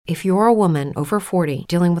If you're a woman over 40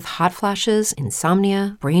 dealing with hot flashes,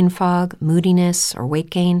 insomnia, brain fog, moodiness, or weight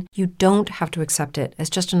gain, you don't have to accept it as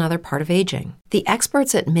just another part of aging. The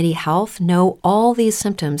experts at MIDI Health know all these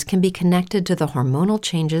symptoms can be connected to the hormonal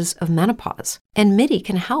changes of menopause. And MIDI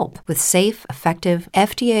can help with safe, effective,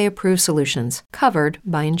 FDA-approved solutions covered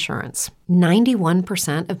by insurance.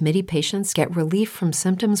 91% of MIDI patients get relief from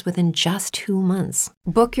symptoms within just 2 months.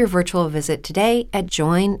 Book your virtual visit today at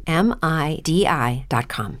joinmidi.com.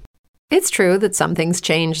 It's true that some things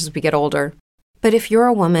change as we get older. But if you're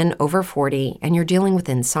a woman over 40 and you're dealing with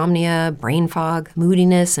insomnia, brain fog,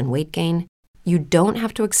 moodiness, and weight gain, you don't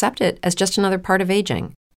have to accept it as just another part of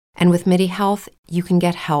aging. And with MIDI Health, you can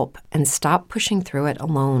get help and stop pushing through it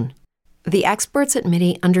alone. The experts at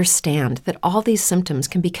MIDI understand that all these symptoms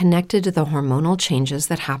can be connected to the hormonal changes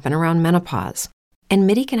that happen around menopause, and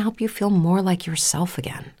MIDI can help you feel more like yourself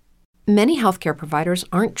again. Many healthcare providers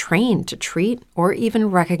aren't trained to treat or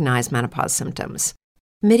even recognize menopause symptoms.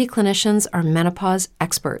 MIDI clinicians are menopause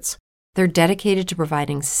experts. They're dedicated to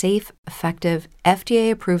providing safe, effective,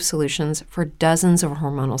 FDA-approved solutions for dozens of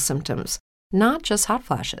hormonal symptoms, not just hot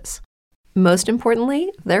flashes. Most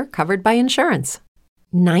importantly, they're covered by insurance.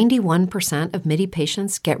 91% of MIDI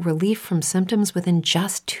patients get relief from symptoms within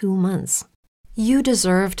just 2 months. You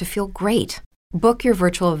deserve to feel great. Book your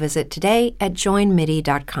virtual visit today at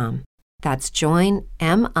joinmidi.com. That's joinmidi.com.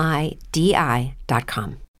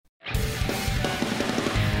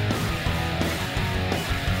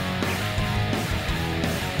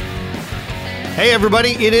 Hey everybody,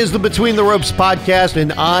 it is the Between the Ropes podcast,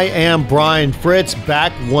 and I am Brian Fritz,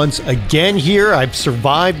 back once again here. I've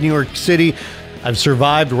survived New York City, I've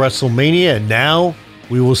survived WrestleMania, and now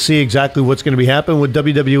we will see exactly what's going to be happening with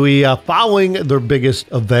WWE following their biggest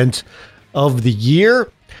event of the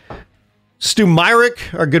year. Stu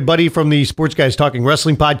Myrick, our good buddy from the Sports Guys Talking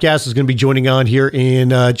Wrestling podcast, is going to be joining on here in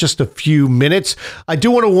just a few minutes. I do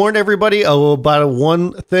want to warn everybody about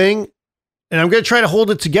one thing, and I'm going to try to hold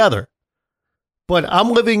it together. But I'm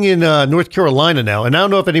living in North Carolina now, and I don't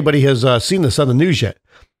know if anybody has seen this on the news yet.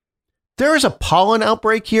 There is a pollen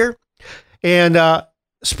outbreak here, and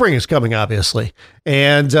spring is coming, obviously.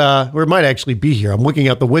 And or it might actually be here. I'm looking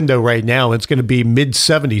out the window right now, and it's going to be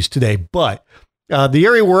mid-70s today. But the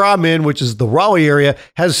area where I'm in, which is the Raleigh area,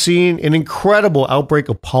 has seen an incredible outbreak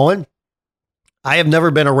of pollen. I have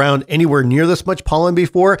never been around anywhere near this much pollen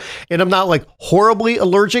before, and I'm not like horribly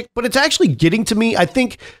allergic, but it's actually getting to me. I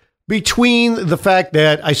think between the fact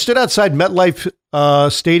that I stood outside MetLife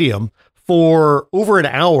Stadium for over an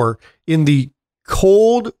hour in the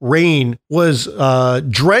cold rain, was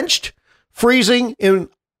drenched, freezing, and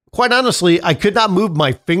quite honestly, I could not move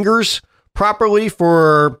my fingers properly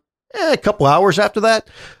for a couple hours after that.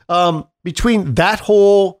 Between that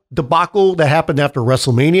whole debacle that happened after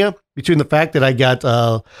WrestleMania, between the fact that I got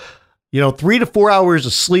 3 to 4 hours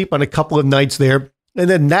of sleep on a couple of nights there, and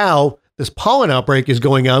then now this pollen outbreak is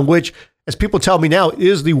going on, which, as people tell me now,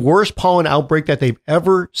 is the worst pollen outbreak that they've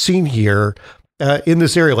ever seen here in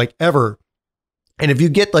this area, like ever. And if you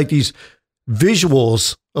get like these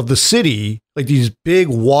visuals of the city, like these big,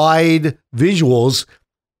 wide visuals,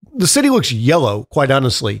 the city looks yellow, quite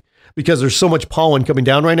honestly, because there's so much pollen coming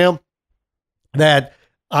down right now that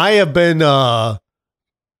I have been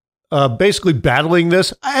basically battling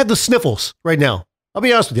this. I have the sniffles right now. I'll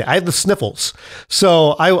be honest with you. I have the sniffles.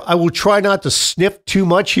 So I will try not to sniff too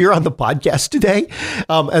much here on the podcast today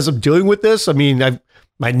as I'm dealing with this. I mean,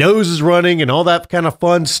 my nose is running and all that kind of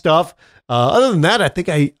fun stuff. Other than that, I think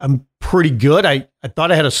I'm pretty good. I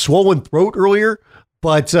thought I had a swollen throat earlier,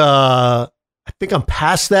 but I think I'm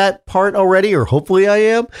past that part already, or hopefully I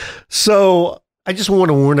am. So I just want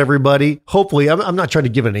to warn everybody. Hopefully, I'm not trying to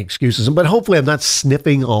give any excuses, but hopefully I'm not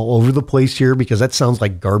sniffing all over the place here, because that sounds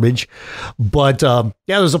like garbage. But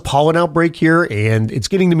there's a pollen outbreak here, and it's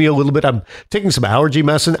getting to me a little bit. I'm taking some allergy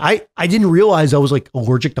medicine. I didn't realize I was like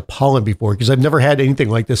allergic to pollen before, because I've never had anything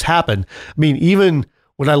like this happen. I mean, even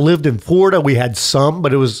when I lived in Florida, we had some,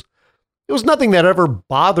 but it was nothing that ever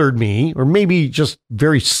bothered me, or maybe just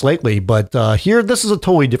very slightly. But here, this is a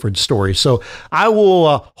totally different story. So I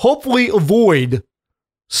will hopefully avoid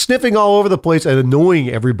sniffing all over the place and annoying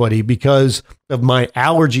everybody because of my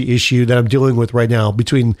allergy issue that I'm dealing with right now.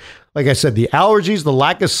 Between, like I said, the allergies, the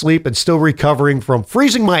lack of sleep, and still recovering from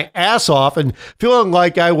freezing my ass off and feeling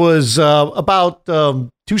like I was about 2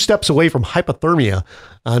 steps away from hypothermia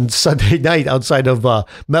on Sunday night outside of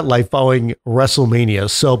MetLife following WrestleMania.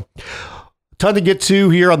 So ton to get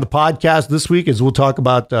to here on the podcast this week as we'll talk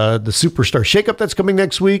about the Superstar Shakeup that's coming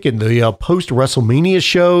next week and the post-WrestleMania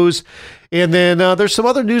shows. And then there's some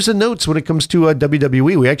other news and notes when it comes to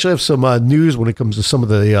WWE. We actually have some news when it comes to some of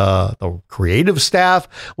the creative staff,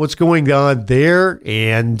 what's going on there.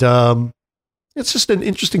 And it's just an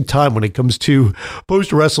interesting time when it comes to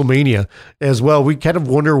post-WrestleMania as well. We kind of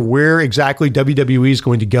wonder where exactly WWE is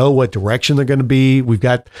going to go, what direction they're going to be. We've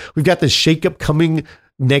got this shakeup coming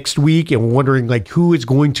next week, and we're wondering like who is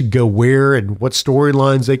going to go where and what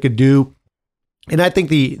storylines they could do. And I think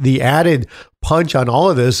the added punch on all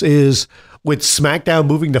of this is with SmackDown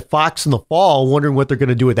moving to Fox in the fall, wondering what they're going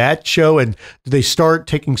to do with that show. And do they start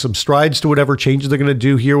taking some strides to whatever changes they're going to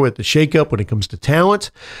do here with the shakeup when it comes to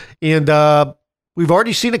talent? And we've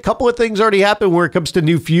already seen a couple of things already happen where it comes to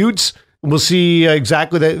new feuds. We'll see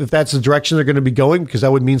exactly that, if that's the direction they're going to be going, because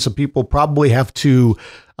that would mean some people probably have to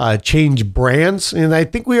change brands. And I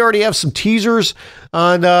think we already have some teasers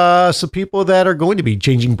on some people that are going to be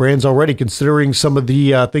changing brands already, considering some of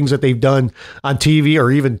the things that they've done on TV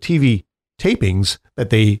or even TV tapings that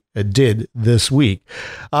they did this week.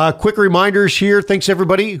 Quick reminders here. Thanks to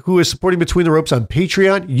everybody who is supporting Between the Ropes on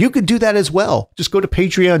Patreon. You could do that as well. Just go to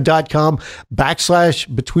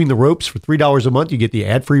patreon.com/Between the Ropes for $3 a month. You get the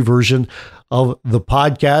ad-free version of the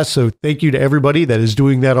podcast. So thank you to everybody that is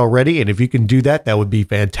doing that already. And if you can do that, that would be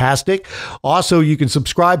fantastic. Also, you can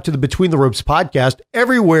subscribe to the Between the Ropes podcast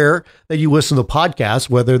everywhere that you listen to podcasts,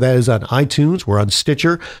 whether that is on iTunes, we're on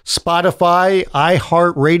Stitcher, Spotify,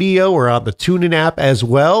 iHeartRadio, or on the TuneIn app as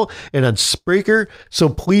well, and on Spreaker. So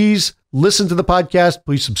please listen to the podcast.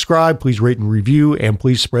 Please subscribe. Please rate and review, and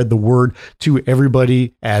please spread the word to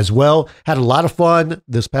everybody as well. Had a lot of fun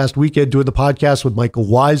this past weekend doing the podcast with Michael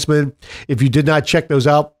Wiseman. If you did not check those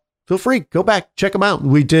out, feel free, go back, check them out.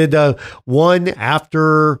 We did one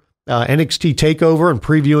after NXT TakeOver and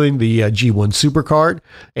previewing the G1 Supercard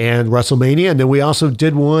and WrestleMania. And then we also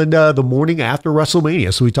did one the morning after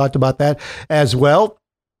WrestleMania. So we talked about that as well.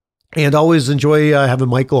 And always enjoy having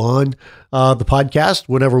Michael on the podcast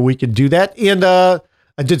whenever we can do that. And I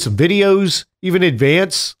did some videos even in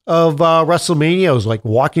advance of WrestleMania. I was like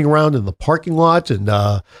walking around in the parking lot, and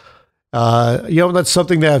that's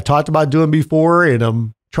something that I've talked about doing before, and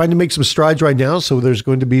I'm trying to make some strides right now. So there's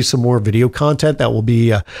going to be some more video content that will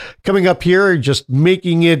be coming up here, just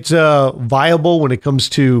making it viable when it comes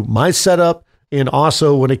to my setup, and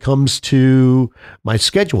also when it comes to my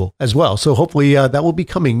schedule as well. So hopefully that will be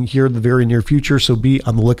coming here in the very near future. So be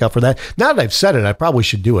on the lookout for that. Now that I've said it, I probably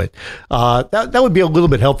should do it. That would be a little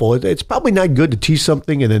bit helpful. It's probably not good to tease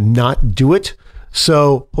something and then not do it.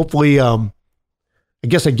 So hopefully, I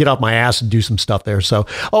guess I get off my ass and do some stuff there. So,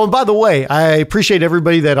 oh, and by the way, I appreciate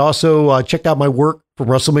everybody that also checked out my work for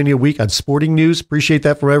WrestleMania week on Sporting News. Appreciate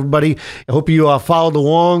that from everybody. I hope you followed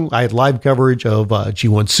along. I had live coverage of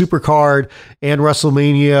G1 Supercard and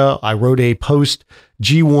WrestleMania. I wrote a post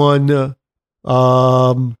G1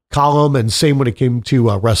 column, and same when it came to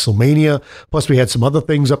WrestleMania. Plus, we had some other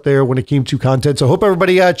things up there when it came to content. So, hope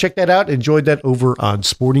everybody checked that out. Enjoyed that over on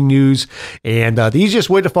Sporting News. And the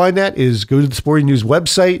easiest way to find that is go to the Sporting News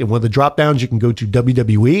website, and one of the drop downs you can go to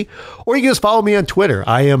WWE, or you can just follow me on Twitter.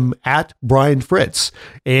 I am at Brian Fritz,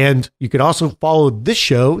 and you can also follow this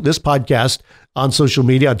show, this podcast, on social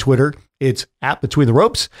media on Twitter. It's at Between the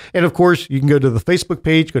Ropes. And of course, you can go to the Facebook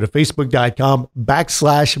page, go to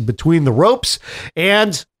facebook.com/Between the Ropes.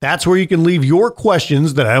 And that's where you can leave your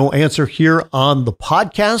questions that I will answer here on the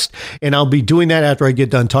podcast. And I'll be doing that after I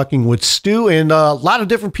get done talking with Stu and a lot of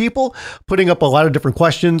different people putting up a lot of different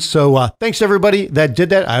questions. So thanks to everybody that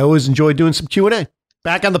did that. I always enjoy doing some Q&A.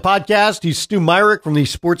 Back on the podcast, he's Stu Myrick from the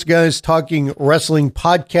Sports Guys Talking Wrestling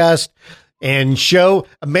podcast and show,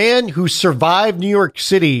 a man who survived New York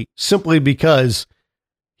City simply because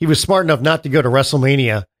he was smart enough not to go to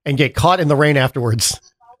WrestleMania and get caught in the rain afterwards.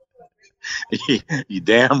 You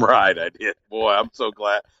damn right I did. Boy, I'm so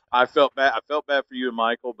glad. I felt bad for you and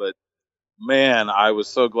Michael, but man, I was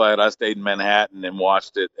so glad I stayed in Manhattan and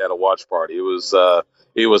watched it at a watch party.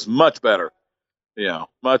 It was much better.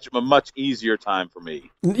 Much easier time for me.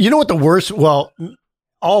 You know what the worst? Well,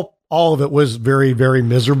 all of it was very, very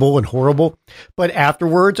miserable and horrible. But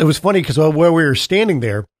afterwards, it was funny because while we were standing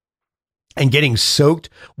there and getting soaked,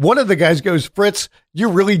 one of the guys goes, "Fritz, you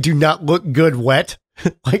really do not look good wet."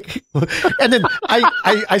 And then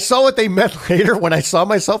I saw what they meant later when I saw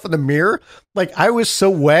myself in the mirror. Like, I was so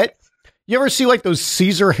wet. You ever see like those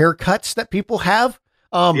Caesar haircuts that people have?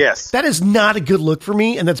 Yes. That is not a good look for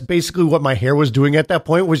me. And that's basically what my hair was doing at that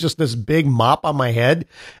point, was just this big mop on my head.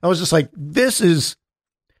 I was just like,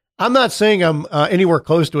 I'm not saying I'm anywhere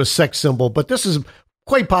close to a sex symbol, but this is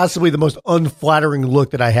quite possibly the most unflattering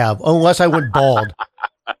look that I have, unless I went bald.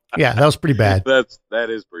 Yeah, that was pretty bad. That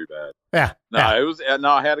is pretty bad. Yeah. No, yeah. it was. No,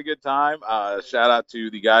 I had a good time. Shout out to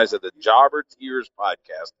the guys at the Jobber Tears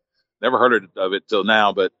podcast. Never heard of it till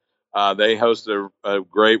now, but they hosted a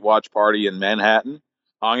great watch party in Manhattan.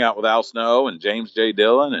 Hung out with Al Snow and James J.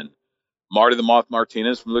 Dillon and Marty the Moth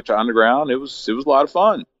Martinez from Lucha Underground. It was a lot of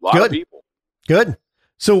fun. A lot of people. Good.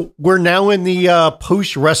 So we're now in the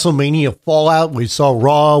post WrestleMania fallout. We saw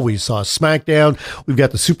Raw, we saw SmackDown. We've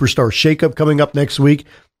got the Superstar Shakeup coming up next week.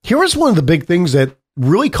 Here was one of the big things that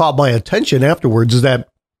really caught my attention afterwards is that,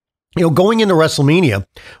 going into WrestleMania,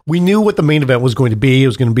 we knew what the main event was going to be. It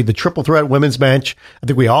was going to be the triple threat women's match. I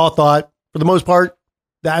think we all thought, for the most part,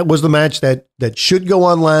 that was the match that should go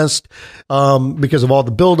on last because of all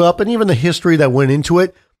the buildup and even the history that went into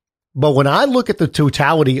it. But when I look at the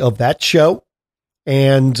totality of that show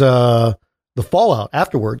and the fallout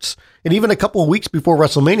afterwards, and even a couple of weeks before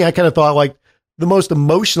WrestleMania, I kind of thought like the most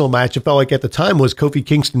emotional match, it felt like at the time, was Kofi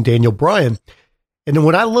Kingston, Daniel Bryan. And then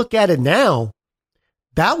when I look at it now,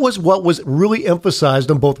 that was what was really emphasized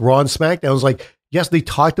on both Raw and SmackDown. It was like, yes, they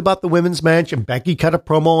talked about the women's match, and Becky cut a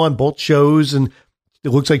promo on both shows, and it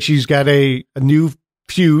looks like she's got a new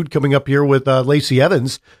feud coming up here with Lacey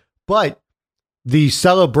Evans. But the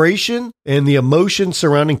celebration and the emotion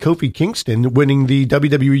surrounding Kofi Kingston winning the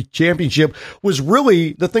WWE Championship was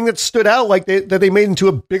really the thing that stood out, like that they made into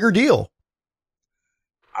a bigger deal.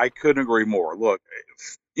 I couldn't agree more. Look,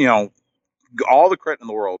 all the credit in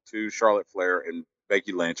the world to Charlotte Flair and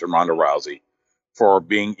Becky Lynch and Ronda Rousey for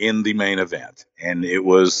being in the main event. And it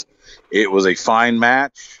was a fine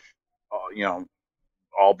match,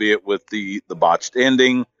 albeit with the botched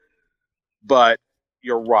ending. But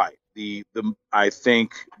you're right. I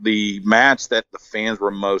think the match that the fans were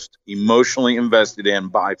most emotionally invested in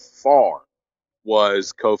by far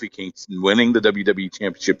was Kofi Kingston winning the WWE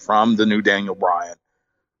Championship from the new Daniel Bryan.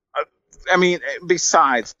 I mean,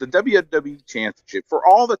 besides the WWE Championship, for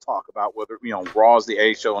all the talk about whether, Raw's the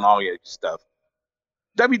A show and all that stuff,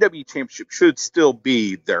 WWE Championship should still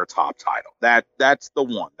be their top title. That's the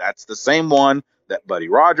one. That's the same one that Buddy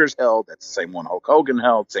Rogers held. That's the same one Hulk Hogan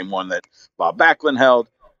held. Same one that Bob Backlund held.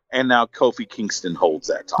 And now Kofi Kingston holds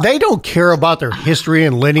that title. They don't care about their history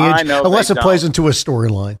and lineage unless it plays into a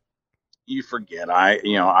storyline. You forget. I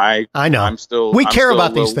know. I'm still. We care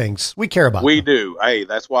about these things. We care about. We do. Hey,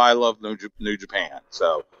 that's why I love New Japan.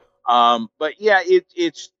 So, but yeah,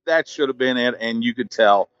 that should have been it, and you could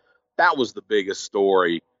tell that was the biggest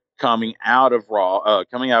story coming out of Raw,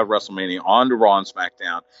 coming out of WrestleMania onto Raw and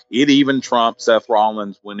SmackDown. It even trumped Seth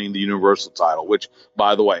Rollins winning the Universal title, which,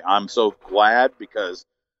 by the way, I'm so glad because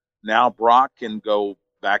now Brock can go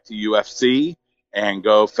back to UFC and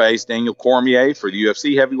go face Daniel Cormier for the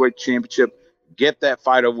UFC Heavyweight Championship, get that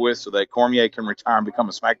fight over with so that Cormier can retire and become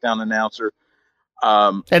a SmackDown announcer.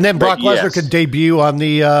 And then Brock Lesnar could debut on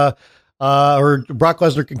the, or Brock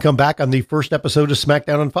Lesnar can come back on the first episode of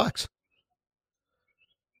SmackDown on Fox.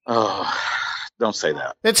 Oh, don't say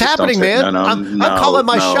that. It's happening, man. I'm calling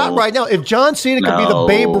my shot right now. If John Cena could be the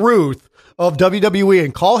Babe Ruth of WWE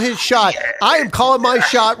and call his shot, I am calling my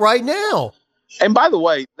shot right now. And by the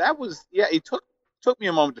way, that was, it took me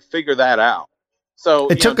a moment to figure that out. So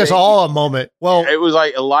it took us all a moment. Well, it was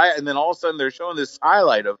like Elias, and then all of a sudden they're showing this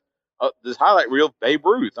highlight reel of Babe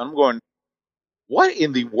Ruth. I'm going, what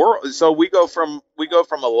in the world? So we go from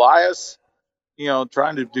Elias,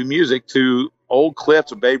 trying to do music to old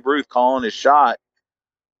clips of Babe Ruth calling his shot,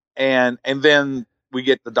 and then we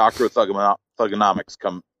get the Doctor of Thugonomics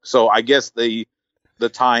come. So I guess the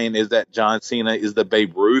tie-in is that John Cena is the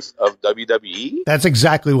Babe Ruth of WWE. That's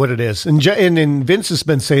exactly what it is, and Vince has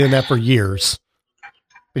been saying that for years.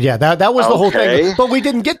 But yeah, that was the whole thing. But we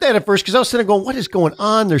didn't get that at first because I was sitting there going, what is going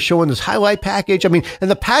on? They're showing this highlight package. I mean, and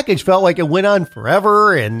the package felt like it went on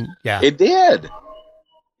forever. And yeah, it did.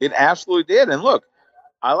 It absolutely did. And look,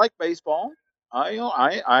 I like baseball.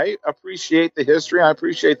 I appreciate the history. I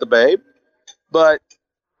appreciate the Babe. But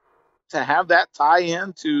to have that tie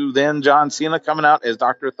in to then John Cena coming out as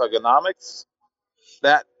Dr. Thugonomics,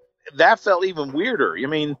 that felt even weirder. I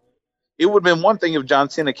mean, it would have been one thing if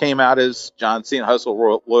John Cena came out as John Cena,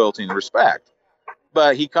 Hustle, Loyalty, and Respect.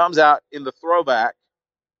 But he comes out in the throwback.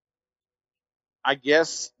 I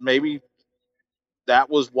guess maybe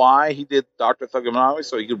that was why he did Dr. Thugonomics,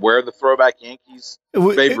 so he could wear the throwback Yankees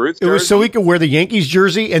Babe Ruth jersey. It was so he could wear the Yankees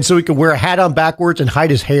jersey and so he could wear a hat on backwards and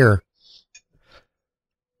hide his hair.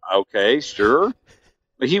 Okay, sure.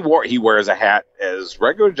 But he wears a hat as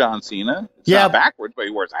regular John Cena. It's not backwards, but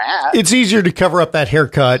he wears a hat. It's easier to cover up that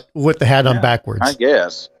haircut with the hat on backwards. I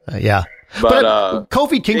guess. Yeah. But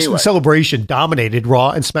Kofi Kingston's celebration dominated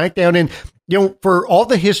Raw and SmackDown. And, for all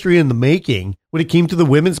the history in the making, when it came to the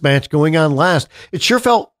women's match going on last, it sure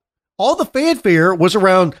felt all the fanfare was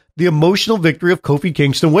around the emotional victory of Kofi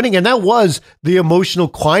Kingston winning. And that was the emotional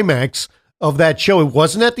climax of that show. It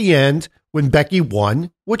wasn't at the end when Becky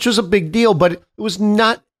won, which was a big deal, but it was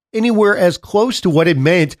not anywhere as close to what it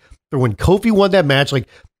meant for when Kofi won that match. Like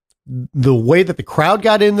the way that the crowd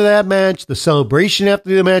got into that match, the celebration after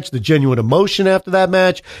the match, the genuine emotion after that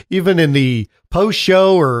match, even in the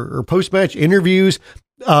post-show or post-match interviews,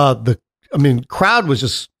 crowd was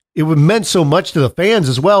just, it meant so much to the fans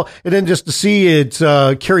as well. And then just to see it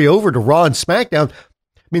carry over to Raw and SmackDown,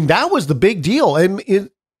 I mean, that was the big deal. And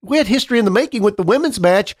we had history in the making with the women's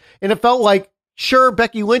match, and it felt like, sure,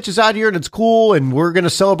 Becky Lynch is out here and it's cool, and we're going to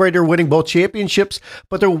celebrate her winning both championships,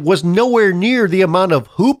 but there was nowhere near the amount of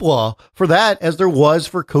hoopla for that as there was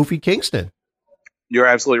for Kofi Kingston. You're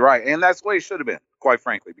absolutely right. And that's the way it should have been, quite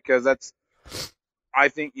frankly, because I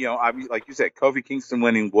think, like you said, Kofi Kingston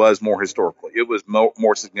winning was more historical. It was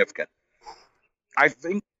more significant. I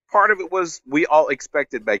think part of it was we all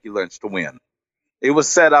expected Becky Lynch to win. It was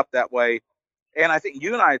set up that way. And I think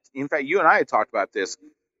you and I had talked about this.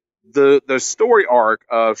 The story arc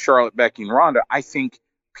of Charlotte, Becky, and Ronda, I think,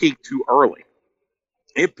 peaked too early.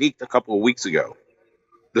 It peaked a couple of weeks ago.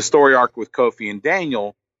 The story arc with Kofi and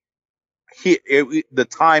Daniel, the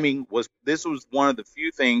timing was, this was one of the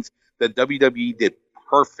few things that WWE did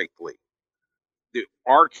perfectly. The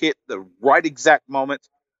arc hit the right exact moment.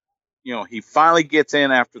 He finally gets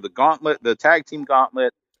in after the tag team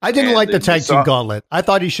gauntlet. I didn't like the tag team gauntlet. I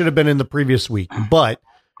thought he should have been in the previous week, but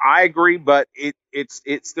I agree, but it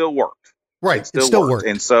still worked. Right. It still worked.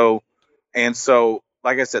 And so,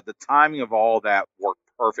 like I said, the timing of all that worked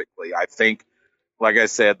perfectly. I think, like I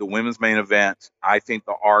said, the women's main event, I think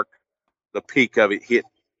the arc, the peak of it hit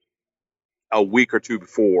a week or two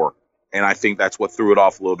before. And I think that's what threw it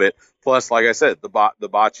off a little bit. Plus, like I said, the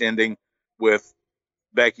botch ending with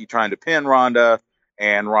Becky trying to pin Ronda,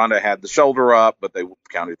 and Ronda had the shoulder up, but they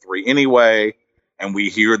counted 3 anyway. And we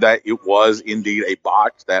hear that it was indeed a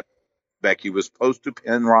botch, that Becky was supposed to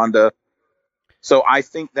pin Ronda. So I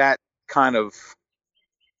think that kind of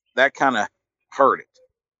hurt it.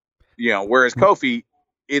 Whereas Kofi,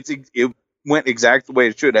 it went exactly the way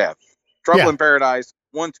it should have. Trouble in Paradise,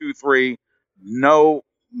 1, 2, 3, no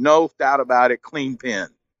doubt about it, clean pin.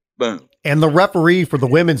 Boom. And the referee for the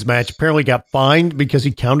women's match apparently got fined because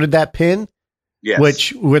he counted that pin. Yes.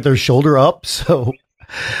 Which with her shoulder up. So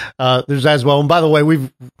there's that as well. And by the way, we'll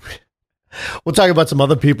talk about some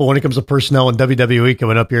other people when it comes to personnel in WWE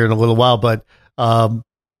coming up here in a little while. But the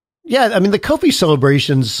Kofi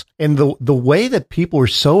celebrations and the way that people were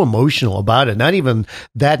so emotional about it, not even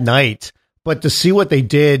that night, but to see what they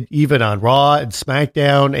did even on Raw and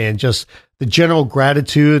SmackDown, and just the general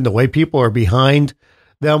gratitude and the way people are behind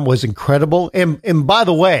them was incredible. And by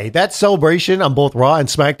the way, that celebration on both Raw and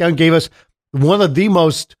SmackDown gave us one of the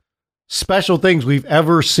most special things we've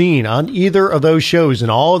ever seen on either of those shows in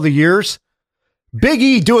all of the years. Big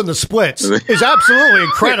E doing the splits is absolutely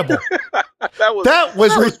incredible. that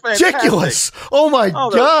was ridiculous. Fantastic. Oh my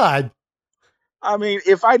God.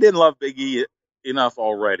 If I didn't love Big E enough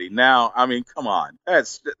already, now, come on.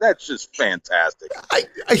 That's just fantastic.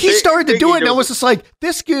 He started to do it, and I was just like,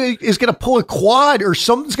 this guy is going to pull a quad or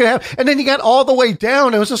something's going to happen. And then he got all the way down.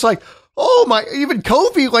 And it was just like, oh my, even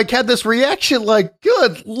Kofi had this reaction like,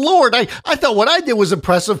 good Lord. I thought what I did was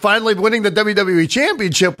impressive, finally winning the WWE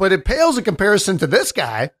Championship, but it pales in comparison to this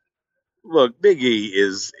guy. Look, Big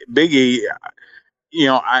E,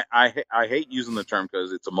 I hate using the term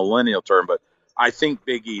because it's a millennial term, but I think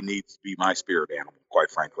Big E needs to be my spirit animal,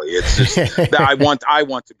 quite frankly. It's just I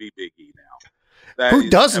want to be Big E now. Who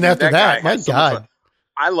doesn't after that? My God.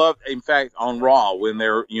 I love, in fact, on Raw when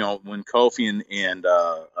when Kofi and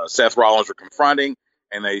Seth Rollins were confronting,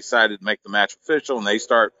 and they decided to make the match official, and they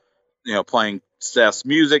start, playing Seth's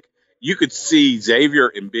music. You could see Xavier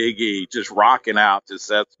and Big E just rocking out to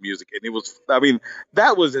Seth's music, and it was,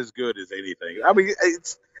 that was as good as anything.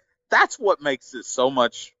 That's what makes this so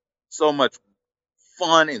much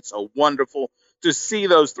fun and so wonderful to see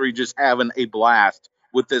those three just having a blast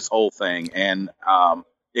with this whole thing, and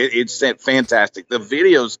it's fantastic. The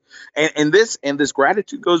videos and this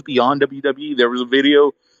gratitude goes beyond WWE. There was a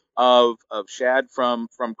video of Shad from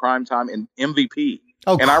Crime Time and MVP.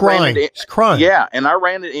 Oh, and it's crying. Yeah, and I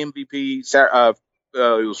ran it MVP.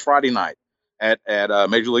 It was Friday night at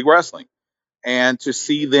Major League Wrestling, and to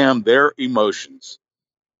see their emotions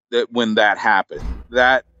that when that happened,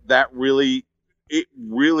 that really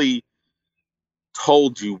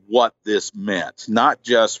told you what this meant, not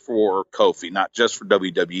just for Kofi, not just for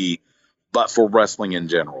WWE, but for wrestling in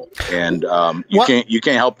general. And you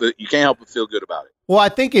can't help but feel good about it. Well, I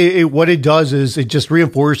think what it does is it just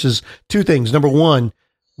reinforces two things. Number one,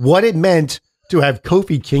 what it meant to have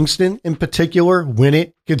Kofi Kingston in particular win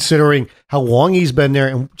it, considering how long he's been there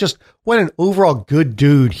and just what an overall good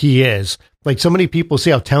dude he is. Like, so many people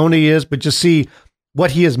see how talented he is, but just see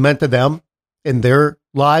what he has meant to them in their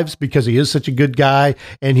lives, because he is such a good guy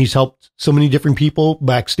and he's helped so many different people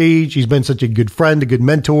backstage. He's been such a good friend, a good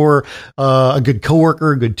mentor, a good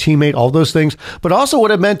coworker, a good teammate, all those things, but also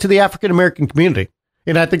what it meant to the African-American community.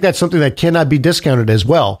 And I think that's something that cannot be discounted as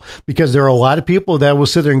well, because there are a lot of people that will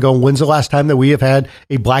sit there and go, when's the last time that we have had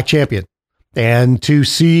a black champion? And to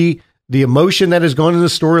see the emotion that has gone in the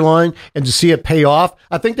storyline and to see it pay off,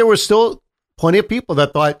 I think there was still plenty of people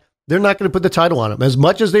that thought they're not going to put the title on him. As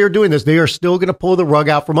much as they are doing this, they are still going to pull the rug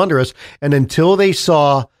out from under us. And until they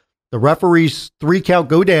saw the referee's 3 count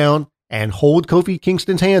go down and hold Kofi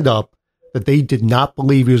Kingston's hand up, that they did not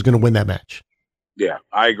believe he was going to win that match. Yeah,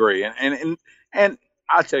 I agree. And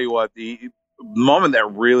I'll tell you what, the moment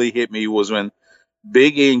that really hit me was when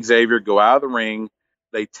Big E and Xavier go out of the ring,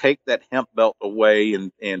 they take that hemp belt away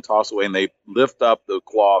and toss away, and they lift up the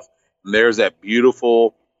cloth, and there's that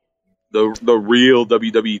beautiful, the real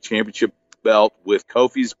WWE Championship belt with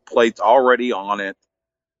Kofi's plates already on it.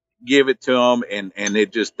 Give it to him, and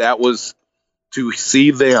it just, that was to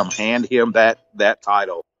see them hand him that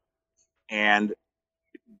title, and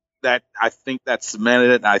that, I think that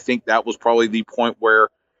cemented it. And I think that was probably the point where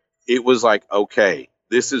it was like, okay,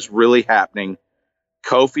 this is really happening.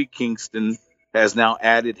 Kofi Kingston has now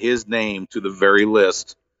added his name to the very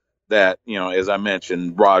list that, you know, as I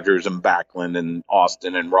mentioned, Rogers and Backlund and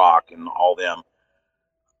Austin and Rock and all them.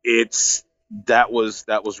 That was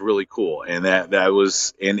really cool. And that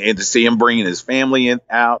was, and to see him bringing his family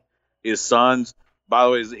out, his sons, by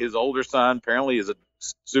the way, his older son apparently is a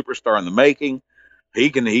superstar in the making. He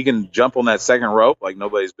can jump on that second rope like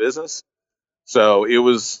nobody's business. So it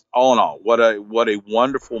was, all in all, what a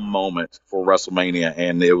wonderful moment for WrestleMania,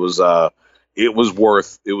 and it was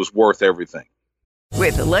worth everything.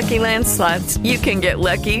 With the Lucky Land Slots, you can get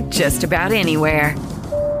lucky just about anywhere.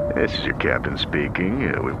 This is your captain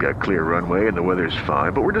speaking. We've got clear runway and the weather's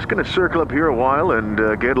fine, but we're just going to circle up here a while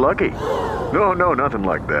and get lucky. No, nothing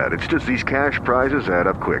like that. It's just these cash prizes add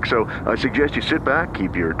up quick. So I suggest you sit back,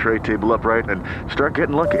 keep your tray table upright, and start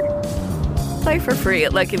getting lucky. Play for free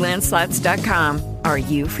at LuckyLandSlots.com. Are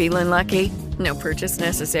you feeling lucky? No purchase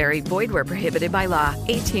necessary. Void where prohibited by law.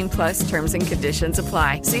 18+ terms and conditions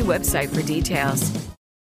apply. See website for details.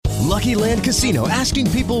 Lucky Land Casino,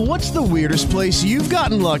 asking people, what's the weirdest place you've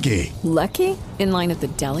gotten lucky? Lucky? In line at the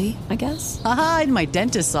deli, I guess? Aha, in my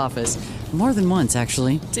dentist's office. More than once,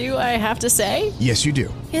 actually. Do I have to say? Yes, you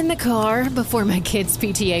do. In the car before my kids'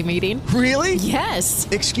 PTA meeting. Really? Yes.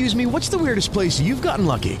 Excuse me, what's the weirdest place you've gotten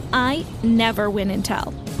lucky? I never win and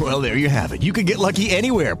tell. Well, there you have it. You can get lucky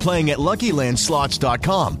anywhere, playing at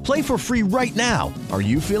LuckyLandSlots.com. Play for free right now. Are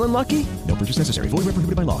you feeling lucky? No purchase necessary. Void where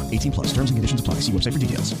prohibited by law. 18+. Terms and conditions apply. See website for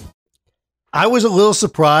details. I was a little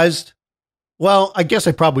surprised. Well, I guess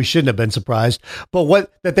I probably shouldn't have been surprised,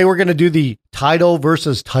 but that they were going to do the title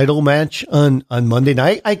versus title match on Monday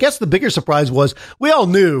night. I guess the bigger surprise was we all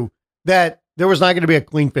knew that there was not going to be a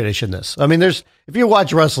clean finish in this. I mean, if you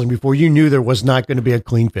watch wrestling before, you knew there was not going to be a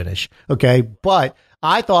clean finish. Okay. But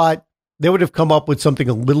I thought they would have come up with something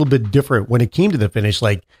a little bit different when it came to the finish.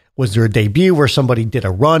 Like, was there a debut where somebody did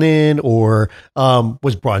a run in, or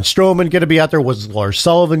was Braun Strowman going to be out there? Was Lars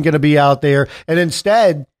Sullivan going to be out there? And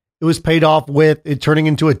instead, it was paid off with it turning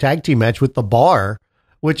into a tag team match with The Bar,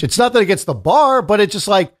 which it's not that against The Bar, but it's just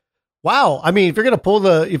like, wow. I mean, if you're going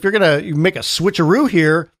to make a switcheroo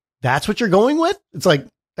here, that's what you're going with. It's like,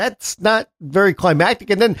 that's not very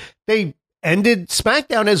climactic. And then they ended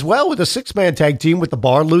SmackDown as well with a 6-man tag team with The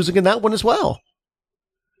Bar losing in that one as well.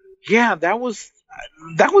 Yeah, that was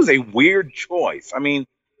a weird choice. I mean,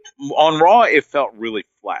 on Raw, it felt really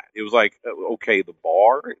flat. It was like, okay, The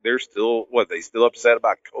Bar, they're still upset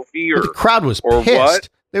about Kofi, or the crowd was or pissed. What?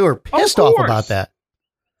 They were pissed off about that.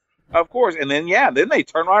 Of course, and then then they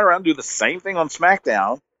turn right around and do the same thing on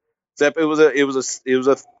SmackDown, except it was a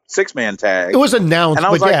 6-man tag. It was announced,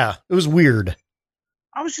 but like, yeah, it was weird.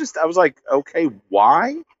 I was like, okay,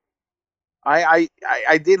 why? I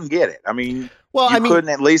didn't get it. I mean, couldn't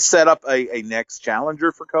at least set up a next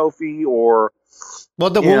challenger for Kofi, or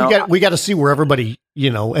we got to see where everybody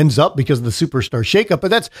ends up because of the superstar shakeup.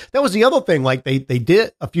 But that was the other thing. Like they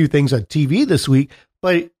did a few things on TV this week,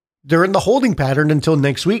 but they're in the holding pattern until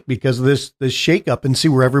next week because of this shakeup, and see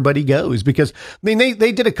where everybody goes. Because I mean,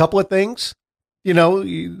 they did a couple of things.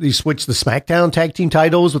 They switched the SmackDown tag team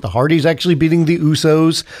titles with the Hardys actually beating the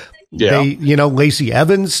Usos. Yeah. Lacey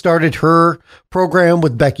Evans started her program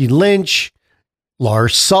with Becky Lynch.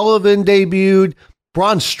 Lars Sullivan debuted.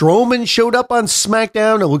 Braun Strowman showed up on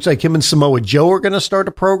SmackDown. It looks like him and Samoa Joe are going to start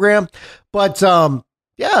a program. But,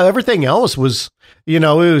 everything else was, it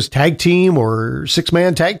was tag team or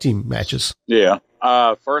 6-man tag team matches. Yeah.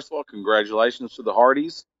 First of all, congratulations to the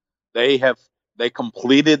Hardys. They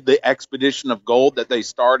completed the expedition of gold that they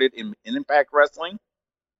started in Impact Wrestling.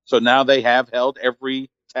 So now they have held every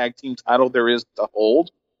tag team title there is to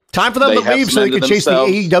hold. Time for them to leave so they can chase the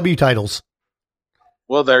AEW titles.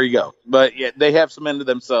 Well, there you go. But yeah, they have cemented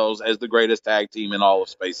themselves as the greatest tag team in all of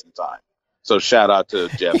space and time. So shout out to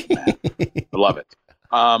Jeff and Matt. I love it.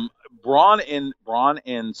 Braun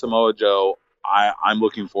and Samoa Joe, I'm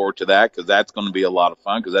looking forward to that because that's going to be a lot of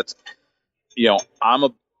fun because that's,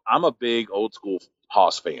 I'm a big old school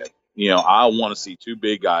Hoss fan. I want to see two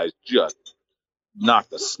big guys just knock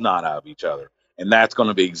the snot out of each other. And that's going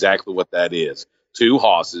to be exactly what that is. Two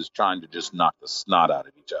Hosses trying to just knock the snot out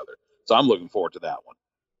of each other. So I'm looking forward to that one.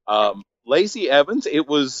 Lacey Evans, it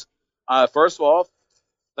was, first of all,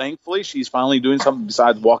 thankfully, she's finally doing something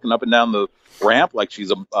besides walking up and down the ramp like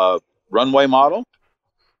she's a runway model.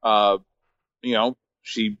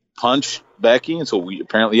 She punched Becky, and so we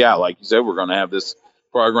apparently, like you said, we're going to have this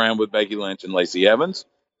program with Becky Lynch and Lacey Evans.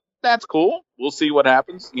 That's cool. We'll see what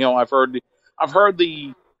happens. I've heard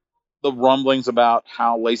the rumblings about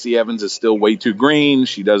how Lacey Evans is still way too green.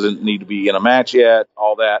 She doesn't need to be in a match yet.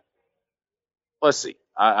 All that. Let's see.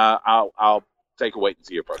 I'll take a wait and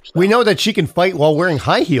see approach. We know that she can fight while wearing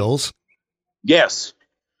high heels. Yes.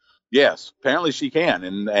 Apparently she can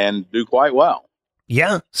and do quite well.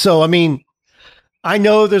 Yeah. So, I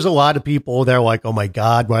know there's a lot of people that are like, oh my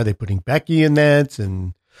God, why are they putting Becky in that?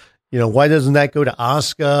 And, why doesn't that go to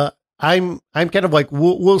Asuka? I'm kind of like,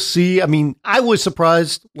 we'll see. I was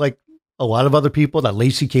surprised, like a lot of other people, that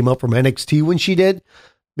Lacey came up from NXT when she did,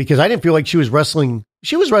 because I didn't feel like she was wrestling.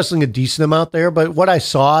 She was wrestling a decent amount there, but what I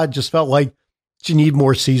saw just felt like she needed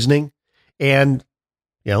more seasoning. And,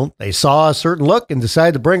 they saw a certain look and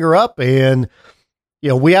decided to bring her up. And,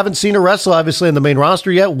 we haven't seen her wrestle, obviously, in the main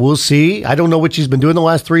roster yet. We'll see. I don't know what she's been doing the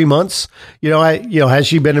last 3 months. Has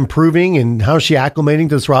she been improving and how's she acclimating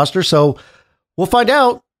to this roster? So we'll find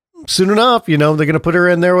out soon enough. They're going to put her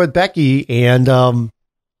in there with Becky. And,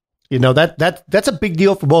 that's a big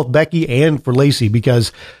deal for both Becky and for Lacey,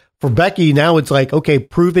 because for Becky, now it's like, okay,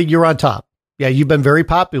 prove that you're on top. Yeah, you've been very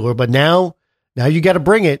popular, but now you got to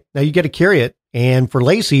bring it. Now you got to carry it. And for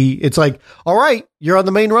Lacey, it's like, all right, you're on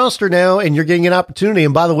the main roster now and you're getting an opportunity.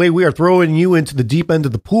 And by the way, we are throwing you into the deep end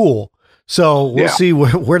of the pool. So we'll see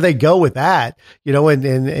where they go with that,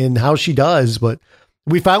 and how she does. But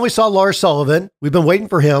we finally saw Lars Sullivan. We've been waiting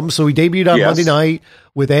for him. So he debuted on Monday night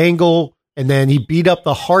with Angle, and then he beat up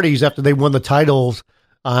the Hardys after they won the titles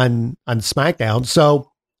on SmackDown. So,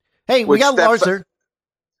 hey, we got Lars there.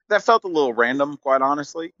 That felt a little random, quite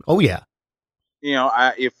honestly. Oh, yeah.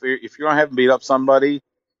 If you're going to have him beat up somebody,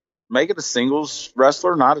 make it a singles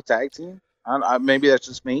wrestler, not a tag team. Maybe that's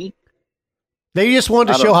just me. They just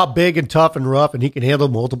wanted to show how big and tough and rough, and he can handle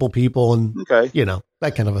multiple people, and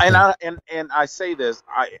that kind of a thing. And I say this,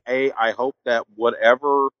 I hope that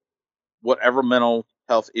whatever mental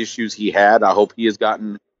health issues he had, I hope he has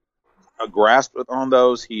gotten a grasp on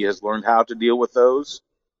those. He has learned how to deal with those.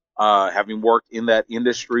 Having worked in that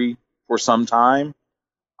industry for some time,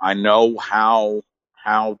 I know how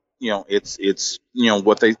it's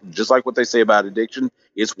what they, just like what they say about addiction,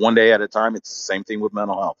 it's one day at a time. It's the same thing with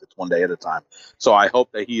mental health. It's one day at a time. So I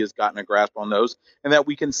hope that he has gotten a grasp on those, and that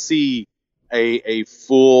we can see a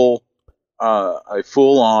full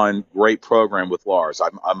on great program with Lars.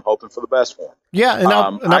 I'm hoping for the best for him. Yeah,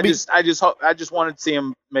 and I just wanted to see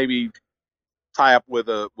him maybe tie up with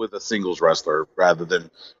a singles wrestler rather than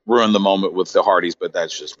ruin the moment with the Hardys, but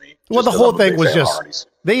that's just me. Well, the whole thing was just,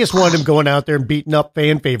 they just wanted him going out there and beating up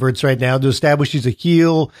fan favorites right now to establish he's a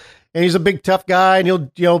heel and he's a big tough guy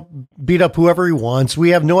and he'll beat up whoever he wants.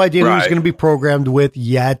 We have no idea who he's going to be programmed with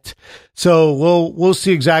yet. So we'll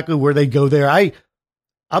see exactly where they go there.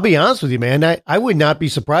 I'll be honest with you, man. I would not be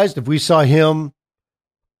surprised if we saw him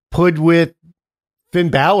put with Finn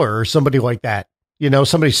Balor or somebody like that,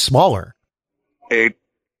 somebody smaller. They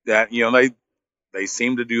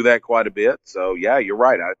seem to do that quite a bit. So yeah, you're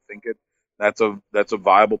right. I think that's a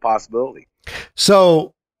viable possibility.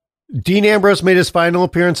 So Dean Ambrose made his final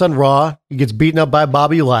appearance on Raw. He gets beaten up by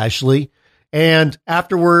Bobby Lashley, and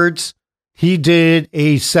afterwards he did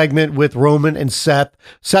a segment with Roman and Seth.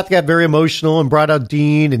 Seth got very emotional and brought out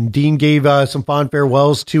Dean, and Dean gave some fond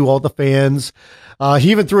farewells to all the fans.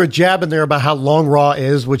 He even threw a jab in there about how long Raw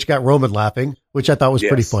is, which got Roman laughing, which I thought was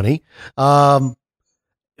pretty funny.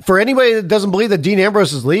 for anybody that doesn't believe that Dean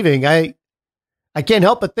Ambrose is leaving, I can't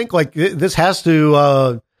help but think like this has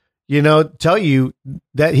to, tell you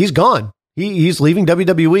that he's gone. He's leaving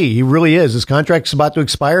WWE. He really is. His contract's about to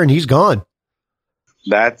expire and he's gone.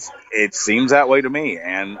 It seems that way to me.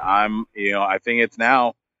 And I think it's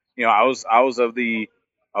now, I was of the,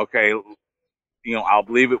 okay, I'll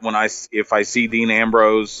believe it if I see Dean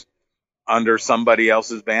Ambrose under somebody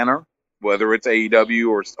else's banner, whether it's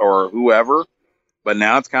AEW or whoever. But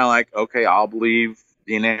now it's kind of like, okay, I'll believe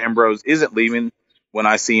Dean Ambrose isn't leaving when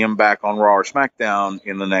I see him back on Raw or SmackDown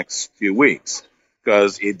in the next few weeks,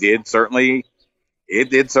 because it did certainly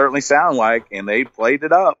sound like, and they played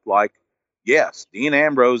it up like, yes, Dean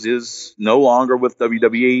Ambrose is no longer with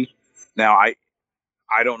WWE. Now, I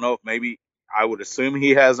don't know if maybe I would assume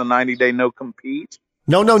he has a 90-day no compete.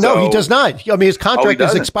 No, he does not. I mean, his contract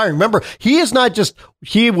is expiring. Remember, he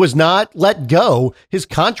was not let go. His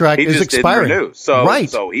contract is expiring. Didn't renew.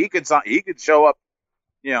 So he could show up,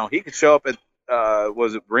 he could show up at,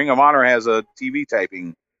 was it Ring of Honor has a TV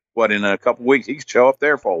taping, in a couple weeks, he could show up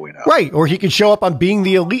there for all we know. Right. Or he could show up on Being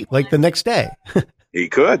the Elite like the next day. He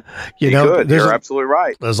could. You're absolutely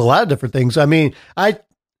right. There's a lot of different things. I mean,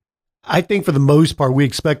 I think for the most part, we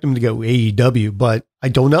expect him to go AEW, but I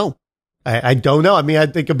don't know. I don't know. I mean, I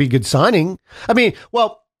think it'd be a good signing. I mean,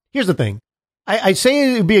 well, here's the thing. I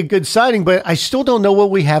say it'd be a good signing, but I still don't know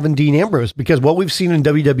what we have in Dean Ambrose, because what we've seen in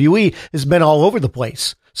WWE has been all over the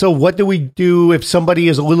place. So what do we do if somebody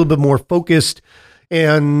is a little bit more focused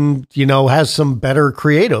and, has some better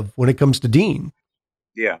creative when it comes to Dean?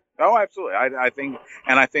 Yeah. Oh, absolutely. I think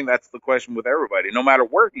that's the question with everybody, no matter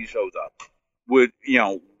where he shows up. What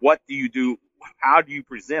do you do? How do you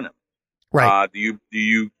present him? Right. Do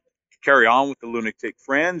you carry on with the Lunatic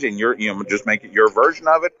Fringe and just make it your version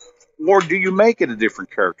of it? Or do you make it a different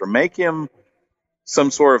character? Make him some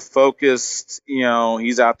sort of focused,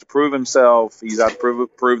 he's out to prove himself. He's out to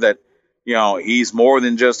prove that, he's more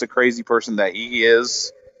than just a crazy person, that he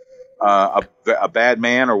is a bad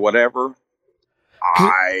man or whatever.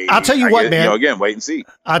 I'll tell you what, man. Again, wait and see.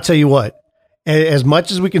 I'll tell you what. As much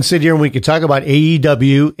as we can sit here and we could talk about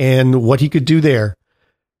AEW and what he could do there,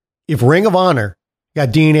 if Ring of Honor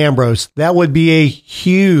got Dean Ambrose, that would be a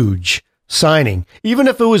huge signing, even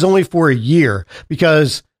if it was only for a year,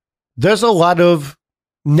 because there's a lot of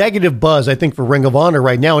negative buzz, I think, for Ring of Honor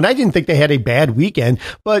right now. And I didn't think they had a bad weekend,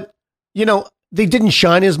 but, they didn't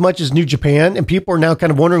shine as much as New Japan. And people are now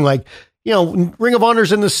kind of wondering, like, Ring of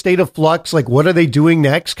Honor's in the state of flux. Like, what are they doing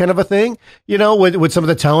next, kind of a thing, with some of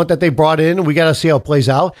the talent that they brought in. And we got to see how it plays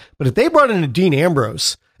out. But if they brought in a Dean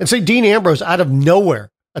Ambrose and say Dean Ambrose out of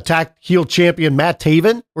nowhere attacked heel champion Matt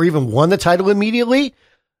Taven or even won the title immediately,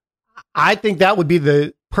 I think that would be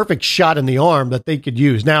the perfect shot in the arm that they could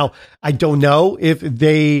use. Now, I don't know if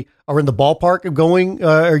they are in the ballpark of going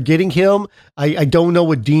or getting him. I don't know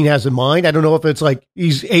what Dean has in mind. I don't know if it's like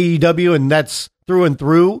he's AEW and that's through and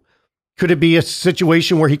through. Could it be a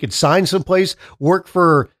situation where he could sign someplace, work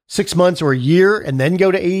for 6 months or a year, and then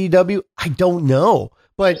go to AEW? I don't know.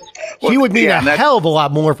 But he would mean a hell of a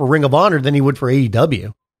lot more for Ring of Honor than he would for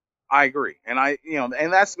AEW. I agree. And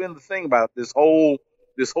and that's been the thing about this whole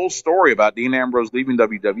story about Dean Ambrose leaving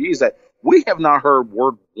WWE, is that we have not heard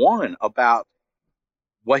word one about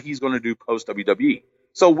what he's going to do post WWE.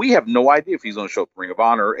 So we have no idea if he's going to show up Ring of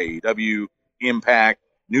Honor, AEW, Impact,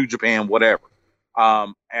 New Japan, whatever.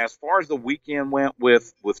 As far as the weekend went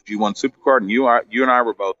with G1 Supercard, and you and I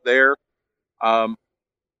were both there. I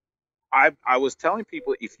was telling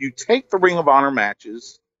people, if you take the Ring of Honor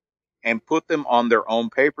matches and put them on their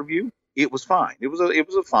own pay-per-view, it was fine. It was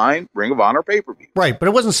a fine Ring of Honor pay-per-view. Right, but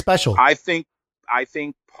it wasn't special. I think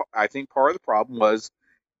part of the problem was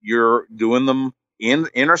you're doing them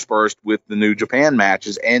interspersed with the New Japan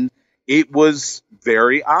matches, and it was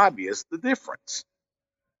very obvious the difference.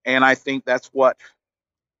 And I think that's what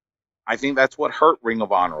hurt Ring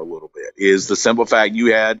of Honor a little bit, is the simple fact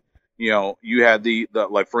you had the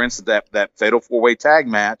like, for instance, that fatal 4-way tag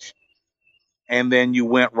match, and then you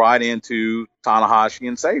went right into Tanahashi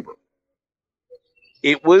and Sabre.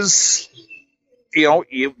 It was,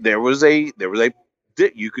 there was a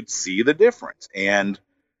you could see the difference. And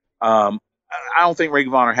I don't think Ring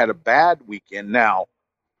of Honor had a bad weekend. Now,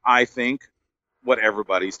 I think what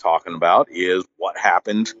everybody's talking about is what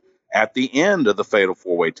happened at the end of the fatal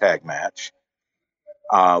 4-way tag match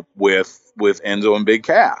with Enzo and Big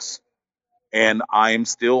Cass. And I'm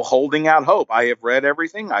still holding out hope. I have read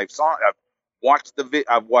everything. I've watched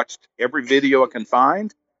every video I can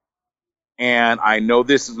find. And I know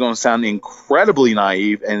this is going to sound incredibly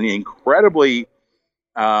naive and incredibly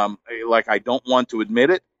like I don't want to admit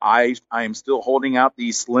it. I am still holding out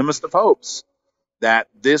the slimmest of hopes that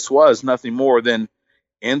this was nothing more than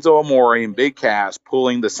Enzo Amore and Big Cass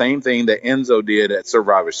pulling the same thing that Enzo did at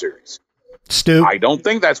Survivor Series. Stu, I don't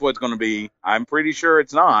think that's what it's going to be. I'm pretty sure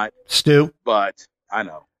it's not. Stu, but I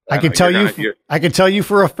know. I can tell you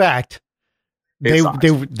for a fact they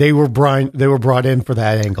were brought in for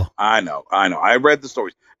that angle. I know. I read the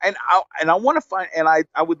stories, and I want to find, and I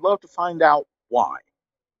would love to find out why.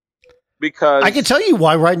 Because I can tell you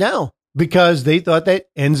why right now. Because they thought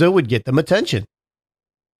that Enzo would get them attention.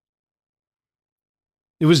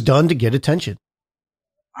 It was done to get attention.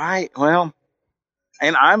 And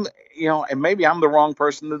I'm, and maybe I'm the wrong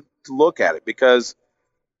person to look at it, because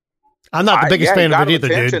I'm not the biggest fan of it either,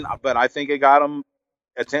 dude. But I think it got them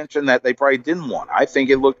attention that they probably didn't want. I think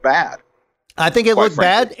it looked bad. I think it looked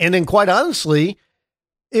bad. And then quite honestly,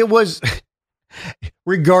 it was,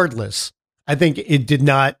 regardless, I think it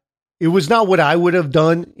was not what I would have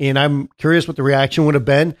done. And I'm curious what the reaction would have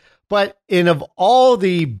been. But of all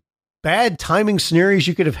the bad timing scenarios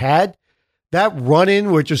you could have had, that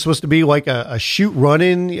run-in, which was supposed to be like a shoot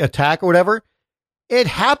run-in attack or whatever, it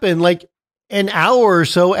happened like an hour or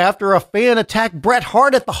so after a fan attacked Bret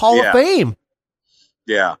Hart at the Hall of Fame.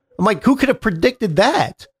 Yeah. I'm like, who could have predicted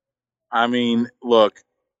that? I mean, look,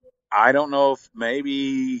 I don't know if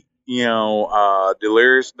maybe,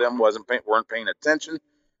 Delirious them weren't paying attention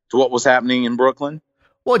to what was happening in Brooklyn.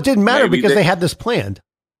 Well, it didn't matter because they had this planned.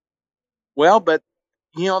 Well, but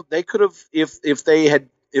they could have, if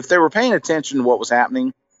they were paying attention to what was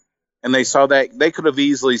happening and they saw that, they could have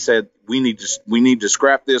easily said, we need to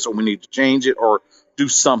scrap this, or we need to change it, or do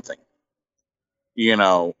something.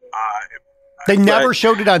 They never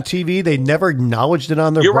showed it on TV. They never acknowledged it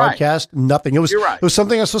on their broadcast. Right. Nothing. It was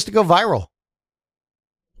something that was supposed to go viral.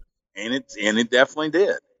 And it definitely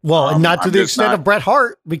did. Well, and not to the extent of Bret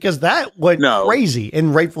Hart, because that went crazy,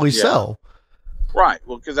 and rightfully so. Right.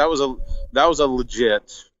 Well, because that was a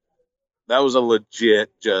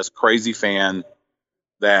legit just crazy fan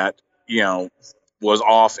that, was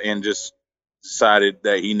off and just decided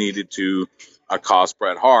that he needed to accost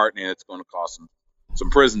Bret Hart, and it's going to cost him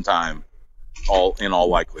some prison time, in all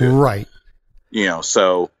likelihood. Right.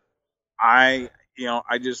 So I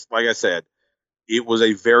just, like I said, it was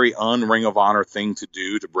a very un-Ring of Honor thing to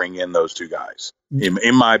do, to bring in those two guys,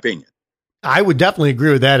 in my opinion. I would definitely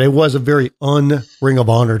agree with that. It was a very un-Ring of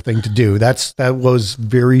Honor thing to do. That was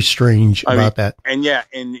very strange that. And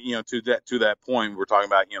to that point, we're talking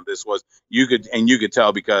about, this was, you could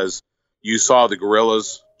tell because you saw the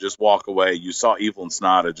Gorillas just walk away. You saw Evil and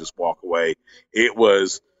Sonata just walk away. It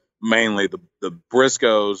was mainly the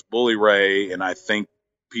Briscoes, Bully Ray, and I think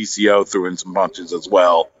PCO threw in some punches as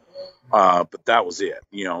well. But that was it.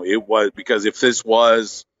 It was, because if this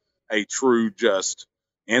was a true just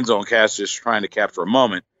Enzo and Cass just trying to capture a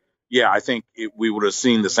moment, I think we would have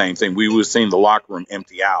seen the same thing. We would have seen the locker room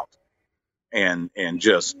empty out and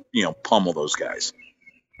just, pummel those guys.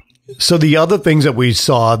 So the other things that we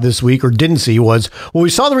saw this week, or didn't see, was, we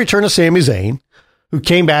saw the return of Sami Zayn, who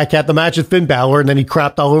came back at the match with Finn Balor, and then he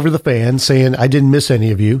crapped all over the fans saying, I didn't miss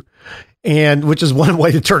any of you. And which is one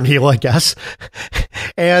way to turn heel, I guess.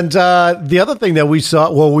 And the other thing that we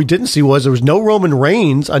didn't see was there was no Roman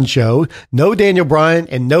Reigns on show, no Daniel Bryan,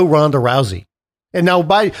 and no Ronda Rousey. And now,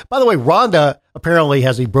 by the way, Ronda apparently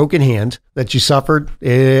has a broken hand that she suffered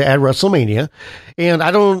at WrestleMania.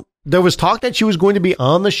 And there was talk that she was going to be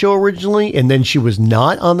on the show originally, and then she was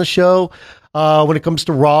not on the show when it comes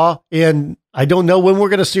to Raw. And I don't know when we're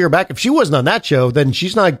going to see her back. If she wasn't on that show, then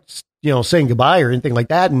she's not, saying goodbye or anything like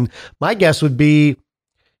that. And my guess would be,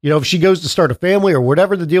 if she goes to start a family or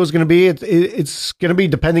whatever the deal is going to be, it's going to be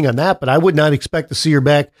depending on that. But I would not expect to see her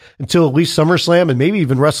back until at least SummerSlam and maybe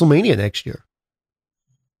even WrestleMania next year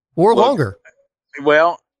or longer.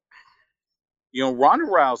 Well, Ronda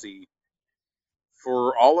Rousey,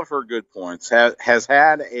 for all of her good points, has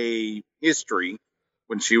had a history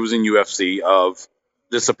when she was in UFC of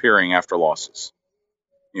disappearing after losses.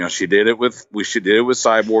 She did it with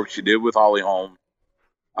Cyborg. She did it with Holly Holm.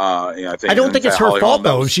 I don't think it's her fault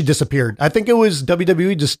though if she disappeared. I think it was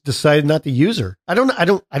WWE just decided not to use her. I don't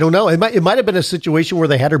know. It might have been a situation where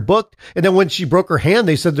they had her booked, and then when she broke her hand,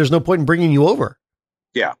 they said there's no point in bringing you over.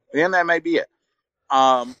 Yeah, and that may be it.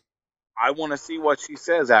 I want to see what she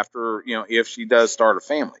says after, if she does start a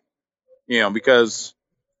family, because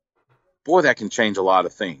boy, that can change a lot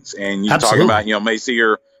of things. And you're talking about, may see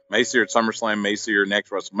her at SummerSlam, may see her next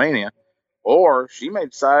WrestleMania, or she may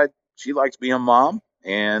decide she likes being a mom,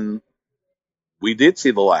 and we did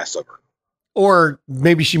see the last of her. Or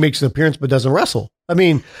maybe she makes an appearance but doesn't wrestle. I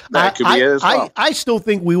mean, that could be it as well. I still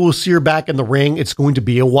think we will see her back in the ring. It's going to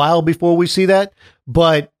be a while before we see that,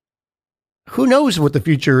 but who knows what the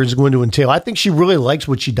future is going to entail. I think she really likes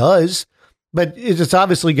what she does, but it's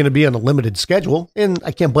obviously going to be on a limited schedule, and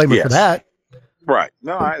I can't blame her for that. Right.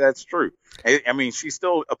 No, that's true. I mean, she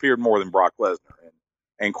still appeared more than Brock Lesnar.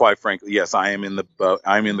 And quite frankly, yes, I'm in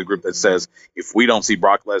the group that says if we don't see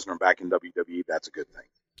Brock Lesnar back in WWE, that's a good thing.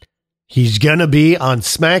 He's going to be on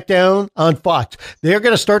SmackDown on Fox. They're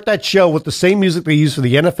going to start that show with the same music they use for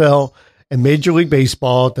the NFL and Major League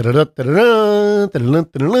Baseball. Which that's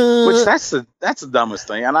the dumbest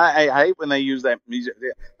thing. And I hate when they use that music.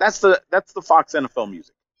 That's the Fox NFL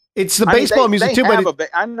music. It's the baseball music too, but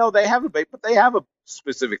I know they have but they have a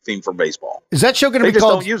specific theme for baseball. Is that show going to be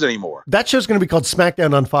called? They just don't use it anymore. That show's going to be called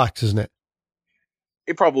SmackDown on Fox, isn't it?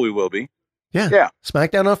 It probably will be. Yeah.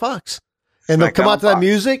 SmackDown on Fox. And they'll come out to that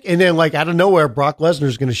music, and then, like, out of nowhere, Brock Lesnar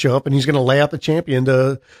is going to show up, and he's going to lay out the champion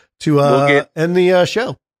to end the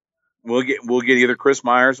show. We'll get either Chris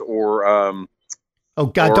Myers or oh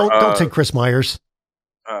God, don't take Chris Myers.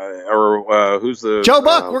 Who's the Joe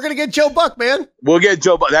Buck? We're going to get Joe Buck, man. We'll get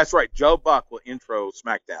Joe Buck. That's right. Joe Buck will intro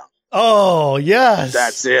SmackDown. Oh yes,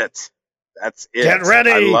 that's it. Get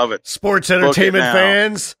ready. I love it. Sports entertainment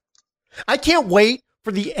fans. I can't wait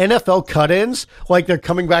for the NFL cut-ins, like they're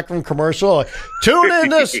coming back from commercial. Like, tune in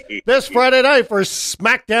this Friday night for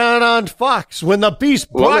SmackDown on Fox when the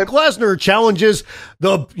Beast Brock Lesnar challenges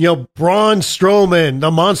the Braun Strowman, the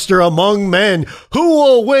monster among men. Who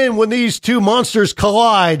will win when these two monsters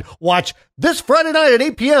collide? Watch this Friday night at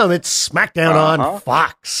 8 p.m. It's SmackDown on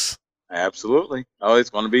Fox. Absolutely. Oh, it's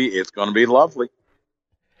going to be lovely.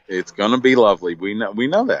 It's going to be lovely. We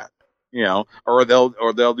know that. Or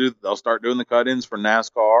they'll start doing the cut-ins for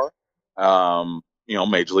NASCAR,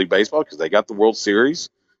 Major League Baseball, because they got the World Series.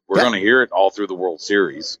 We're going to hear it all through the World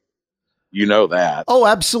Series. You know that. Oh,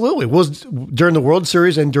 absolutely. Well, during the World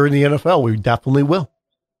Series and during the NFL, we definitely will.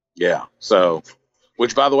 Yeah. So,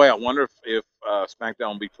 which, by the way, I wonder if SmackDown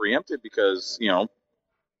will be preempted because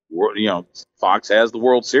Fox has the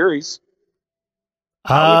World Series.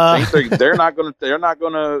 I would think they're not going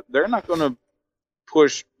to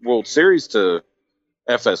push World Series to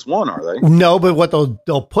FS1, are they? No, but what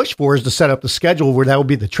they'll push for is to set up the schedule where that will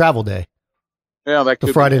be the travel day. Yeah, that could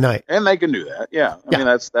the Friday night, and they can do that. Yeah, I mean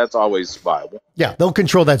that's always viable. Yeah, they'll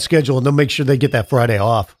control that schedule and they'll make sure they get that Friday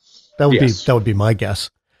off. That would be my guess.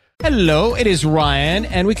 Hello, it is Ryan,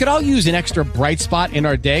 and we could all use an extra bright spot in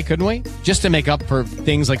our day, couldn't we? Just to make up for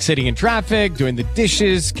things like sitting in traffic, doing the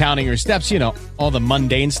dishes, counting your steps, all the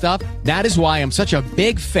mundane stuff. That is why I'm such a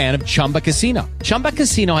big fan of Chumba Casino. Chumba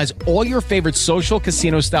Casino has all your favorite social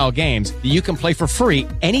casino-style games that you can play for free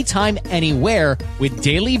anytime, anywhere with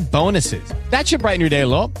daily bonuses. That should brighten your day a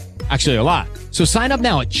little. Actually, a lot. So sign up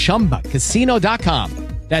now at ChumbaCasino.com.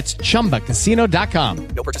 That's ChumbaCasino.com.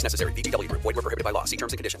 No purchase necessary. VGW Group. Void where prohibited by law. See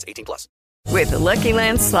terms and conditions. 18+. With the Lucky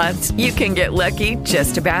Land Slots, you can get lucky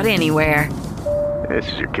just about anywhere. This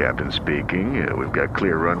is your captain speaking. We've got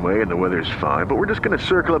clear runway and the weather's fine, but we're just going to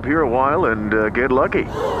circle up here a while and get lucky.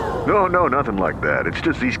 No, nothing like that. It's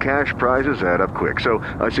just these cash prizes add up quick. So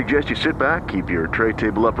I suggest you sit back, keep your tray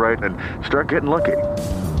table upright, and start getting lucky.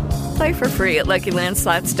 Play for free at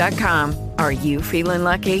LuckyLandSlots.com. Are you feeling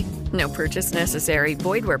lucky? No purchase necessary.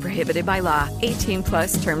 Void where prohibited by law.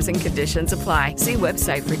 18+ terms and conditions apply. See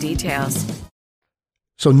website for details.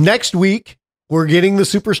 So next week, we're getting the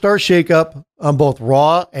Superstar Shakeup on both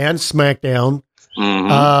Raw and SmackDown.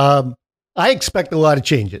 Mm-hmm. I expect a lot of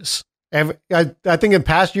changes. I think in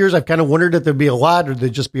past years, I've kind of wondered if there'd be a lot or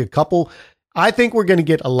there'd just be a couple. I think we're going to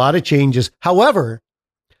get a lot of changes. However,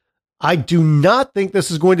 I do not think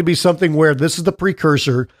this is going to be something where this is the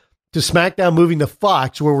precursor to SmackDown moving to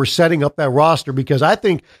Fox, where we're setting up that roster, because I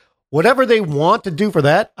think whatever they want to do for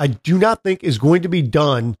that, I do not think is going to be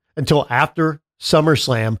done until after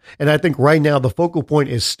SummerSlam. And I think right now the focal point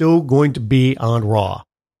is still going to be on Raw.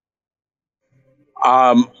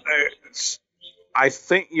 I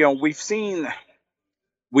think, we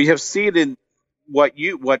have seeded what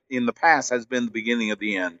in the past has been the beginning of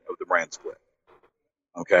the end of the brand split.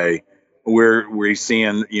 Okay. We're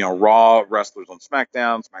seeing, Raw wrestlers on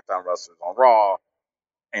SmackDown, SmackDown wrestlers on Raw,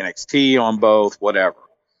 NXT on both, whatever.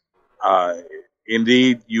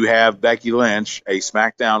 Indeed, you have Becky Lynch, a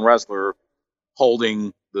SmackDown wrestler,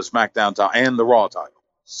 holding the SmackDown title and the Raw title.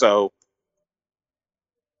 So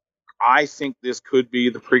I think this could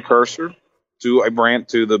be the precursor to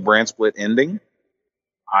the brand split ending.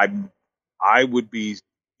 I would be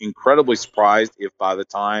incredibly surprised if by the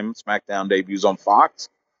time SmackDown debuts on Fox,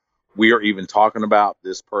 we are even talking about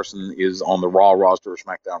this person is on the Raw roster or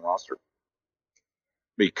SmackDown roster.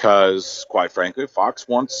 Because, quite frankly, Fox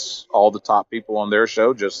wants all the top people on their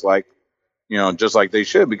show just like they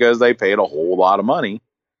should, because they paid a whole lot of money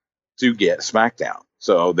to get SmackDown.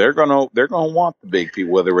 So they're gonna want the big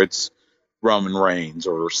people, whether it's Roman Reigns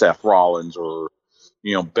or Seth Rollins or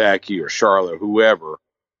Becky or Charlotte, whoever.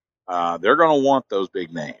 They're going to want those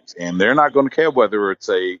big names, and they're not going to care whether it's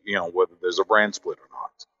whether there's a brand split or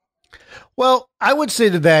not. Well, I would say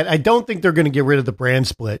to that, I don't think they're going to get rid of the brand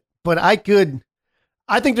split, but I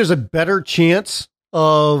think there's a better chance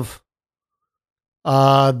of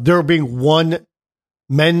there being one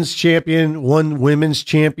men's champion, one women's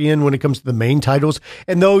champion when it comes to the main titles,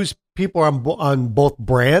 and those people are on both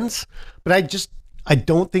brands. But I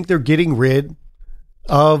don't think they're getting rid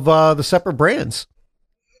of the separate brands.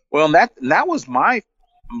 Well, and that was my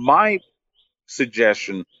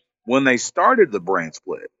suggestion when they started the brand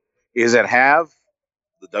split, is that have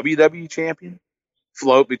the WWE champion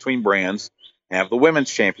float between brands, have the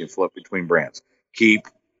women's champion float between brands, keep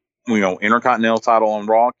Intercontinental title on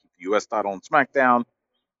Raw, keep the U.S. title on SmackDown.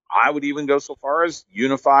 I would even go so far as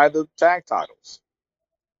unify the tag titles.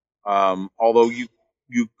 Although you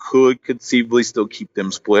could conceivably still keep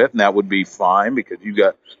them split, and that would be fine because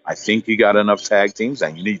I think you got enough tag teams,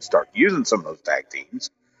 and you need to start using some of those tag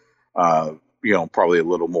teams, probably a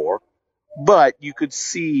little more. But you could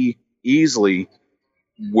see easily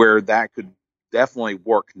where that could definitely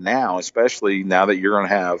work now, especially now that you're going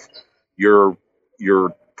to have your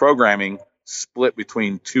programming split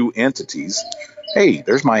between two entities. Hey,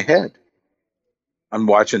 there's my head. I'm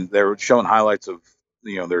watching, they're showing highlights of,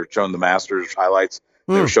 they're showing the Masters highlights.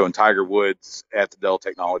 They were showing Tiger Woods at the Dell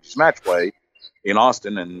Technologies Matchplay in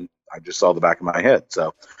Austin, and I just saw the back of my head.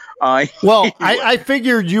 So, I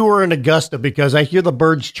figured you were in Augusta because I hear the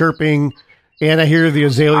birds chirping and I hear the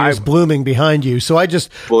azaleas blooming behind you. So I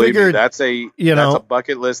just figured that's a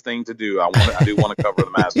bucket list thing to do. I do want to cover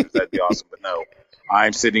the Masters. That'd be awesome. But no,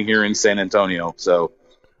 I'm sitting here in San Antonio. So,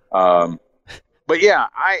 but yeah,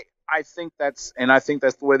 I think that's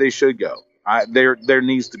the way they should go. There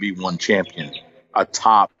needs to be one champion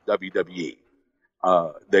atop WWE.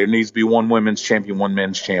 There needs to be one women's champion, one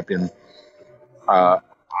men's champion. I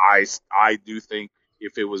do think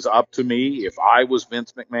if it was up to me, if I was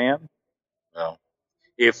Vince McMahon,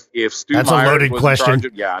 if Stu That's Myrick a loaded was question. in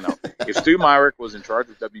charge of, I know. If Stu Myrick was in charge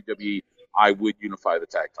of WWE, I would unify the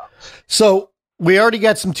tag titles. So we already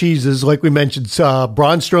got some teases, like we mentioned.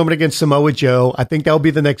 Braun Strowman against Samoa Joe. I think that'll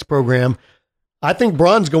be the next program. I think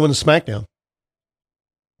Braun's going to SmackDown.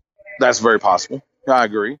 That's very possible. I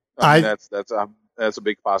agree. I mean, that's a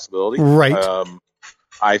big possibility. Right.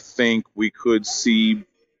 I think we could see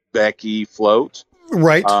Becky float.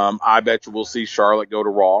 Right. I bet you we'll see Charlotte go to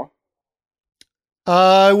Raw.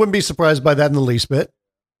 I wouldn't be surprised by that in the least bit.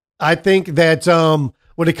 I think that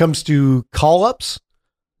when it comes to call-ups,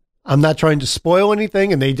 I'm not trying to spoil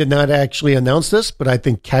anything, and they did not actually announce this, but I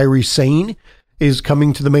think Kairi Sane is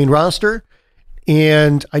coming to the main roster.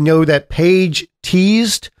 And I know that Paige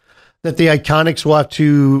teased that the Iconics will have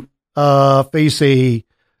to face a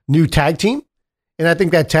new tag team. And I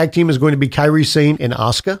think that tag team is going to be Kairi Sane and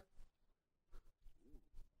Asuka.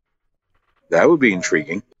 That would be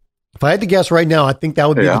intriguing. If I had to guess right now, I think that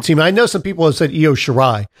would be the team. I know some people have said Io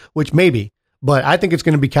Shirai, which maybe, but I think it's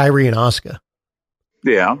going to be Kairi and Asuka.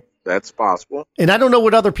 Yeah, that's possible. And I don't know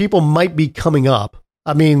what other people might be coming up.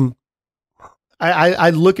 I mean, I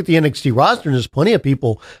look at the NXT roster and there's plenty of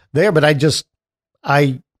people there, but I don't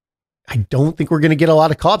think we're going to get a lot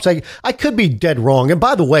of call-ups. I could be dead wrong. And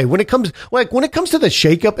by the way, when it comes to the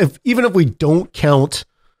shakeup, even if we don't count,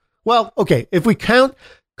 if we count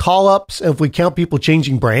call-ups and if we count people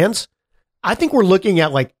changing brands, I think we're looking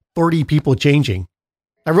at like 30 people changing.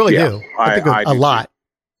 I really do. I think a lot.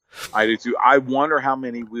 I do too. I wonder how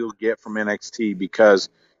many we'll get from NXT because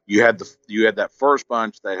you had that first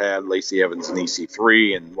bunch that had Lacey Evans and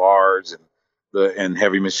EC3 and Lars and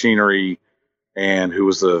Heavy Machinery. And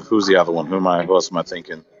who's the other one? Who else am I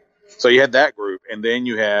thinking? So you had that group, and then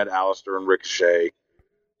you had Alistair and Ricochet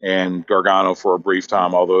and Gargano for a brief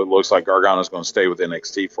time, although it looks like Gargano's going to stay with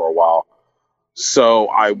NXT for a while. So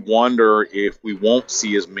I wonder if we won't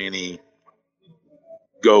see as many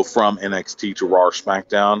go from NXT to Raw or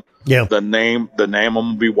SmackDown. Yeah. The name I'm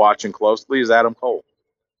going to be watching closely is Adam Cole.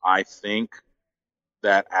 I think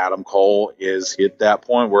that Adam Cole is hit that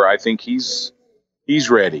point where I think he's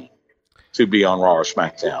ready to be on Raw or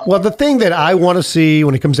SmackDown. Well, the thing that I want to see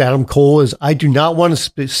when it comes to Adam Cole is I do not want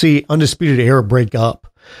to see Undisputed Era break up.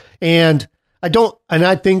 And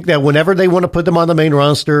I think that whenever they want to put them on the main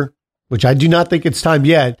roster, which I do not think it's time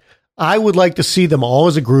yet, I would like to see them all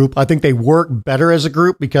as a group. I think they work better as a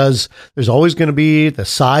group because there's always going to be the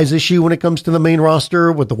size issue when it comes to the main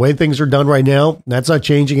roster with the way things are done right now. That's not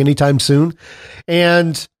changing anytime soon.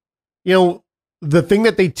 And, the thing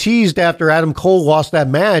that they teased after Adam Cole lost that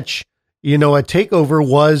match at TakeOver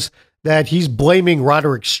was that he's blaming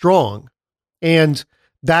Roderick Strong. And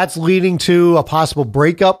that's leading to a possible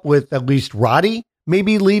breakup with at least Roddy,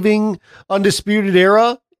 maybe leaving Undisputed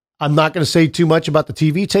Era. I'm not going to say too much about the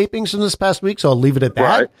TV tapings from this past week, so I'll leave it at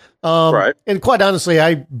that. Right. And quite honestly,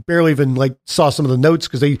 I barely even saw some of the notes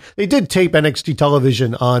because they did tape NXT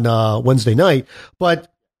television on Wednesday night.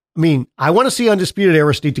 But I mean, I want to see Undisputed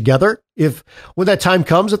Era stay together. If when that time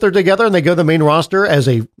comes that they're together and they go to the main roster as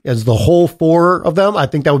the whole four of them, I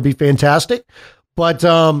think that would be fantastic. But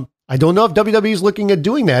I don't know if WWE is looking at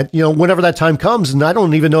doing that, whenever that time comes. And I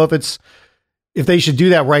don't even know if they should do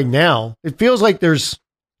that right now. It feels like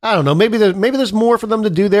I don't know. Maybe there's more for them to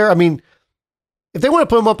do there. I mean, if they want to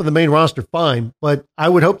put them up in the main roster, fine. But I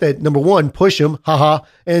would hope that number one, push them,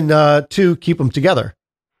 and two, keep them together.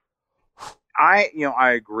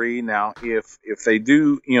 I agree. Now, if they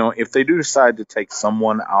do decide to take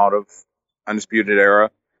someone out of Undisputed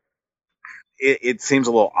Era, it seems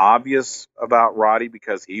a little obvious about Roddy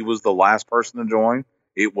because he was the last person to join.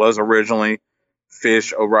 It was originally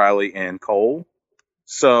Fish, O'Reilly, and Cole.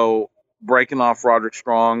 So breaking off Roderick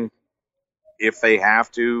Strong, if they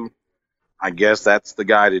have to, I guess that's the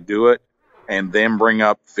guy to do it, and then bring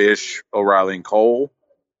up Fish, O'Reilly, and Cole.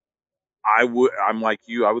 I'm like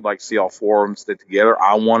you. I would like to see all four of them stick together.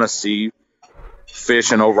 I want to see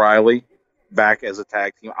Fish and O'Reilly back as a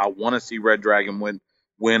tag team. I want to see Red Dragon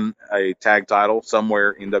win a tag title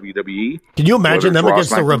somewhere in WWE. Can you imagine them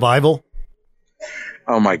against the Revival?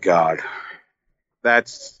 Oh my God, I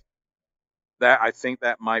think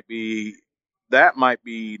that might be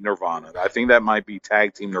Nirvana. I think that might be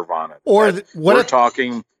tag team Nirvana. We're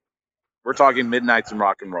talking Midnights and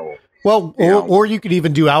Rock and Roll. Well, or you could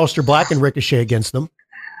even do Aleister Black and Ricochet against them.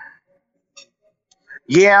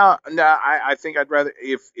 Yeah, no, I think I'd rather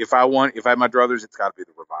if I had my druthers, it's got to be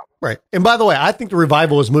the Revival. Right. And by the way, I think the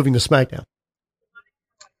Revival is moving to SmackDown.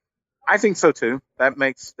 I think so too. That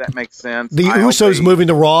makes sense. The Usos moving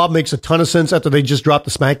to Raw makes a ton of sense after they just dropped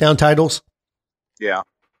the SmackDown titles. Yeah.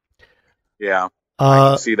 I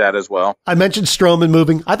can see that as well. I mentioned Strowman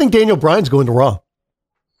moving. I think Daniel Bryan's going to Raw.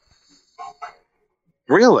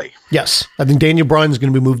 Really? Yes. I think Daniel Bryan's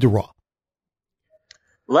going to be moved to Raw.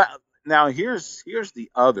 Now, here's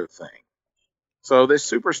the other thing. So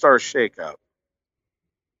this superstar shakeup,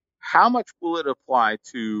 how much will it apply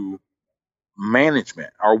to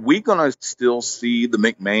management? Are we going to still see the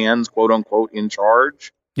McMahons, quote unquote, in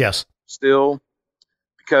charge? Yes. Still?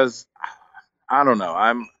 Because I don't know.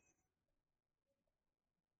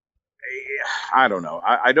 I don't know.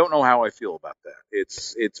 I don't know how I feel about that.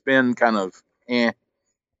 It's been kind of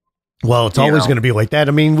Well, it's always going to be like that.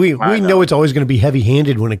 I mean, we know it's always going to be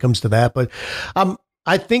heavy-handed when it comes to that, but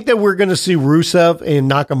I think that we're going to see Rusev and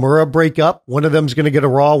Nakamura break up. One of them's going to get a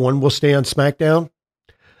Raw, one will stay on SmackDown.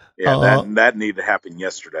 Yeah, that needed to happen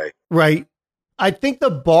yesterday. Right. I think the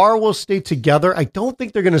Bar will stay together. I don't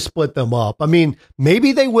think they're going to split them up. I mean,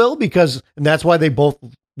 maybe they will and that's why they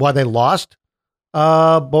lost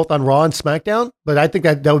both on Raw and SmackDown, but I think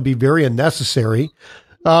that would be very unnecessary.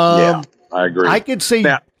 Yeah, I agree. I could see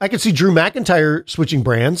Drew McIntyre switching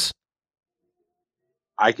brands.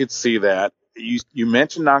 I could see that. You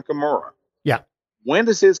mentioned Nakamura. Yeah. When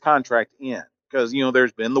does his contract end? Because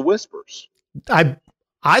there's been the whispers. I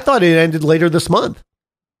thought it ended later this month.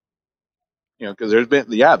 Because there's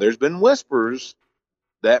been whispers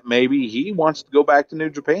that maybe he wants to go back to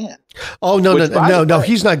New Japan. Oh no!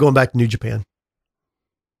 He's not going back to New Japan.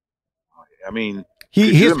 I mean,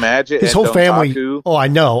 could you imagine his whole family? Oh, I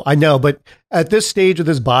know. But at this stage with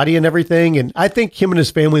his body and everything, and I think him and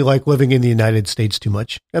his family like living in the United States too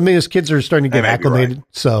much. I mean, his kids are starting to get acclimated. Right.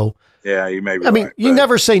 So yeah, you may be. I mean, right, you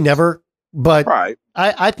never say never, but right.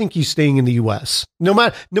 I think he's staying in the U.S. No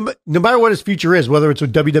matter what his future is, whether it's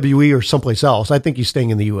with WWE or someplace else. I think he's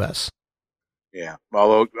staying in the U.S. Yeah.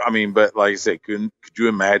 Although, I mean, but like I said, could you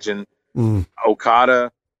imagine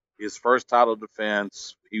Okada, his first title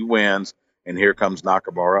defense, he wins, and here comes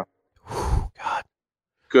Nakamura. God.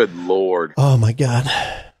 Good Lord. Oh my God.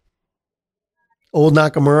 Old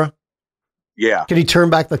Nakamura. Yeah. Can he turn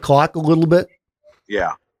back the clock a little bit?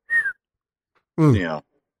 Yeah. Yeah.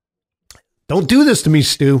 Don't do this to me,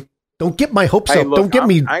 Stu. Don't get my hopes up. Look, don't get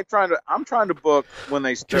me. I'm trying to book when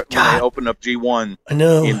they open up G1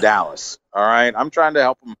 in Dallas. All right. I'm trying to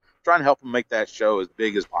help them. Make that show as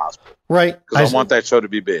big as possible. Right. Because I want that show to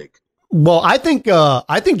be big. Well, I think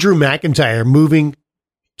Drew McIntyre moving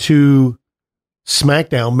to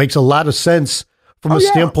SmackDown makes a lot of sense from a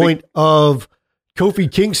standpoint of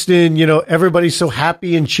Kofi Kingston. Everybody's so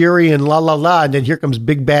happy and cheery and la la la, and then here comes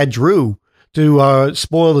Big Bad Drew to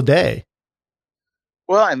spoil the day.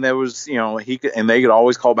 Well, and there was, they could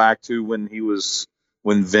always call back to when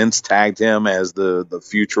Vince tagged him as the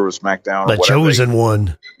future of SmackDown. The chosen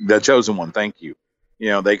one. The chosen one. Thank you.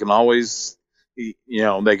 They can always,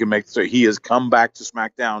 they can make so he has come back to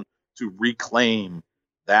SmackDown to reclaim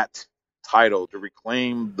that title, to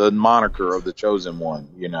reclaim the moniker of the chosen one.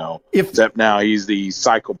 Except now he's the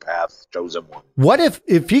psychopath chosen one. What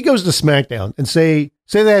if he goes to SmackDown and say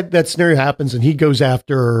that scenario happens and he goes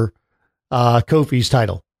after Kofi's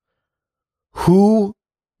title? Who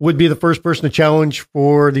would be the first person to challenge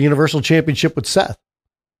for the Universal Championship with Seth?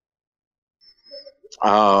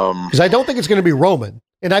 Because I don't think it's going to be Roman.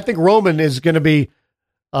 And I think Roman is going to be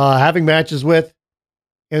having matches with,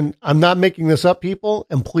 and I'm not making this up, people,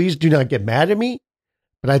 and please do not get mad at me,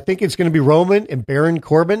 but I think it's going to be Roman and Baron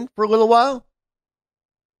Corbin for a little while.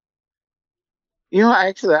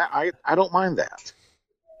 Actually, I don't mind that.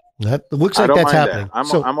 That looks like that's happening.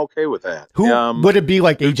 That. I'm okay with that. Who would it be?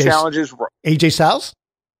 Like AJ challenges? AJ Styles?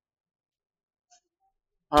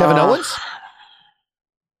 Kevin Owens?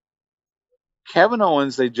 Kevin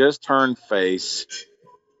Owens, they just turned face.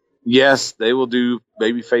 Yes, they will do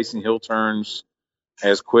baby face and heel turns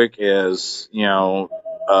as quick as, an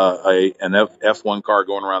F1 car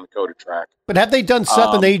going around the Dakota track. But have they done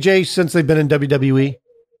Seth and AJ since they've been in WWE?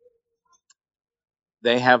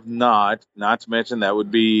 They have not. Not to mention that would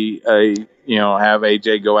be have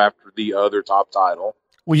AJ go after the other top title.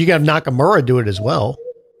 Well, you got Nakamura do it as well.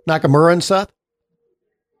 Nakamura and Seth?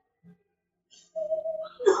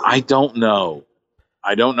 I don't know.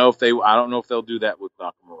 I don't know if they'll do that with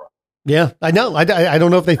Nakamura. Yeah, I know. I don't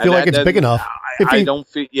know if they feel like it's big enough. I don't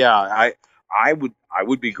feel. Yeah, I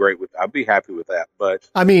would be great with. I'd be happy with that. But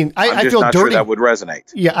I mean, I feel not dirty. Sure that would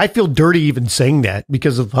resonate. Yeah, I feel dirty even saying that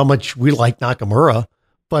because of how much we like Nakamura.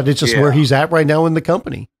 But it's just where he's at right now in the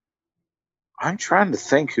company. I'm trying to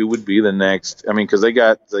think who would be the next. I mean, because they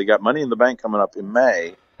got Money in the Bank coming up in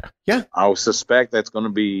May. Yeah, I would suspect that's going to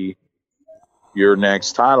be your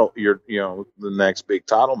next title. The next big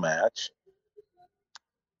title match.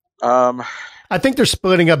 I think they're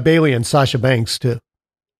splitting up Bayley and Sasha Banks too.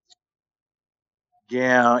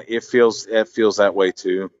 Yeah, it feels that way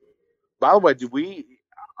too. By the way,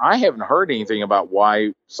 I haven't heard anything about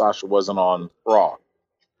why Sasha wasn't on Raw.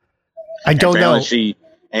 I don't know. She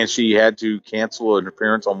had to cancel an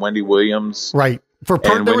appearance on Wendy Williams. Right.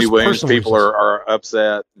 And Wendy Williams people are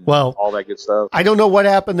upset. Well, all that good stuff. I don't know what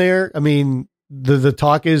happened there. I mean, the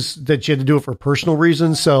talk is that she had to do it for personal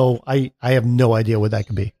reasons. So I have no idea what that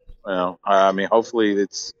could be. Well, I mean, hopefully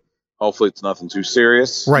it's nothing too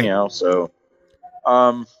serious. Right. So,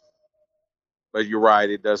 but you're right.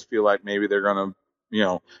 It does feel like maybe they're going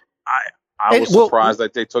to, I was surprised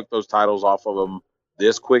that they took those titles off of them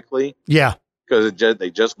this quickly. Yeah. Because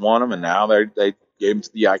they just won them and now they gave them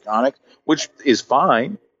to the Iconic, which is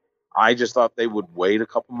fine. I just thought they would wait a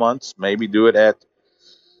couple months, maybe do it at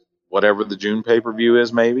whatever the June pay-per-view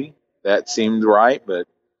is, maybe. That seemed right, but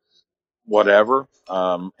whatever.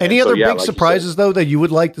 Any other big surprises, though, that you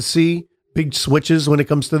would like to see? Big switches when it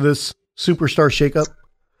comes to this superstar shakeup?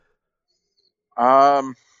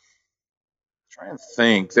 Trying to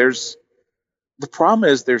think. The problem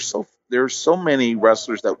is there's so many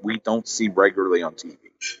wrestlers that we don't see regularly on TV.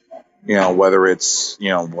 Whether it's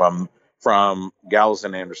from Gallows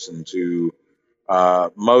and Anderson to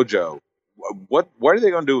Mojo. What are they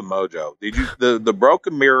going to do with Mojo? Did you the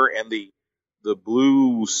broken mirror and the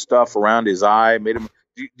blue stuff around his eye made him?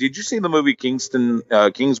 Did you see the movie Kingsman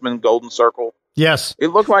Golden Circle? Yes. It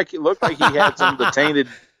looked like he had some of the tainted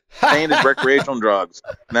recreational drugs,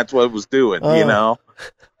 and that's what it was doing. So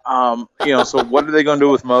what are they going to do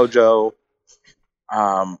with Mojo?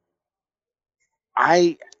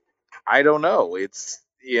 I don't know. It's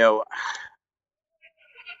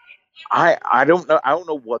I don't know. I don't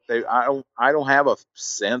know what I don't have a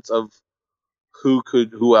sense of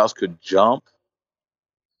who else could jump.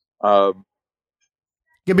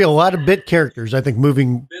 Give me a lot of bit characters. I think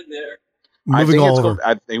moving all over.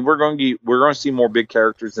 I think we're going to see more big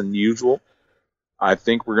characters than usual. I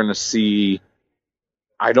think we're going to see.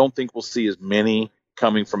 I don't think we'll see as many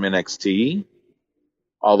coming from NXT,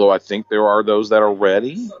 although I think there are those that are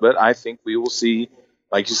ready. But I think we will see,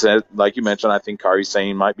 like you mentioned. I think Kairi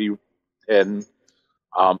Sane might be heading.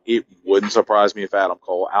 It wouldn't surprise me if Adam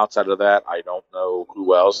Cole. Outside of that, I don't know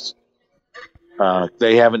who else.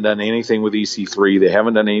 They haven't done anything with EC3. They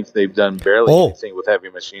haven't done anything. They've done barely anything with Heavy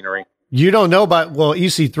Machinery. You don't know about,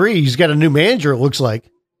 EC3. He's got a new manager, it looks like.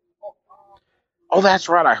 Oh, that's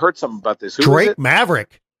right. I heard something about this. Who Drake is it?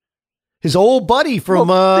 Maverick. His old buddy from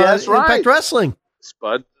that's right. Impact Wrestling.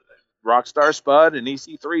 Rockstar Spud and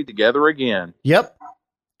EC3 together again. Yep.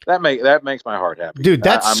 That makes my heart happy. Dude,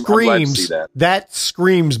 that I'm glad to see screams that.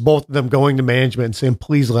 screams both of them going to management and saying,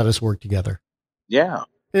 please let us work together. Yeah.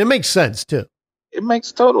 And it makes sense too. It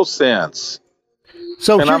makes total sense.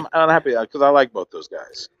 So I'm happy because I like both those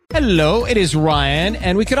guys. Hello, it is Ryan,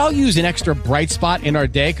 and we could all use an extra bright spot in our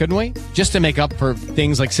day, couldn't we? Just to make up for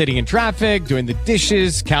things like sitting in traffic, doing the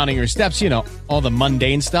dishes, counting your steps, all the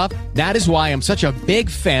mundane stuff. That is why I'm such a big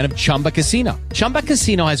fan of Chumba Casino. Chumba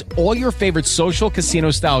Casino has all your favorite social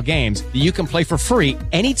casino-style games that you can play for free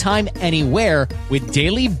anytime, anywhere with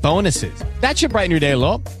daily bonuses. That should brighten your day a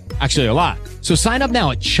little. Actually, a lot. So sign up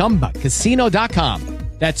now at ChumbaCasino.com.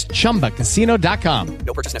 That's ChumbaCasino.com.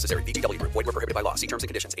 No purchase necessary. VGW Group. Void where prohibited by law. See terms and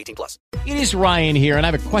conditions. 18+. It is Ryan here, and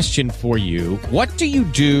I have a question for you. What do you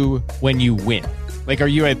do when you win? Like, are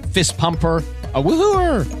you a fist pumper, a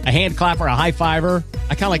woohooer, a hand clapper, a high fiver?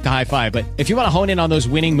 I kind of like the high five, but if you want to hone in on those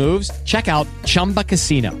winning moves, check out Chumba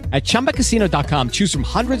Casino. At ChumbaCasino.com, choose from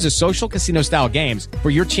hundreds of social casino-style games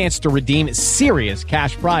for your chance to redeem serious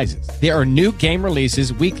cash prizes. There are new game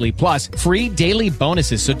releases weekly, plus free daily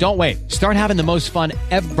bonuses, so don't wait. Start having the most fun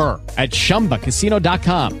ever at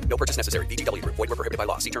ChumbaCasino.com. No purchase necessary. VGW Group. Void where prohibited by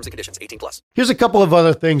law. See terms and conditions. 18+. here's a couple of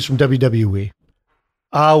other things from WWE.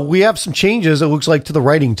 We have some changes, it looks like, to the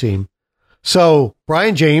writing team. So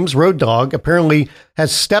Brian James, Road Dogg, apparently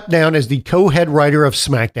has stepped down as the co-head writer of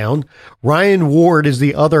SmackDown. Ryan Ward is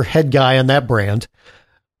the other head guy on that brand.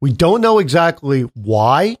 We don't know exactly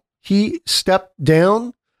why he stepped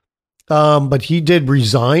down, but he did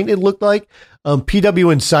resign, it looked like.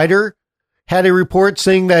 PW Insider had a report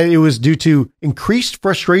saying that it was due to increased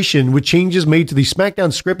frustration with changes made to the SmackDown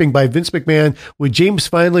scripting by Vince McMahon, with James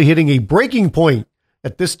finally hitting a breaking point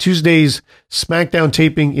at this Tuesday's SmackDown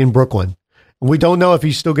taping in Brooklyn. We don't know if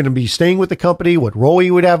he's still going to be staying with the company, what role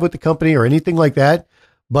he would have with the company, or anything like that.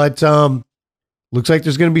 But looks like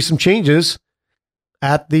there's going to be some changes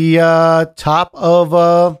at the top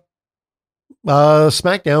of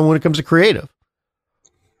SmackDown when it comes to creative.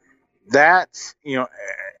 That,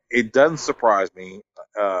 it doesn't surprise me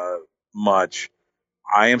much.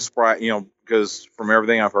 I am surprised, because from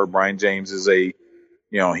everything I've heard, Brian James is he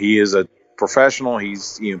is a professional. He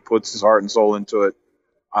puts his heart and soul into it.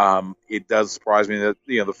 It does surprise me that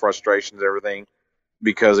the frustrations, everything,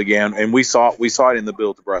 because again, and we saw it in the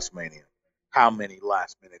build to WrestleMania, how many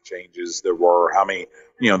last minute changes there were, how many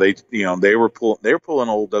they were pulling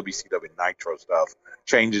old WCW Nitro stuff,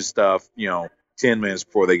 changes stuff 10 minutes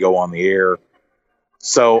before they go on the air.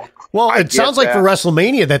 So it sounds like for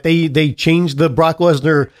WrestleMania that they changed the Brock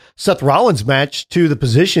Lesnar Seth Rollins match to the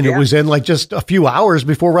position it was in like just a few hours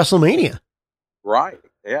before WrestleMania. Right.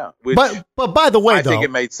 Yeah. But by the way, I think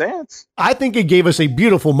it made sense. I think it gave us a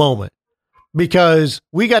beautiful moment because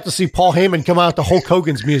we got to see Paul Heyman come out to Hulk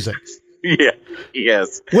Hogan's music. Yeah.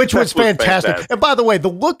 Yes. Which was fantastic. And by the way, the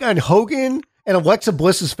look on Hogan and Alexa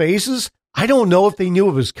Bliss's faces, I don't know if they knew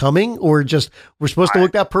it was coming or just were supposed to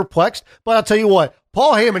look that perplexed. But I'll tell you what,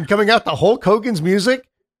 Paul Heyman coming out to Hulk Hogan's music,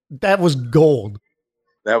 that was gold.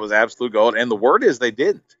 That was absolute gold. And the word is they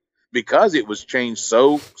didn't, because it was changed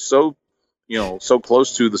so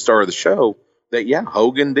close to the start of the show that,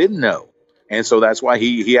 Hogan didn't know. And so that's why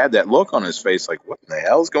he had that look on his face like, what the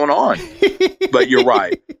hell is going on? But you're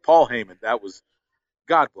right. Paul Heyman, that was,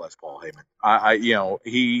 God bless Paul Heyman.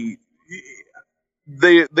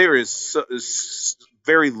 There is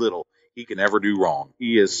very little he can ever do wrong.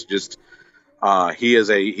 He is just, he is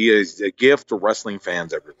a gift to wrestling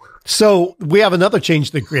fans everywhere. So we have another change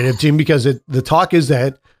to the creative team because the talk is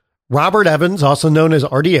that Robert Evans, also known as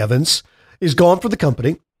R.D. Evans, is gone for the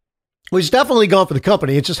company. Well, he's definitely gone for the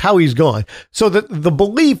company. It's just how he's gone. So the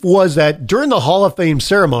belief was that during the Hall of Fame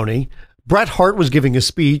ceremony, Bret Hart was giving a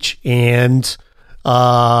speech, and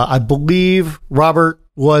I believe Robert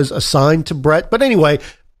was assigned to Bret. But anyway,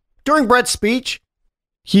 during Bret's speech,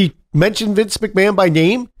 he mentioned Vince McMahon by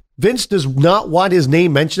name. Vince does not want his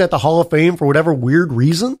name mentioned at the Hall of Fame for whatever weird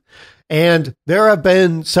reason. And there have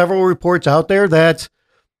been several reports out there that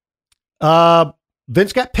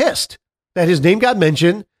Vince got pissed that his name got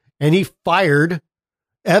mentioned, and he fired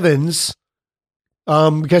Evans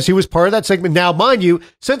because he was part of that segment. Now, mind you,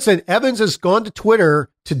 since then, Evans has gone to Twitter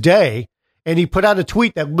today, and he put out a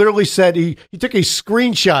tweet that literally said he took a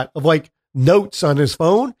screenshot of like notes on his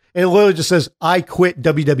phone, and it literally just says, "I quit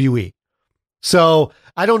WWE." So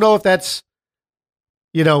I don't know if that's,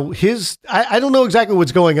 I don't know exactly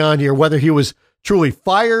what's going on here, whether he was truly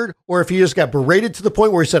fired or if he just got berated to the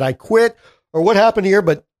point where he said, "I quit," or what happened here.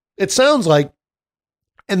 But it sounds like,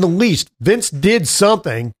 in the least, Vince did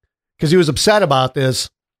something because he was upset about this.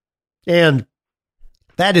 And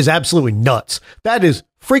that is absolutely nuts. That is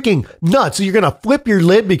freaking nuts. So you're going to flip your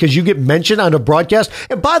lid because you get mentioned on a broadcast.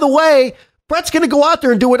 And by the way, Brett's going to go out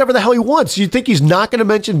there and do whatever the hell he wants. You think he's not going to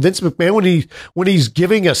mention Vince McMahon when he's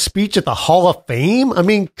giving a speech at the Hall of Fame? I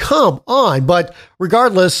mean, come on. But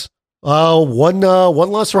regardless, one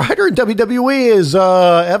less rider in WWE is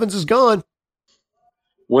Evans is gone.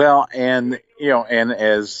 Well, and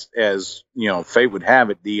as fate would have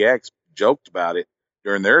it, DX joked about it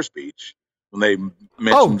during their speech when they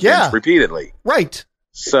mentioned Vince repeatedly. Right.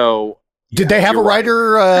 So did they have a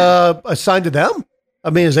writer assigned to them? I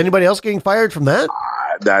mean, is anybody else getting fired from that?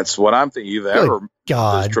 That's what I'm thinking. Either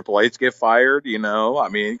God, does Triple H get fired? I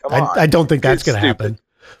mean, come on. I don't think that's going to happen.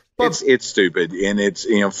 It's stupid, and it's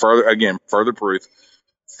further proof.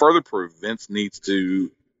 Vince needs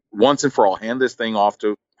to once and for all hand this thing off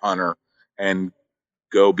to Hunter and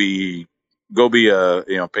go be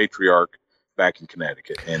a patriarch back in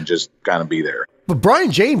Connecticut and just kind of be there. But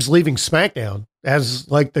Brian James leaving SmackDown as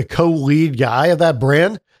like the co-lead guy of that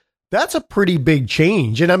brand, that's a pretty big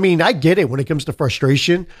change. And I mean, I get it when it comes to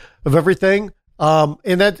frustration of everything. And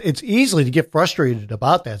that it's easily to get frustrated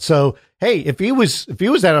about that. So, hey, if he was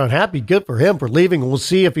that unhappy, good for him for leaving. We'll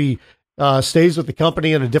see if he stays with the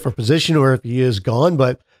company in a different position or if he is gone.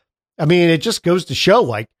 But I mean, it just goes to show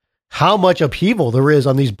like how much upheaval there is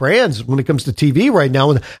on these brands when it comes to TV right now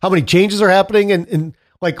and how many changes are happening and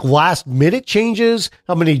like last minute changes,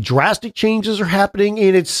 how many drastic changes are happening.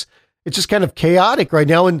 And it's just kind of chaotic right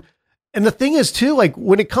now. And the thing is too, like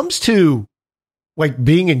when it comes to like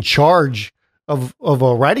being in charge of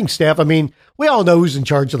a writing staff, I mean, we all know who's in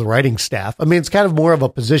charge of the writing staff. I mean, it's kind of more of a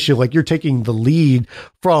position like you're taking the lead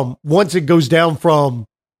from once it goes down from,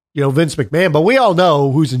 Vince McMahon, but we all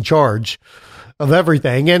know who's in charge of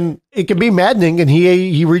everything, and it can be maddening. And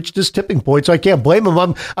he reached his tipping point, so I can't blame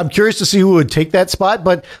him. I'm curious to see who would take that spot.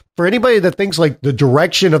 But for anybody that thinks like the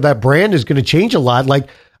direction of that brand is going to change a lot, like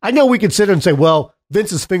I know we could sit and say, well,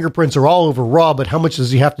 Vince's fingerprints are all over Raw, but how much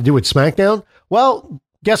does he have to do with SmackDown? Well,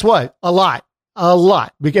 guess what? A lot.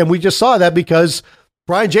 And we just saw that because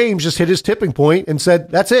Brian James just hit his tipping point and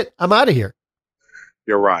said, "That's it. I'm out of here."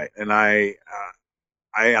 You're right, and I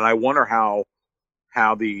wonder how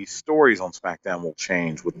the stories on SmackDown will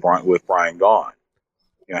change with Brian gone.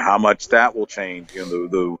 How much that will change.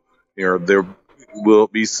 There will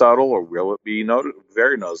it be subtle or will it be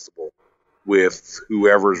very noticeable with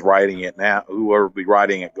whoever's writing it now, whoever will be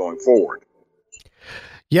writing it going forward.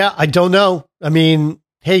 Yeah, I don't know. I mean,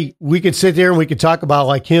 hey, we could sit there and we could talk about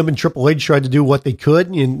like him and Triple H tried to do what they could,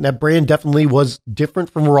 and that brand definitely was different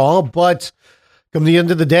from Raw. But come the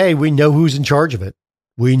end of the day, we know who's in charge of it.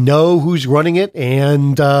 We know who's running it,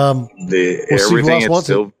 and we'll see who else wants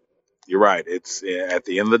it. You're right. It's at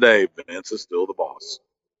the end of the day, Vince is still the boss.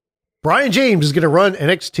 Brian James is going to run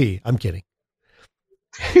NXT. I'm kidding.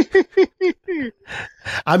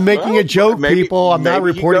 I'm making a joke, people. I'm not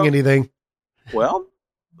reporting anything. Well,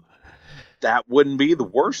 that wouldn't be the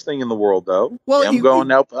worst thing in the world, though. Well, I'm going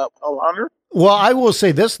to help Hunter. Well, I will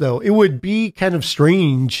say this, though. It would be kind of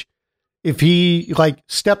strange if he like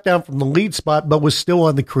stepped down from the lead spot, but was still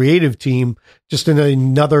on the creative team, just in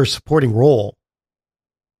another supporting role.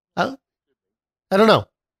 I don't know.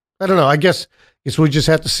 I guess we just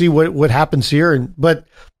have to see what happens here. But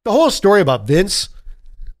the whole story about Vince,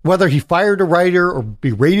 whether he fired a writer or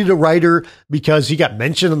berated a writer because he got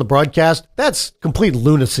mentioned on the broadcast, that's complete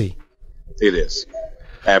lunacy. It is.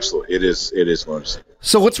 Absolutely. It is lunacy.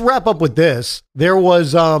 So let's wrap up with this. There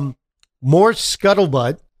was more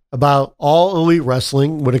scuttlebutt about All Elite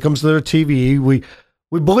Wrestling when it comes to their TV. We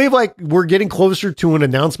believe like we're getting closer to an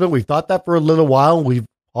announcement. We've thought that for a little while. We've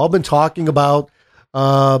all been talking about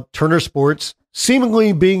Turner Sports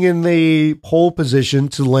seemingly being in the pole position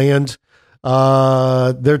to land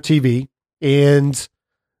their TV. And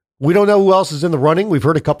we don't know who else is in the running. We've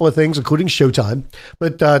heard a couple of things, including Showtime.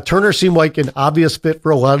 But Turner seemed like an obvious fit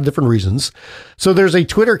for a lot of different reasons. So there's a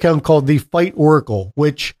Twitter account called the Fight Oracle,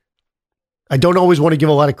 which I don't always want to give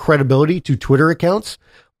a lot of credibility to Twitter accounts,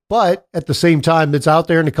 but at the same time, it's out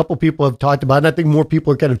there and a couple people have talked about it. And I think more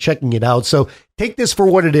people are kind of checking it out. So take this for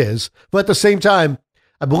what it is. But at the same time,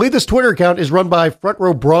 I believe this Twitter account is run by Front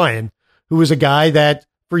Row Brian, who is a guy that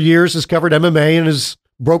for years has covered MMA and has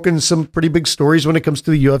broken some pretty big stories when it comes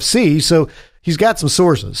to the UFC. So he's got some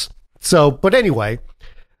sources. So, but anyway,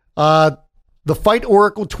 the Fight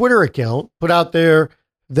Oracle Twitter account put out there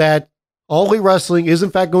that All Elite Wrestling is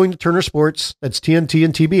in fact going to Turner Sports. That's TNT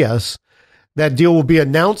and TBS. That deal will be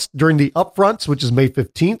announced during the upfronts, which is May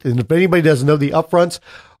 15th. And if anybody doesn't know, the upfronts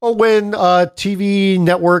are when TV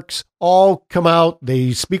networks all come out,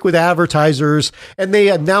 they speak with advertisers, and they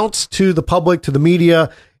announce to the public, to the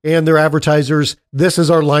media, and their advertisers, this is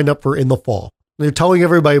our lineup for in the fall. They're telling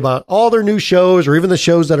everybody about all their new shows or even the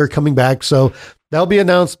shows that are coming back. So that'll be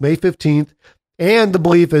announced May 15th. And the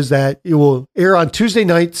belief is that it will air on Tuesday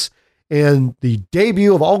nights, and the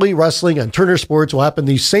debut of All Elite Wrestling on Turner Sports will happen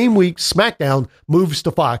the same week SmackDown moves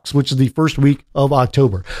to Fox, which is the first week of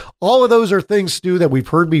October. All of those are things, Stu, that we've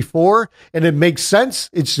heard before, and it makes sense.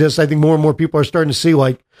 It's just, I think more and more people are starting to see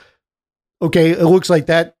like, okay, it looks like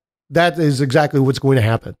that is exactly what's going to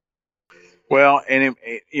happen. Well, and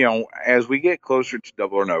as we get closer to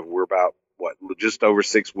Double or Nothing, we're about just over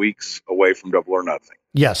 6 weeks away from Double or Nothing.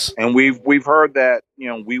 Yes, and we've heard that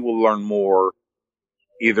we will learn more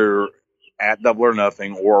either at Double or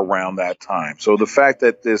Nothing or around that time. So the fact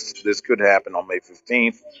that this could happen on May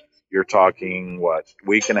 15th, you're talking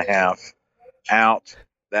week and a half out.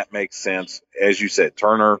 That makes sense. As you said,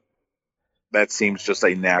 Turner, that seems just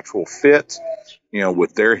a natural fit.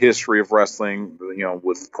 With their history of wrestling,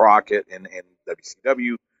 with Crockett and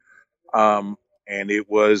WCW. And it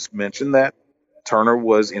was mentioned that Turner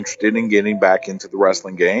was interested in getting back into the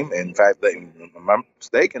wrestling game. In fact, if I'm not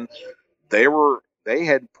mistaken, they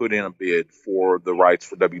had put in a bid for the rights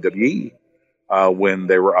for WWE when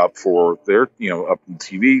they were up for their, up in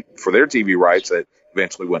TV for their TV rights that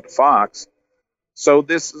eventually went to Fox. So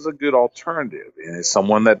this is a good alternative, and it's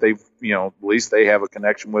someone that they've, at least they have a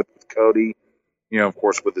connection with Cody. Of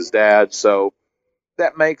course, with his dad. So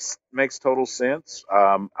that makes total sense.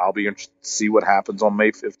 I'll be interested to see what happens on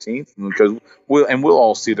May 15th, because we'll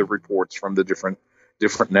all see the reports from the different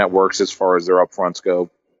networks as far as their upfronts go.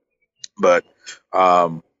 But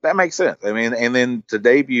that makes sense. I mean, and then to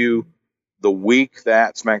debut the week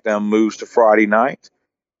that SmackDown moves to Friday night,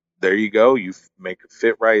 there you go. You make it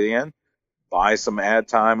fit right in. Buy some ad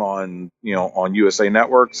time on USA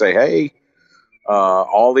Network. Say, hey.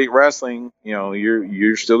 All Elite Wrestling,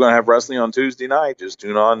 you're still going to have wrestling on Tuesday night. Just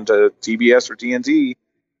tune on to TBS or TNT,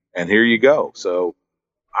 and here you go. So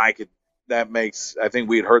I think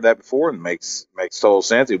we had heard that before, and makes total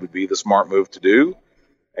sense. It would be the smart move to do.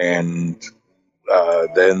 And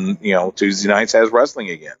then, Tuesday nights has wrestling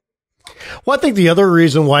again. Well, I think the other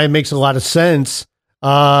reason why it makes a lot of sense,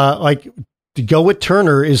 to go with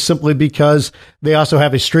Turner is simply because they also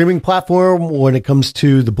have a streaming platform when it comes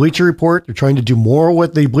to the Bleacher Report. They're trying to do more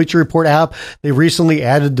with the Bleacher Report app. They recently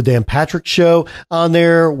added the Dan Patrick Show on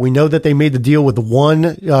there. We know that they made the deal with the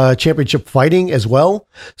One Championship Fighting as well.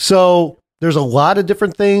 So there's a lot of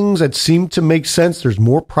different things that seem to make sense. There's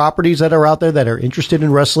more properties that are out there that are interested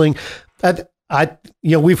in wrestling.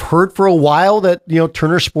 We've heard for a while that,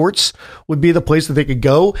 Turner Sports would be the place that they could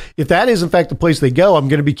go. If that is in fact the place they go, I'm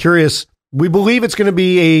going to be curious. We believe it's going to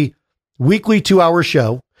be a weekly 2-hour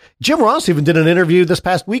show. Jim Ross even did an interview this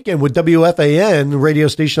past weekend with WFAN, the radio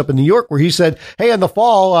station up in New York, where he said, hey, in the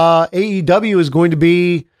fall, AEW is going to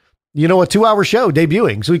be, a 2-hour show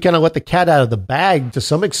debuting. So he kind of let the cat out of the bag to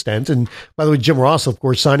some extent. And by the way, Jim Ross, of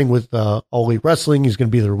course, signing with All Elite Wrestling. He's going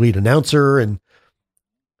to be their lead announcer. And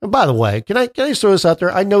by the way, can I throw this out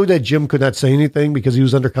there? I know that Jim could not say anything because he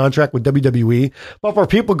was under contract with WWE, but for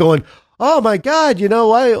people going, oh my God,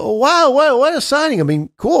 wow, what a signing. I mean,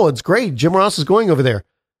 cool. It's great. Jim Ross is going over there.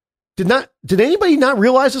 Did anybody not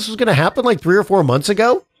realize this was going to happen like 3 or 4 months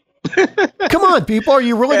ago? Come on, people. Are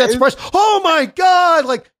you really that surprised? Oh my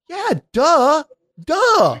God. Yeah, duh.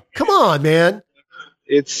 Come on, man.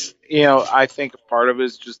 It's, I think part of it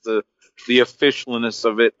is just the officialness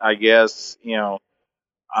of it, I guess,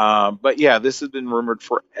 but yeah, this has been rumored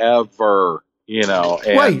forever. And,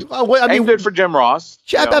 right. And good for Jim Ross.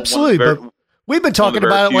 Yeah, absolutely. But we've been talking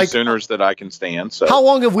about it Sooners that I can stand. So how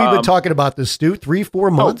long have we been talking about this, Stu?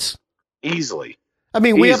 3-4 months? Easily. I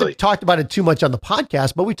mean, we haven't talked about it too much on the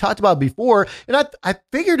podcast, but we talked about it before. And I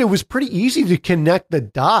figured it was pretty easy to connect the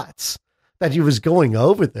dots that he was going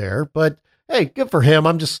over there. But hey, good for him.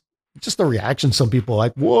 I'm just the reaction. Some people are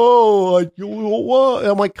like, whoa, what?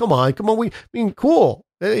 I'm like, come on. Cool.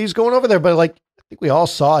 He's going over there. But I think we all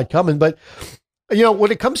saw it coming. But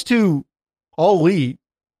when it comes to All Elite,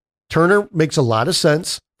 Turner makes a lot of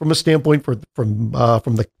sense from a standpoint from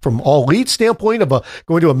All Elite standpoint of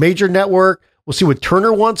going to a major network. We'll see what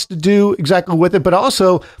Turner wants to do exactly with it. But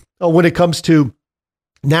also when it comes to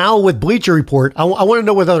now with Bleacher Report, I want to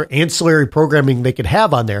know what other ancillary programming they could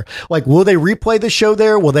have on there. Will they replay the show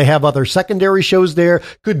there? Will they have other secondary shows there?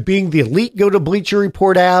 Could Being the Elite go to Bleacher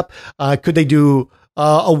Report app? Could they do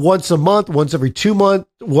a once a month, once every 2 month,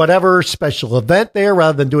 whatever special event there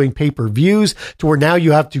rather than doing pay-per-views to where now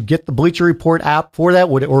you have to get the Bleacher Report app for that?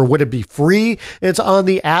 Would it be free? It's on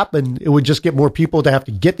the app and it would just get more people to have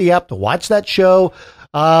to get the app to watch that show.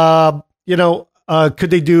 Could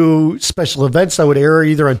they do special events that would air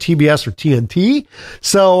either on TBS or TNT?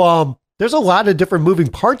 So, there's a lot of different moving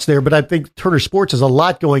parts there, but I think Turner Sports has a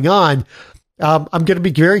lot going on. I'm going to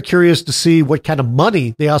be very curious to see what kind of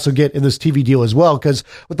money they also get in this TV deal as well, because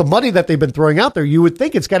with the money that they've been throwing out there, you would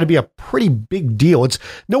think it's got to be a pretty big deal. It's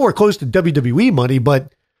nowhere close to WWE money,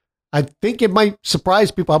 but I think it might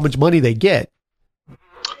surprise people how much money they get.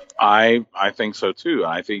 I think so too.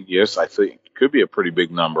 I think it could be a pretty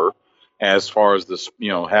big number as far as this,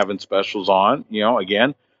 having specials on.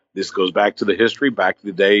 Again, this goes back to the history, back to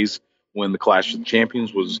the days when the Clash of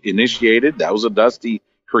Champions was initiated. That was a Dusty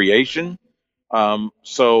creation.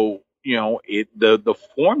 So the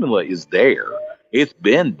formula is there. It's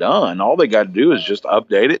been done. All they got to do is just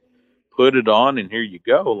update it, put it on, and here you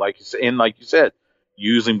go. Like you said,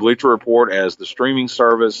 using Bleacher Report as the streaming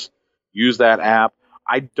service, use that app.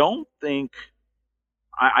 I think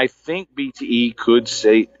BTE could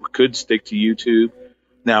stick to YouTube.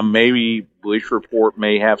 Now maybe Bleacher Report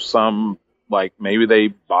may have some, maybe they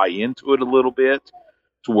buy into it a little bit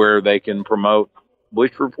to where they can promote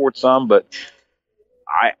Bleacher Report some, but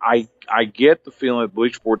I get the feeling that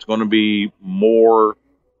Bleacher Report's going to be more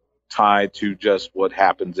tied to just what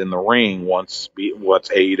happens in the ring once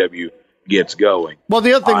AEW gets going. Well,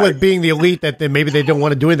 the other thing with being the elite that maybe they don't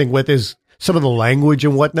want to do anything with is some of the language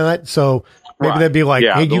and whatnot. So maybe they'd be like,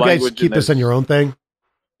 hey, you guys keep this on your own thing.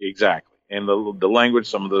 Exactly. And the language,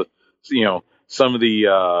 some of the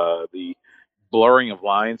blurring of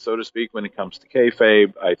lines, so to speak, when it comes to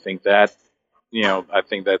kayfabe, I think that's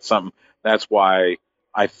something. That's why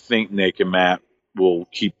I think Nick and Matt will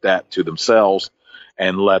keep that to themselves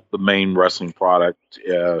and let the main wrestling product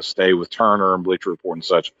stay with Turner and Bleacher Report and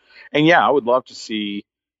such. And I would love to see,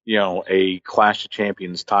 a Clash of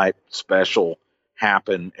Champions type special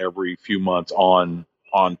happen every few months on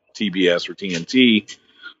TBS or TNT.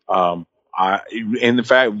 In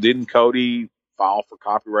fact, didn't Cody file for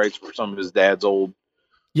copyrights for some of his dad's old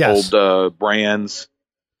brands?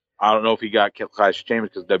 I don't know if he got Clash of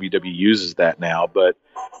Champions because WWE uses that now, but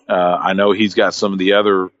I know he's got some of the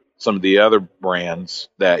other brands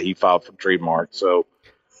that he filed for trademark. So,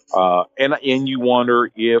 and you wonder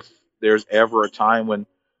if there's ever a time when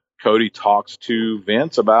Cody talks to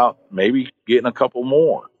Vince about maybe getting a couple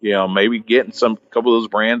more, maybe getting a couple of those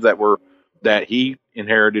brands that he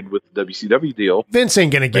inherited with the WCW deal. Vince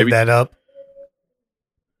ain't going to give that up.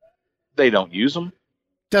 They don't use them.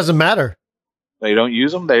 Doesn't matter. They don't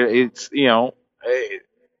use them. I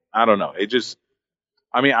don't know. It just,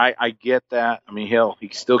 I get that. He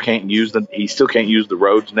still can't use the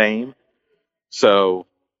Rhodes name. So,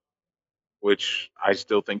 which I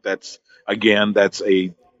still think that's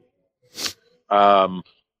a,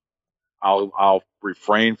 I'll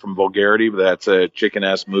refrain from vulgarity, but that's a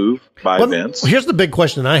chicken-ass move by Vince. Here's the big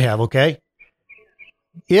question I have, okay?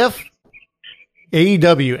 If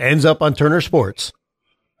AEW ends up on Turner Sports,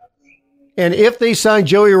 and if they sign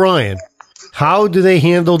Joey Ryan, how do they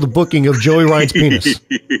handle the booking of Joey Ryan's penis?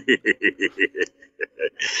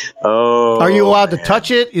 Are you allowed to touch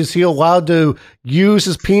it? Is he allowed to use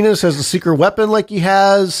his penis as a secret weapon like he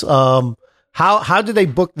has? How do they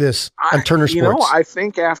book this on Turner Sports? I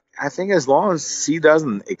think as long as he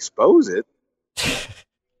doesn't expose it.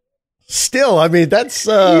 Still, that's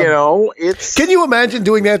it's. Can you imagine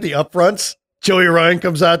doing that at the upfronts? Joey Ryan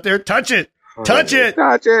comes out there, touch it, touch it.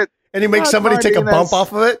 And he makes somebody take a bump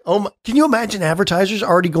off of it. Can you imagine advertisers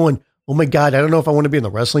already going, oh my God, I don't know if I want to be in the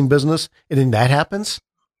wrestling business. And then that happens.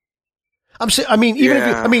 You're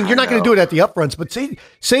not going to do it at the upfronts, but say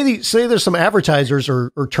there's some advertisers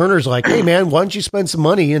or Turner's like, hey man, why don't you spend some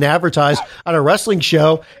money and advertise on a wrestling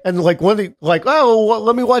show? And let me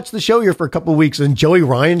watch the show here for a couple of weeks. And Joey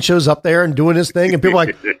Ryan shows up there and doing his thing. And people are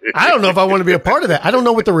like, I don't know if I want to be a part of that. I don't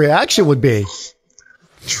know what the reaction would be.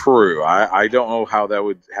 True. I don't know how that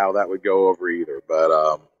would go over either,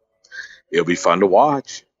 but it'll be fun to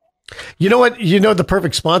watch. You know what? The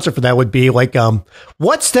perfect sponsor for that would be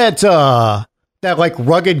what's that like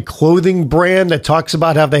rugged clothing brand that talks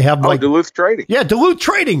about how they have Duluth Trading. Yeah, Duluth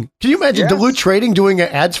Trading. Can you imagine Duluth Trading doing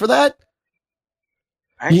ads for that?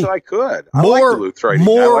 Actually, I could. I like Duluth Trading.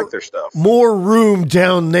 I like their stuff. More room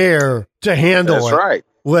down there to handle it. That's right.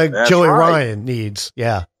 Like Joey Ryan needs.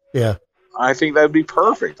 Yeah. I think that'd be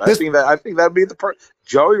perfect. I think that'd be the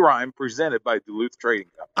Joey Ryan presented by Duluth Trading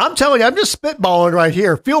Company. I'm telling you, I'm just spitballing right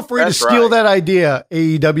here. Feel free to steal that idea,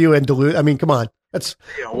 AEW and Duluth. Come on. That's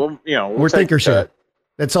we're thinkers here.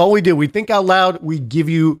 That's all we do. We think out loud. We give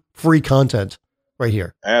you free content right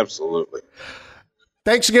here. Absolutely.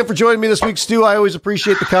 Thanks again for joining me this week, Stu. I always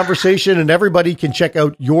appreciate the conversation, and everybody can check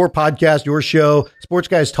out your podcast, your show, Sports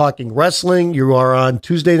Guys Talking Wrestling. You are on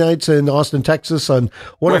Tuesday nights in Austin, Texas on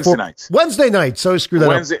Wednesday nights. Wednesday nights. So screw that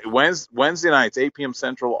up. Wednesday nights, 8 p.m.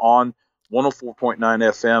 Central on 104.9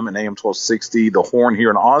 FM and AM 1260, The Horn here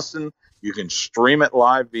in Austin. You can stream it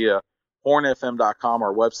live via hornfm.com,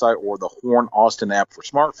 our website, or the Horn Austin app for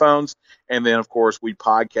smartphones. And then, of course, we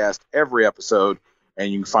podcast every episode, and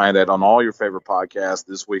you can find that on all your favorite podcasts.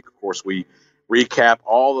 This week, of course, we recap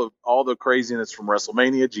all the craziness from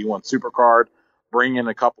WrestleMania, G1 Supercard, bring in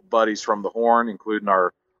a couple buddies from the Horn, including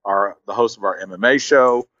the host of our MMA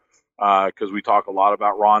show, because we talk a lot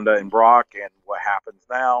about Ronda and Brock and what happens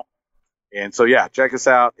now. And so, yeah, check us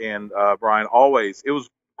out. And Brian, always, it was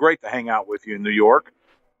great to hang out with you in New York.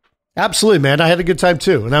 Absolutely, man. I had a good time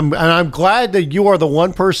too, and I'm glad that you are the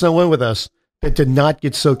one person that went with us that did not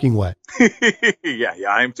get soaking wet. Yeah,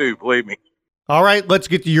 I am too. Believe me. All right, let's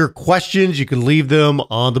get to your questions. You can leave them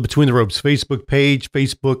on the Between the Ropes Facebook page,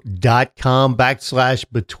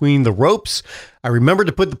 facebook.com/Between the Ropes. I remembered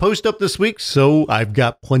to put the post up this week, so I've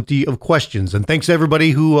got plenty of questions. And thanks to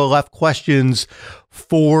everybody who left questions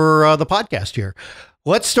for the podcast here.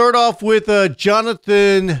 Let's start off with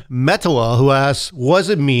Jonathan Metala, who asks, was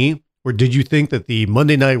it me, or did you think that the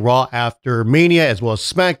Monday Night Raw after Mania as well as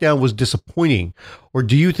SmackDown was disappointing? Or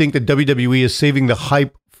do you think that WWE is saving the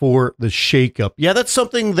hype for the shakeup? Yeah, that's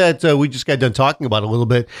something that we just got done talking about a little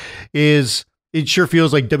bit. Is it sure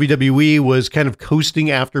feels like WWE was kind of coasting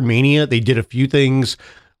after Mania. They did a few things.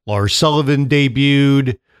 Lars Sullivan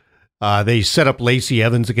debuted. They set up Lacey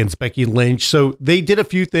Evans against Becky Lynch. So they did a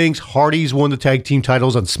few things. Hardy's won the tag team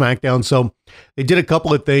titles on SmackDown. So they did a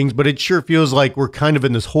couple of things, but it sure feels like we're kind of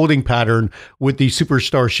in this holding pattern with the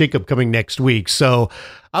Superstar shakeup coming next week. So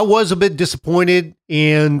I was a bit disappointed,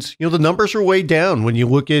 and the numbers are way down when you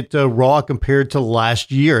look at Raw compared to last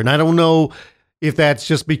year. And I don't know if that's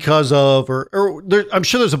just because of, I'm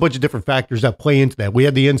sure there's a bunch of different factors that play into that. We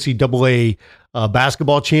had the NCAA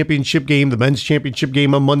basketball championship game, the men's championship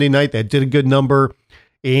game on Monday night that did a good number.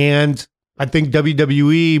 And I think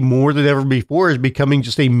WWE more than ever before is becoming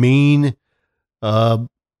just a main, a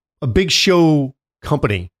big show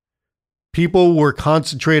company. People were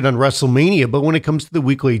concentrated on WrestleMania, but when it comes to the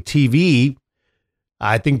weekly TV,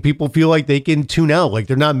 I think people feel like they can tune out, like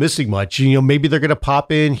they're not missing much. Maybe they're going to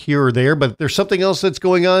pop in here or there, but there's something else that's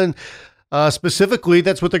going on. Specifically,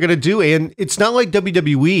 that's what they're going to do. And it's not like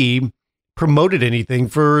WWE promoted anything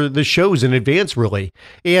for the shows in advance, really.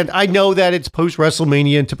 And I know that it's post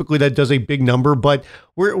WrestleMania, and typically that does a big number, but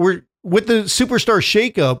we're with the Superstar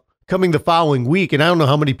shakeup coming the following week. And I don't know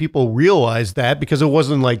how many people realize that, because it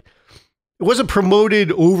wasn't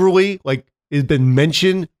promoted overly, like it's been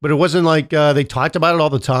mentioned, but it wasn't like they talked about it all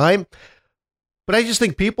the time. But I just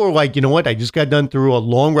think people are like, you know what? I just got done through a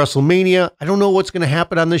long WrestleMania. I don't know what's going to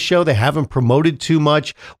happen on this show. They haven't promoted too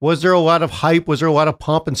much. Was there a lot of hype? Was there a lot of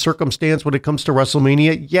pomp and circumstance when it comes to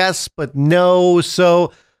WrestleMania? Yes, but no.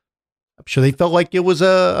 So I'm sure they felt like it was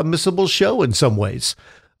a missable show in some ways.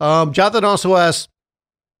 Jonathan also asked,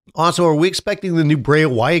 are we expecting the new Bray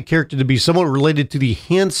Wyatt character to be somewhat related to the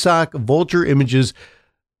Handsock Vulture images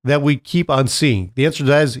that we keep on seeing? The answer to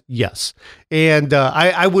that is yes. And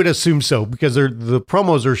I would assume so, because the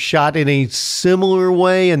promos are shot in a similar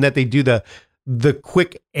way, and that they do the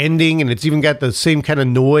quick ending, and it's even got the same kind of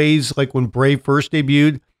noise like when Bray first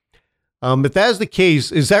debuted. If that is the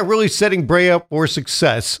case, is that really setting Bray up for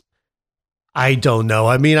success? I don't know.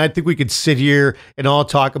 I mean, I think we could sit here and all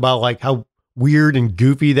talk about like how weird and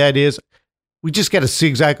goofy that is. We just got to see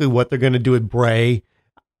exactly what they're going to do with Bray.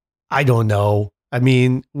 I don't know. I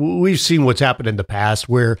mean, we've seen what's happened in the past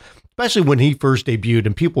where, especially when he first debuted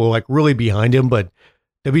and people were like really behind him, but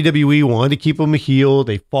WWE wanted to keep him a heel.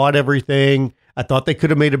 They fought everything. I thought they could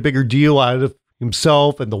have made a bigger deal out of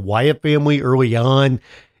himself and the Wyatt family early on.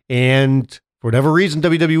 And for whatever reason,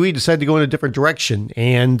 WWE decided to go in a different direction.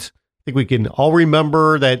 And I think we can all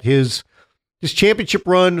remember that his championship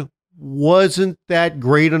run wasn't that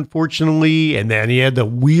great, unfortunately. And then he had the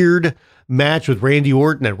weird match with Randy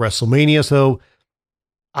Orton at WrestleMania. So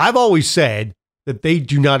I've always said that they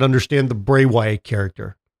do not understand the Bray Wyatt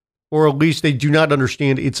character, or at least they do not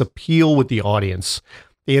understand its appeal with the audience.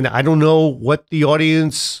 And I don't know what the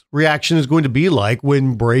audience reaction is going to be like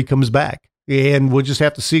when Bray comes back. And we'll just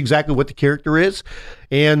have to see exactly what the character is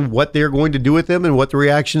and what they're going to do with him and what the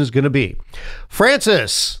reaction is going to be.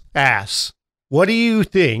 Francis asks, what do you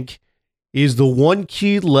think is the one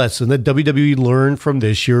key lesson that WWE learned from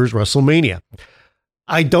this year's WrestleMania?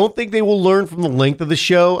 I don't think they will learn from the length of the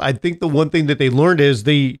show. I think the one thing that they learned is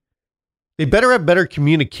they better have better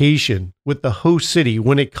communication with the host city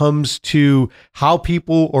when it comes to how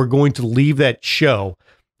people are going to leave that show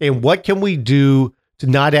and what can we do to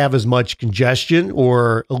not have as much congestion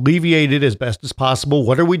or alleviate it as best as possible.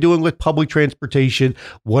 What are we doing with public transportation?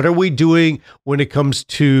 What are we doing when it comes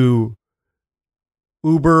to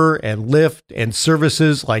Uber and Lyft and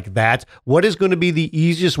services like that, what is going to be the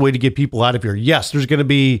easiest way to get people out of here? Yes, there's going to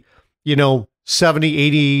be, 70,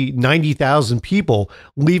 80, 90,000 people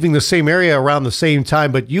leaving the same area around the same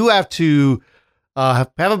time, but you have to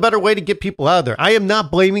have a better way to get people out of there. I am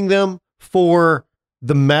not blaming them for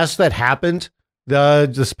the mess that happened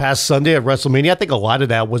this past Sunday at WrestleMania. I think a lot of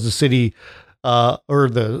that was the city or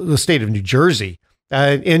the state of New Jersey.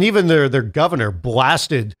 And even their governor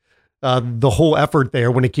blasted the whole effort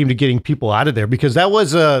there when it came to getting people out of there, because that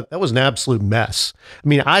was an absolute mess. I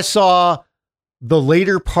mean, I saw the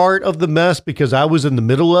later part of the mess because I was in the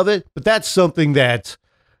middle of it, but that's something that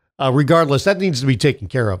regardless, that needs to be taken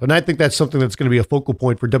care of. And I think that's something that's going to be a focal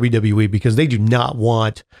point for WWE, because they do not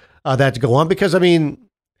want that to go on, because I mean,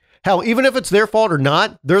 hell, even if it's their fault or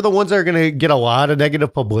not, they're the ones that are going to get a lot of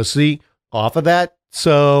negative publicity off of that.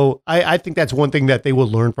 So I think that's one thing that they will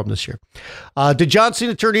learn from this year. Did John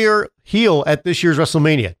Cena turn heel at this year's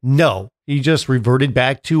WrestleMania? No, he just reverted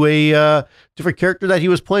back to a different character that he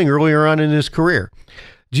was playing earlier on in his career.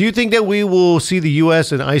 Do you think that we will see the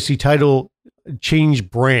US and IC title change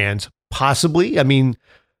brands? Possibly. I mean,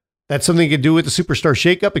 that's something you could do with the Superstar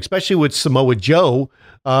Shakeup, especially with Samoa Joe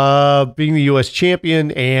being the US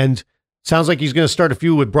champion, and sounds like he's going to start a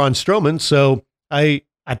feud with Braun Strowman. So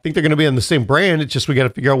I think they're going to be on the same brand. It's just we got to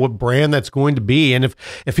figure out what brand that's going to be. And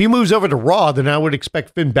if he moves over to Raw, then I would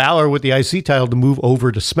expect Finn Balor with the IC title to move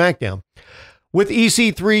over to SmackDown. With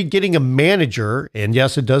EC3 getting a manager, and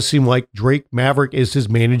yes, it does seem like Drake Maverick is his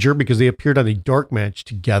manager because they appeared on a dark match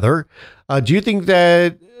together. Do you think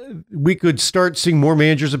that we could start seeing more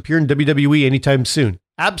managers appear in WWE anytime soon?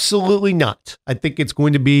 Absolutely not. I think it's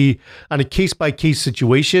going to be on a case-by-case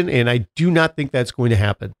situation, and I do not think that's going to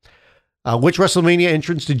happen. Which WrestleMania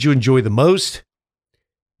entrance did you enjoy the most?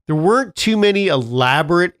 There weren't too many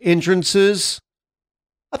elaborate entrances.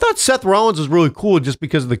 I thought Seth Rollins was really cool just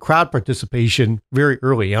because of the crowd participation very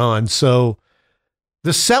early on. So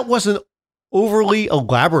the set wasn't overly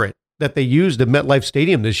elaborate that they used at MetLife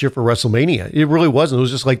Stadium this year for WrestleMania. It really wasn't. It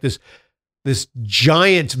was just like this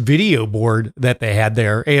giant video board that they had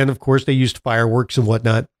there. And of course they used fireworks and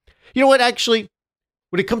whatnot. You know what? Actually,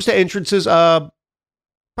 when it comes to entrances,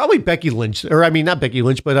 probably Becky Lynch, or I mean, not Becky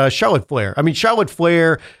Lynch, but Charlotte Flair. I mean, Charlotte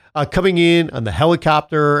Flair coming in on the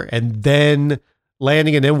helicopter and then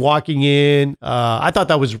landing and then walking in. I thought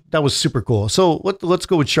that was super cool. So let's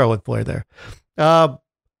go with Charlotte Flair there.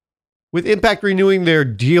 With Impact renewing their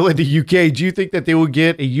deal in the UK, do you think that they will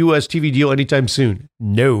get a US TV deal anytime soon?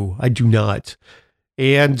 No, I do not.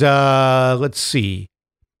 And let's see.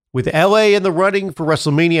 With LA in the running for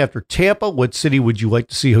WrestleMania after Tampa, what city would you like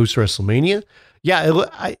to see host WrestleMania? Yeah,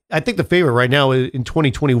 I think the favorite right now in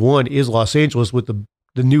 2021 is Los Angeles with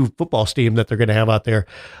the new football stadium that they're going to have out there.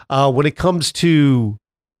 When it comes to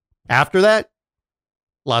after that,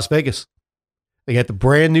 Las Vegas. They got the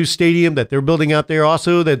brand new stadium that they're building out there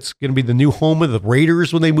also. That's going to be the new home of the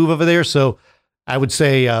Raiders when they move over there. So I would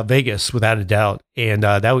say Vegas without a doubt. And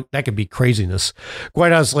that could be craziness.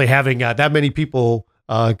 Quite honestly, having that many people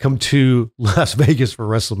come to Las Vegas for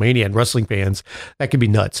WrestleMania and wrestling fans, that could be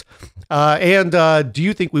nuts. And do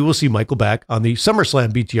you think we will see Michael back on the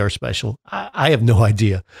SummerSlam BTR special? I have no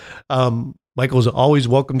idea. Michael's always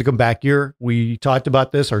welcome to come back here. We talked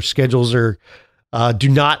about this. Our schedules do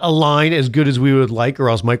not align as good as we would like, or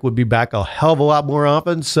else Mike would be back a hell of a lot more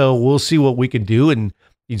often. So we'll see what we can do. And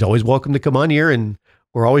he's always welcome to come on here. And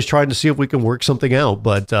we're always trying to see if we can work something out.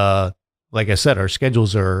 But like I said, our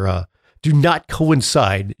schedules do not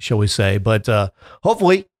coincide, shall we say. But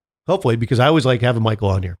hopefully, because I always like having Michael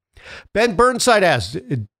on here. Ben Burnside asks,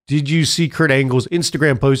 did you see Kurt Angle's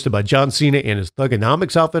Instagram post about John Cena and his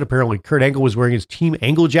Thuganomics outfit? Apparently, Kurt Angle was wearing his Team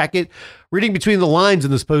Angle jacket. Reading between the lines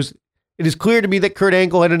in this post, it is clear to me that Kurt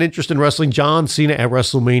Angle had an interest in wrestling John Cena at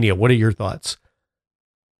WrestleMania. What are your thoughts?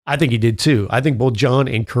 I think he did too. I think both John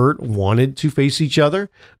and Kurt wanted to face each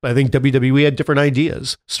other, but I think WWE had different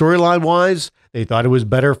ideas. Storyline wise, they thought it was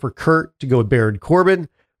better for Kurt to go with Baron Corbin.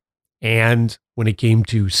 And when it came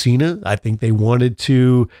to Cena, I think they wanted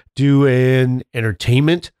to do an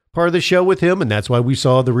entertainment part of the show with him. And that's why we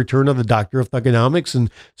saw the return of the Doctor of Thuganomics and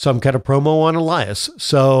some kind of promo on Elias.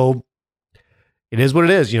 So it is what it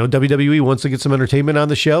is. You know, WWE wants to get some entertainment on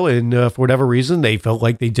the show. And for whatever reason, they felt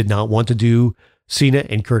like they did not want to do Cena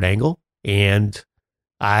and Kurt Angle. And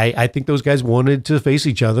I think those guys wanted to face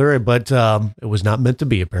each other, but it was not meant to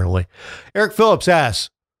be, apparently. Eric Phillips asks,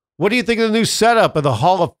 what do you think of the new setup of the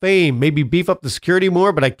Hall of Fame? Maybe beef up the security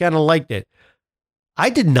more, but I kind of liked it.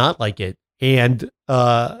 I did not like it. And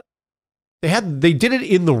they did it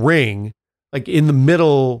in the ring, like in the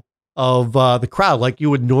middle of the crowd, like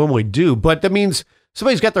you would normally do. But that means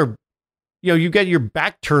somebody's got their you get your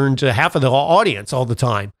back turned to half of the audience all the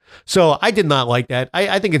time. So I did not like that.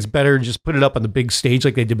 I think it's better to just put it up on the big stage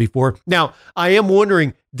like they did before. Now, I am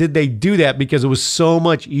wondering, did they do that because it was so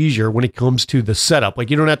much easier when it comes to the setup? Like,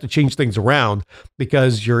 you don't have to change things around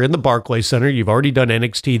because you're in the Barclays Center. You've already done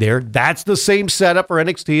NXT there. That's the same setup for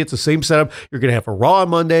NXT. It's the same setup you're going to have for Raw on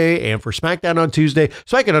Monday and for SmackDown on Tuesday.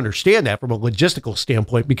 So I can understand that from a logistical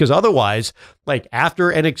standpoint, because otherwise, like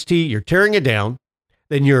after NXT, you're tearing it down,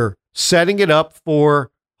 then you're setting it up for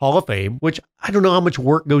Hall of Fame, which I don't know how much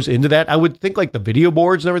work goes into that. I would think like the video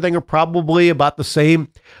boards and everything are probably about the same,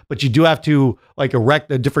 but you do have to like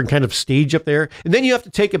erect a different kind of stage up there. And then you have to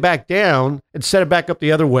take it back down and set it back up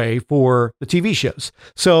the other way for the TV shows.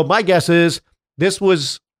 So my guess is this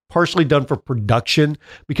was partially done for production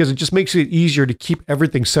because it just makes it easier to keep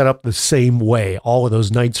everything set up the same way. All of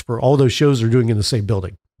those nights for all those shows are doing in the same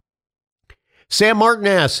building. Sam Martin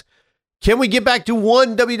asks, can we get back to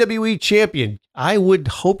one WWE champion? I would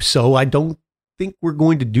hope so. I don't think we're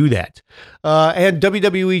going to do that. And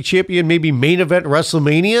WWE champion, maybe main event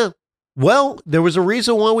WrestleMania? Well, there was a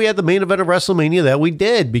reason why we had the main event of WrestleMania that we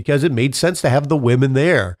did, because it made sense to have the women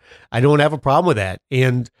there. I don't have a problem with that.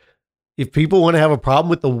 And if people want to have a problem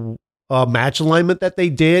with the match alignment that they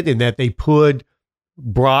did and that they put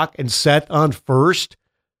Brock and Seth on first,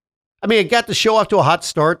 I mean, it got the show off to a hot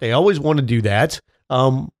start. They always want to do that.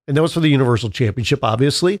 And that was for the Universal Championship,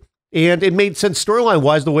 obviously. And it made sense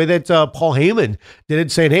storyline-wise the way that Paul Heyman did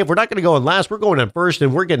it, saying, hey, if we're not going to go in last, we're going in first,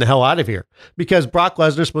 and we're getting the hell out of here. Because Brock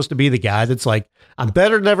Lesnar's supposed to be the guy that's like, I'm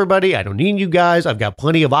better than everybody. I don't need you guys. I've got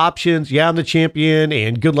plenty of options. Yeah, I'm the champion,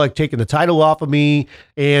 and good luck taking the title off of me.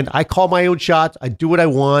 And I call my own shots. I do what I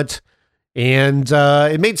want. And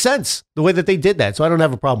it made sense the way that they did that. So I don't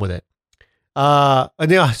have a problem with it.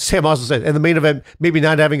 And yeah, Sam also said, and the main event, maybe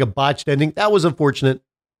not having a botched ending. That was unfortunate.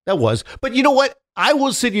 That was. But you know what? I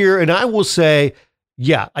will sit here and I will say,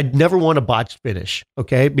 yeah, I'd never want a botched finish.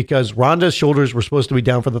 Okay. Because Ronda's shoulders were supposed to be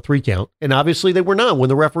down for the 3 count. And obviously they were not when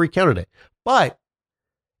the referee counted it. But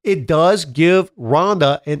it does give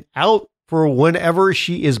Ronda an out for whenever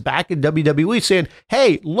she is back in WWE saying,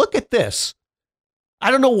 hey, look at this. I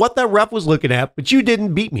don't know what that ref was looking at, but you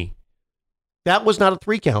didn't beat me. That was not a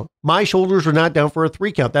 3 count. My shoulders were not down for a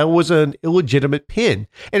 3 count. That was an illegitimate pin.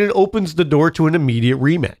 And it opens the door to an immediate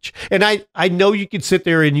rematch. And I know you could sit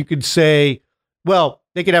there and you could say, well,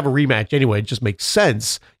 they could have a rematch anyway. It just makes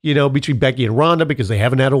sense, between Becky and Ronda because they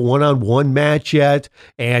haven't had a one-on-one match yet.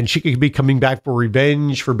 And she could be coming back for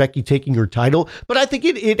revenge for Becky taking her title. But I think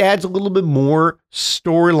it adds a little bit more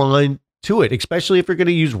storyline to it, especially if you're going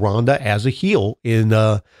to use Ronda as a heel in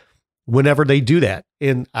whenever they do that.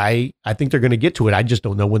 And I think they're going to get to it. I just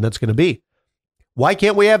don't know when that's going to be. Why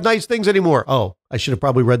can't we have nice things anymore? Oh, I should have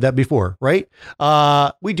probably read that before, right?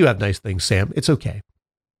 We do have nice things, Sam. It's okay.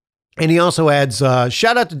 And he also adds,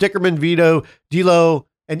 shout out to Dickerman, Vito, D'Lo,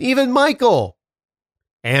 and even Michael.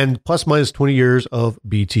 And plus minus 20 years of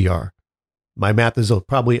BTR. My math is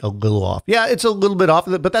probably a little off. Yeah, it's a little bit off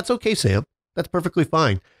of it, but that's okay, Sam. That's perfectly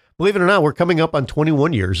fine. Believe it or not, we're coming up on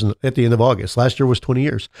 21 years at the end of August. Last year was 20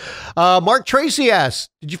 years. Mark Tracy asks,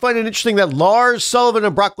 did you find it interesting that Lars Sullivan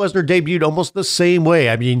and Brock Lesnar debuted almost the same way?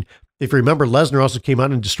 I mean, if you remember, Lesnar also came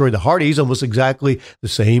out and destroyed the Hardys almost exactly the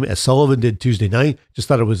same as Sullivan did Tuesday night. Just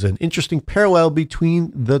thought it was an interesting parallel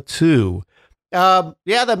between the two. Yeah,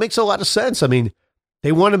 that makes a lot of sense. I mean,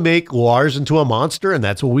 they want to make Lars into a monster, and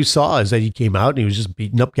that's what we saw is that he came out and he was just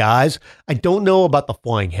beating up guys. I don't know about the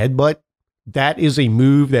flying headbutt. That is a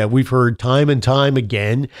move that we've heard time and time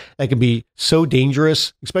again that can be so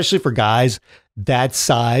dangerous, especially for guys that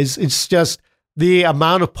size. It's just the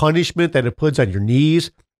amount of punishment that it puts on your knees,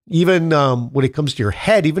 even when it comes to your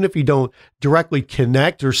head, even if you don't directly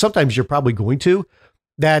connect, or sometimes you're probably going to,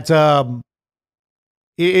 that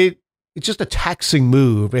it's just a taxing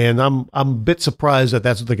move. And I'm a bit surprised that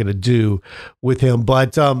that's what they're going to do with him.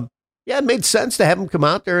 But yeah, it made sense to have him come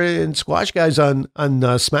out there and squash guys on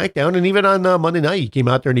SmackDown. And even on Monday night, he came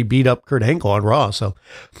out there and he beat up Kurt Angle on Raw. So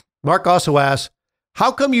Mark also asks,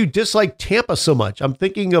 how come you dislike Tampa so much? I'm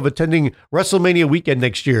thinking of attending WrestleMania weekend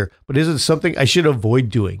next year, but is it something I should avoid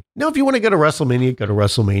doing? No, if you want to go to WrestleMania, go to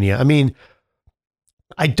WrestleMania. I mean,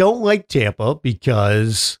 I don't like Tampa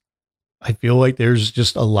because I feel like there's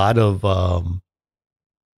just a lot of, God,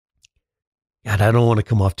 I don't want to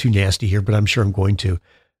come off too nasty here, but I'm sure I'm going to.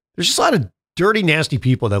 There's just a lot of dirty, nasty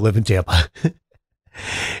people that live in Tampa.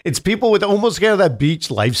 It's people with almost kind of that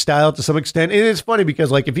beach lifestyle to some extent. And it's funny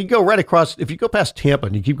because like if you go right across, if you go past Tampa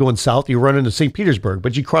and you keep going south, you run into St. Petersburg,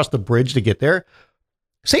 but you cross the bridge to get there.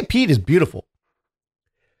 St. Pete is beautiful.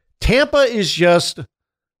 Tampa is just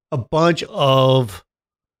a bunch of,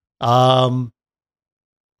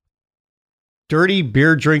 dirty,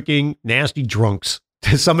 beer drinking, nasty drunks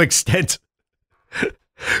to some extent,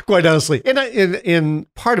 quite honestly.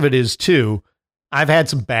 And part of it is, too, I've had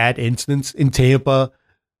some bad incidents in Tampa.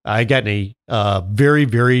 I got in a very,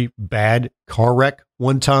 very bad car wreck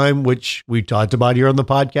one time, which we talked about here on the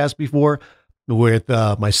podcast before with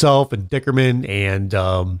myself and Dickerman.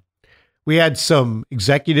 And we had some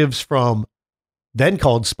executives from then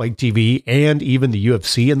called Spike TV and even the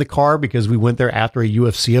UFC in the car because we went there after a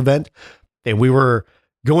UFC event. And we were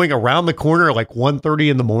going around the corner like 1:30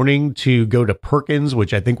 in the morning to go to Perkins,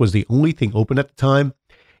 which I think was the only thing open at the time.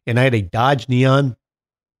 And I had a Dodge Neon.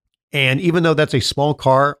 And even though that's a small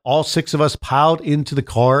car, all 6 of us piled into the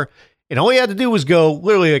car. And all we had to do was go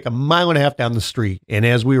literally like a mile and a half down the street. And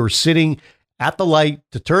as we were sitting at the light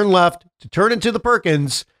to turn left, to turn into the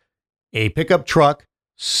Perkins, a pickup truck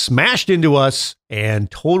smashed into us and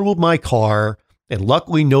totaled my car. And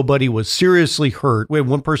luckily, nobody was seriously hurt. We had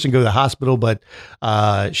one person go to the hospital, but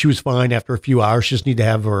she was fine after a few hours. Just need to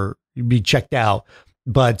have her be checked out.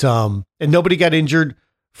 But and nobody got injured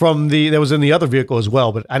from that was in the other vehicle as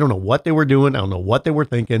well. But I don't know what they were doing. I don't know what they were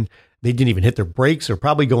thinking. They didn't even hit their brakes. They're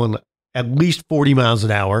probably going at least 40 miles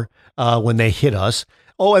an hour when they hit us.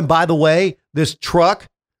 Oh, and by the way, this truck,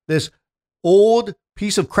 this old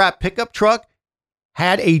piece of crap pickup truck,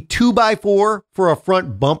 had a 2x4 for a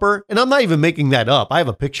front bumper. And I'm not even making that up. I have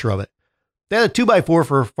a picture of it. They had a 2x4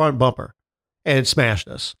 for a front bumper and it smashed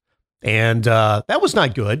us. And that was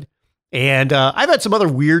not good. And I've had some other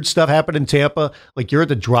weird stuff happen in Tampa. Like you're at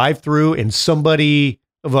the drive-thru and somebody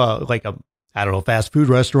of fast food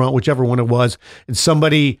restaurant, whichever one it was. And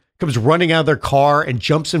somebody comes running out of their car and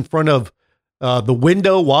jumps in front of the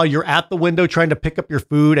window while you're at the window trying to pick up your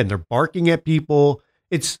food. And they're barking at people.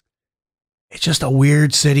 It's just a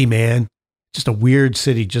weird city, man. Just a weird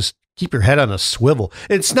city. Just keep your head on a swivel.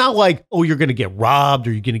 It's not like, oh, you're going to get robbed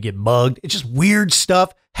or you're going to get mugged. It's just weird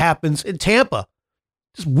stuff happens in Tampa.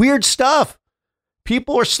 Just weird stuff.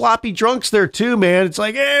 People are sloppy drunks there too, man. It's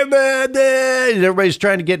like, hey, man, and everybody's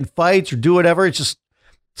trying to get in fights or do whatever. It's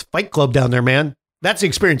a fight club down there, man. That's the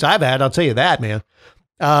experience I've had. I'll tell you that, man.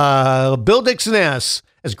 Bill Dixon asks,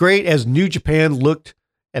 as great as New Japan looked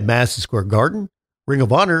at Madison Square Garden, Ring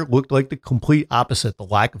of Honor looked like the complete opposite. The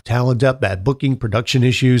lack of talent depth, bad booking, production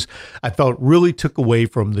issues, I felt really took away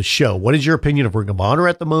from the show. What is your opinion of Ring of Honor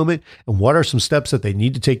at the moment? And what are some steps that they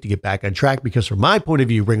need to take to get back on track? Because from my point of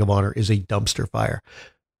view, Ring of Honor is a dumpster fire.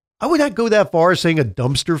 I would not go that far as saying a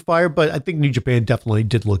dumpster fire, but I think New Japan definitely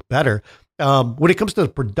did look better. When it comes to the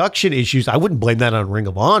production issues, I wouldn't blame that on Ring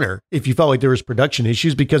of Honor if you felt like there was production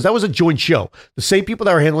issues, because that was a joint show. The same people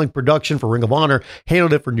that were handling production for Ring of Honor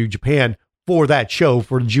handled it for New Japan for that show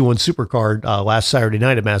for the G1 Supercard last Saturday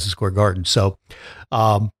night at Madison Square Garden. So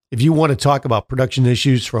if you want to talk about production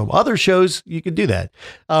issues from other shows, you could do that.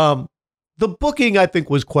 The booking, I think,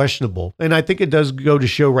 was questionable. And I think it does go to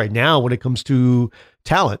show right now when it comes to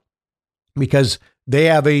talent, because they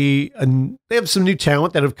have they have some new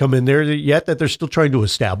talent that have come in there yet that they're still trying to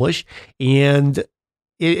establish. And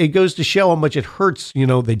it goes to show how much it hurts. You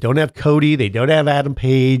know, they don't have Cody. They don't have Adam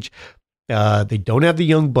Page. They don't have the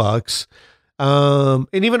Young Bucks. And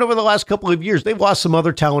even over the last couple of years, they've lost some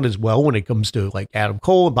other talent as well when it comes to like Adam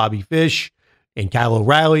Cole and Bobby Fish and Kyle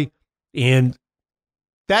O'Reilly. And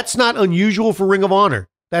that's not unusual for Ring of Honor.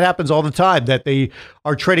 That happens all the time, that they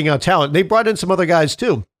are trading out talent. They brought in some other guys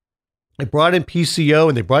too. They brought in PCO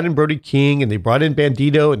and they brought in Brody King and they brought in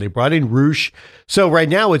Bandito and they brought in Roosh. So right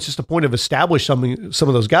now it's just a point of establish some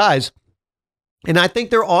of those guys. And I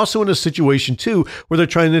think they're also in a situation too, where they're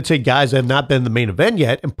trying to take guys that have not been in the main event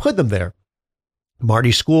yet and put them there.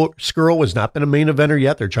 Marty Scurll has not been a main eventer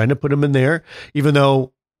yet. They're trying to put him in there, even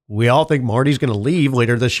though we all think Marty's going to leave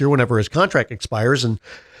later this year whenever his contract expires and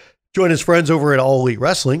join his friends over at All Elite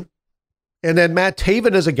Wrestling. And then Matt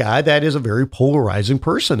Taven is a guy that is a very polarizing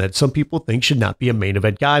person that some people think should not be a main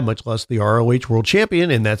event guy, much less the ROH World Champion.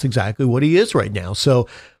 And that's exactly what he is right now. So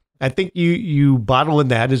I think you bottle in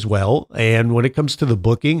that as well. And when it comes to the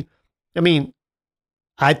booking, I mean,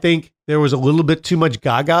 I think there was a little bit too much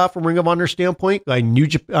gaga from Ring of Honor standpoint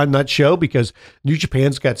on that show, because New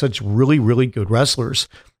Japan's got such really, really good wrestlers.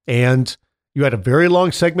 And you had a very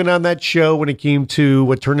long segment on that show when it came to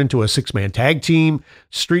what turned into a 6-man tag team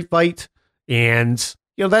street fight. And,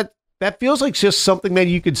 you know, that feels like just something that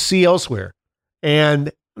you could see elsewhere. And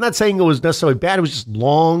I'm not saying it was necessarily bad. It was just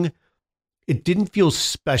long. It didn't feel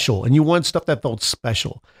special. And you want stuff that felt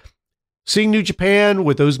special. Seeing New Japan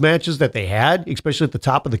with those matches that they had, especially at the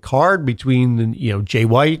top of the card between, you know, Jay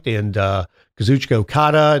White and Kazuchika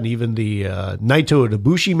Okada, and even the Naito and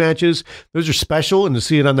Ibushi matches, those are special. And to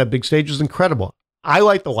see it on that big stage was incredible. I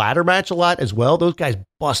like the ladder match a lot as well. Those guys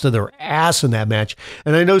busted their ass in that match.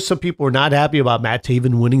 And I know some people are not happy about Matt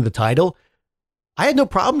Taven winning the title. I had no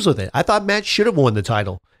problems with it. I thought Matt should have won the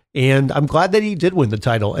title. And I'm glad that he did win the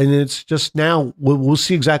title. And it's just now we'll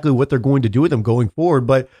see exactly what they're going to do with him going forward.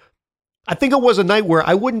 But I think it was a night where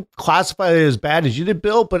I wouldn't classify it as bad as you did,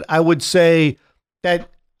 Bill, but I would say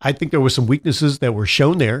that I think there were some weaknesses that were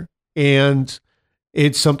shown there. And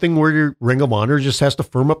it's something where your Ring of Honor just has to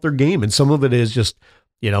firm up their game. And some of it is just,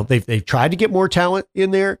 they've tried to get more talent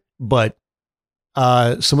in there, but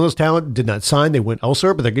some of those talent did not sign. They went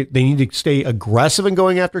elsewhere, but they need to stay aggressive in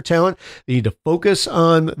going after talent. They need to focus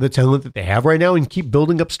on the talent that they have right now and keep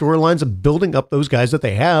building up storylines and building up those guys that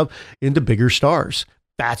they have into bigger stars.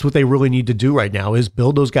 That's what they really need to do right now, is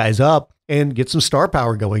build those guys up and get some star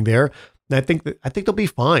power going there. And I think they'll be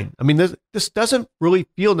fine. I mean, this doesn't really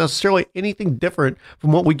feel necessarily anything different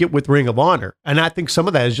from what we get with Ring of Honor. And I think some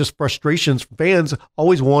of that is just frustrations from fans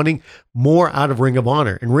always wanting more out of Ring of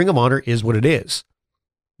Honor. And Ring of Honor is what it is.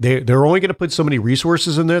 They're only going to put so many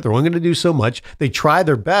resources in there. They're only going to do so much. They try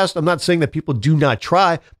their best. I'm not saying that people do not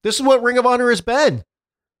try. This is what Ring of Honor has been.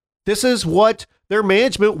 This is what their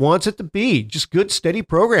management wants it to be. Just good, steady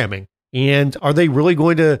programming. And are they really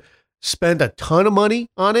going to spend a ton of money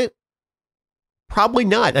on it? Probably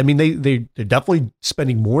not. I mean, they're definitely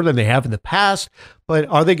spending more than they have in the past, but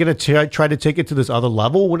are they going to try to take it to this other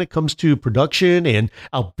level when it comes to production and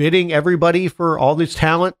outbidding everybody for all this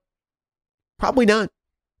talent? Probably not.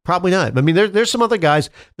 Probably not. I mean, there's some other guys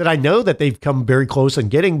that I know that they've come very close in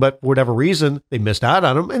getting, but for whatever reason, they missed out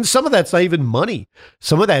on them. And some of that's not even money.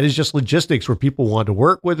 Some of that is just logistics where people want to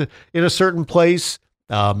work with in a certain place.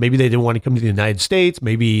 Maybe they didn't want to come to the United States.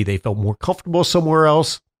 Maybe they felt more comfortable somewhere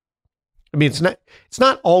else. I mean, it's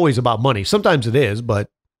not always about money. Sometimes it is, but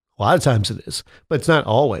a lot of times it is, but it's not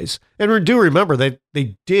always. And we do remember that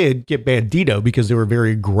they did get Bandito because they were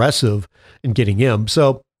very aggressive in getting him.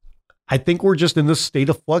 So I think we're just in this state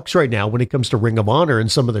of flux right now when it comes to Ring of Honor and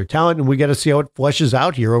some of their talent, and we got to see how it fleshes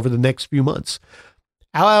out here over the next few months.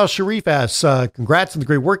 Al Sharif asks, congrats on the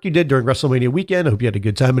great work you did during WrestleMania weekend. I hope you had a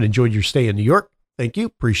good time and enjoyed your stay in New York. Thank you.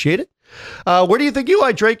 Appreciate it. Where do you think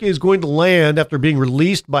Eli Drake is going to land after being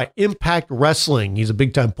released by Impact Wrestling? He's a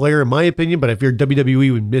big-time player, in my opinion, but I fear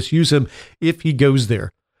WWE would misuse him if he goes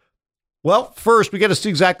there. Well, first, we got to see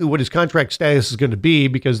exactly what his contract status is going to be,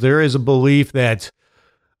 because there is a belief that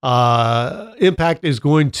Impact is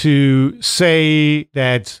going to say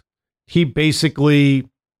that he basically,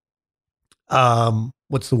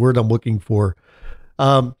 what's the word I'm looking for?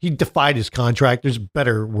 He defied his contract. There's a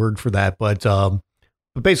better word for that, but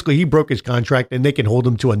basically he broke his contract and they can hold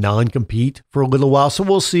him to a non-compete for a little while. So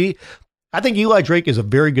we'll see. I think Eli Drake is a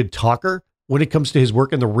very good talker when it comes to his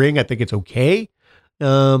work in the ring. I think it's okay.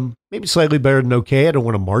 Maybe slightly better than okay. I don't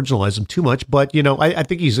want to marginalize him too much, but I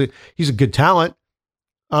think he's a good talent.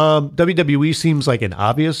 WWE seems like an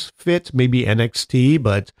obvious fit, maybe NXT,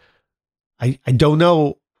 but I don't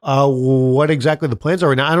know what exactly the plans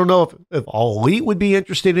are. And I don't know if All Elite would be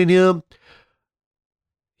interested in him.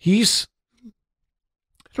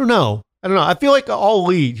 I don't know. I feel like All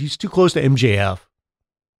Elite, he's too close to MJF.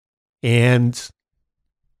 And,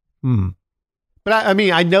 but I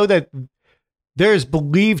mean, I know that there's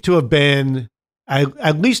believed to have been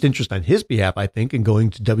at least interest on his behalf, I think, in going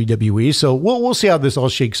to WWE. So we'll see how this all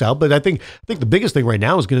shakes out. But I think the biggest thing right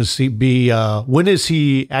now is going to be when is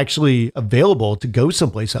he actually available to go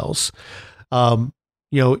someplace else?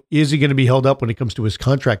 Is he going to be held up when it comes to his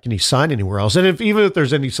contract? Can he sign anywhere else? And even if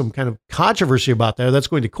there's some kind of controversy about that, that's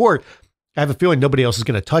going to court, I have a feeling nobody else is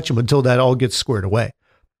going to touch him until that all gets squared away.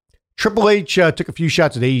 Triple H took a few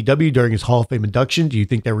shots at AEW during his Hall of Fame induction. Do you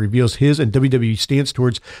think that reveals his and WWE stance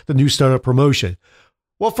towards the new startup promotion?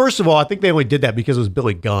 Well, first of all, I think they only did that because it was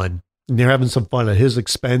Billy Gunn, and they're having some fun at his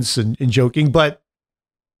expense and joking. But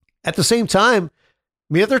at the same time,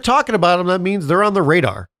 I mean, if they're talking about them, that means they're on the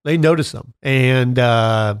radar. They notice them, and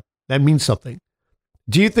that means something.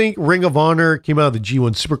 Do you think Ring of Honor came out of the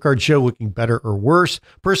G1 Supercard show looking better or worse?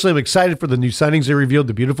 Personally, I'm excited for the new signings they revealed,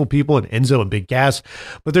 the beautiful people and Enzo and Big Cass,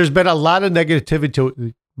 but there's been a lot of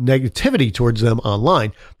negativity towards them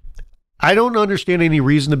online. I don't understand any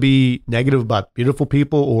reason to be negative about beautiful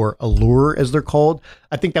people or Allure, as they're called.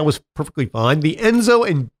 I think that was perfectly fine. The Enzo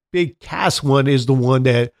and Big Cass one is the one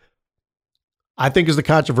that I think is the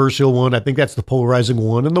controversial one. I think that's the polarizing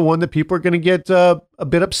one and the one that people are going to get a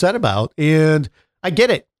bit upset about. And I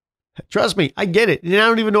get it. Trust me, I get it. And I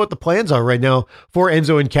don't even know what the plans are right now for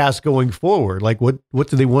Enzo and Cass going forward. Like, what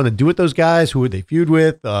do they want to do with those guys? Who would they feud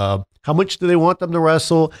with? How much do they want them to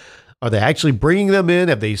wrestle? Are they actually bringing them in?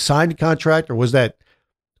 Have they signed a contract, or was that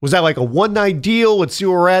Was that like a one-night deal? Let's see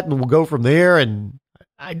where we're at and we'll go from there. And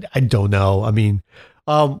I don't know. I mean,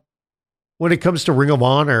 when it comes to Ring of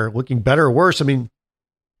Honor looking better or worse, I mean,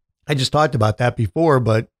 I just talked about that before,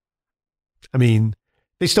 but I mean,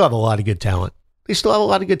 they still have a lot of good talent. I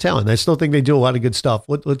still think they do a lot of good stuff.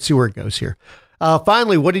 Let's see where it goes here.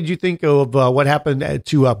 Finally, what did you think of what happened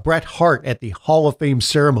to Bret Hart at the Hall of Fame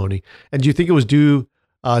ceremony? And do you think it was due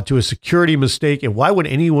to a security mistake? And why would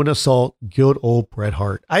anyone assault good old Bret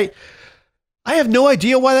Hart? I have no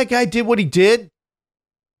idea why that guy did what he did.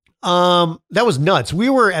 That was nuts. We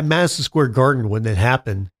were at Madison Square Garden when that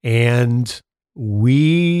happened, and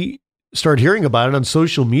we started hearing about it on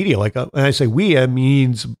social media. Like, when I say we, it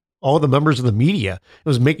means all the members of the media. It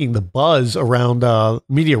was making the buzz around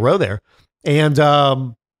Media Row there.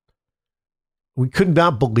 And we could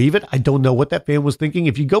not believe it. I don't know what that fan was thinking.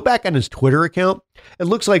 If you go back on his Twitter account, it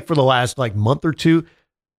looks like for the last month or two,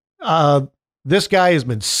 this guy has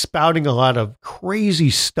been spouting a lot of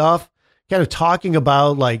crazy stuff, kind of talking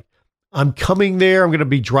about like, I'm coming there. I'm going to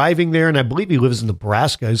be driving there. And I believe he lives in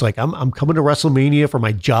Nebraska. He's like, I'm coming to WrestleMania for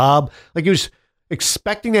my job. Like, he was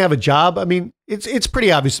expecting to have a job. I mean, it's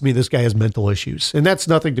pretty obvious to me this guy has mental issues, and that's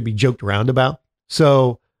nothing to be joked around about.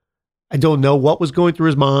 So I don't know what was going through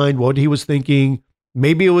his mind, what he was thinking.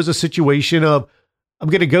 Maybe it was a situation of, I'm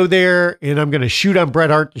going to go there and I'm going to shoot on Bret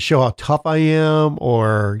Hart to show how tough I am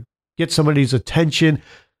or get somebody's attention.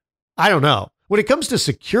 I don't know. When it comes to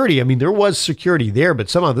security, I mean, there was security there, but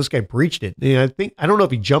somehow this guy breached it. And I don't know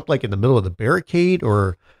if he jumped like in the middle of the barricade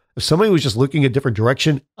or if somebody was just looking a different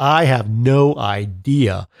direction. I have no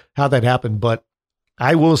idea how that happened, but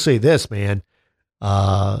I will say this, man,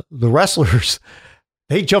 the wrestlers,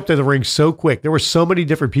 they jumped in the ring so quick. There were so many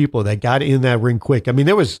different people that got in that ring quick. I mean,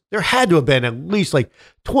 there had to have been at least like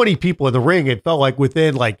 20 people in the ring. It felt like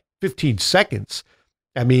within like 15 seconds.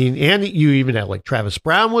 I mean, and you even had like Travis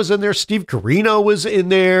Brown was in there. Steve Corino was in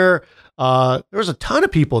there. There was a ton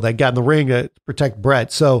of people that got in the ring to protect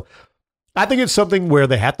Bret. So I think it's something where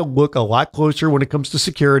they have to look a lot closer when it comes to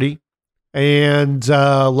security. And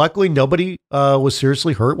luckily, nobody was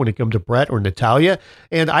seriously hurt when it came to Bret or Natalya.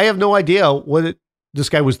 And I have no idea what this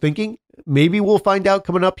guy was thinking. Maybe we'll find out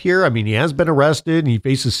coming up here. I mean, he has been arrested and he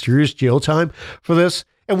faces serious jail time for this.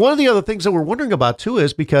 And one of the other things that we're wondering about too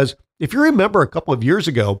is because if you remember a couple of years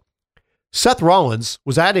ago, Seth Rollins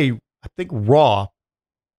was at I think Raw.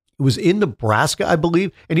 It was in Nebraska, I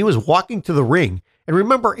believe, and he was walking to the ring. And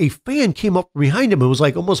remember, a fan came up behind him and was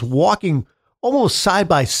like almost walking almost side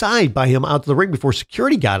by side by him out to the ring before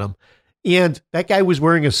security got him. And that guy was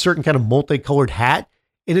wearing a certain kind of multicolored hat.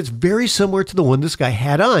 And it's very similar to the one this guy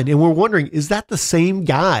had on. And we're wondering, is that the same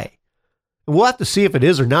guy? And we'll have to see if it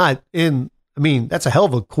is or not. And I mean, that's a hell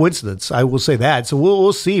of a coincidence. I will say that. So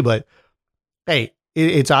we'll see. But hey,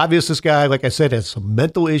 it's obvious this guy, like I said, has some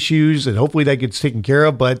mental issues, and hopefully that gets taken care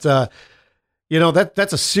of. But,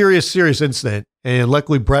 that's a serious incident. And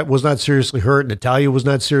luckily, Bret was not seriously hurt. Natalya was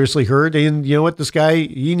not seriously hurt. And you know what? This guy,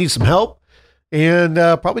 he needs some help and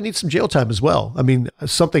probably needs some jail time as well. I mean,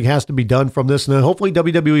 something has to be done from this. And hopefully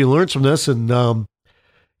WWE learns from this. And, I'm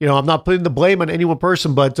not putting the blame on any one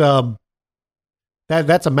person, but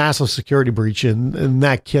that's a massive security breach, and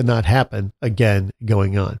that cannot happen again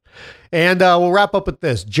going on. And we'll wrap up with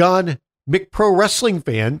this. John McPro Wrestling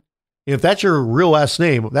Fan, if that's your real last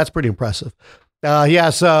name, that's pretty impressive. He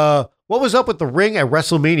asks, what was up with the ring at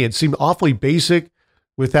WrestleMania? It seemed awfully basic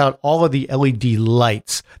without all of the LED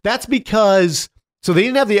lights. That's because, so they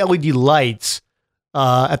didn't have the LED lights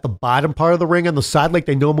at the bottom part of the ring on the side like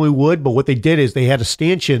they normally would, but what they did is they had a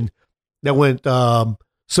stanchion that went, so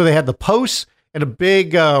they had the posts and a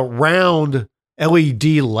big round LED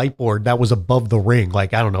light board that was above the ring.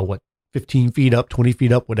 Like, I don't know what, 15 feet up, 20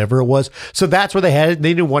 feet up, whatever it was. So that's where they had it.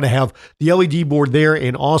 They didn't want to have the LED board there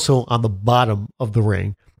and also on the bottom of the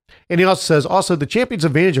ring. And he also says, the champion's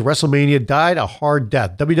advantage of WrestleMania died a hard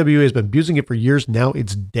death. WWE has been abusing it for years. Now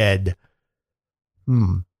it's dead.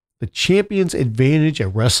 The champion's advantage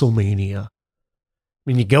at WrestleMania. I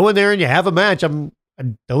mean, you go in there and you have a match. I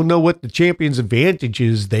don't know what the champion's advantage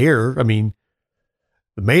is there. I mean,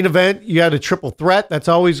 the main event, you got a triple threat. That's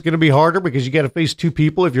always going to be harder because you got to face two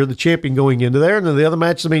people if you're the champion going into there. And then the other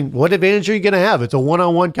match, I mean, what advantage are you going to have? It's a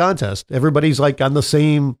one-on-one contest. Everybody's like on the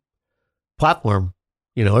same platform.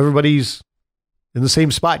 Everybody's in the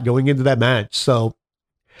same spot going into that match. So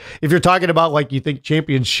if you're talking about like you think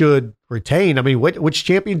champions should retain, I mean, which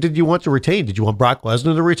champion did you want to retain? Did you want Brock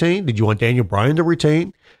Lesnar to retain? Did you want Daniel Bryan to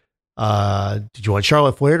retain? Did you want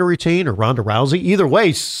Charlotte Flair to retain or Ronda Rousey? Either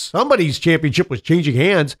way, somebody's championship was changing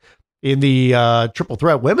hands in the triple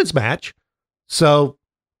threat women's match. So,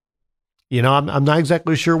 I'm not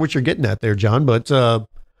exactly sure what you're getting at there, John, but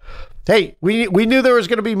hey, we knew there was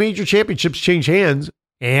going to be major championships change hands,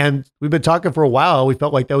 and we've been talking for a while. We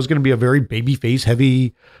felt like that was going to be a very babyface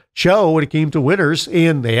heavy show when it came to winners,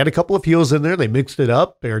 and they had a couple of heels in there. They mixed it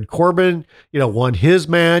up. Baron Corbin, won his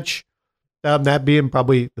match. That being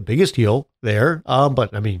probably the biggest heel there.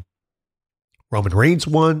 But I mean, Roman Reigns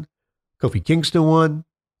won, Kofi Kingston won,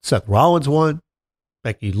 Seth Rollins won,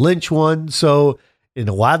 Becky Lynch won. So in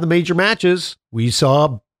a lot of the major matches, we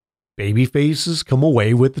saw baby faces come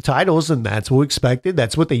away with the titles, and that's what we expected.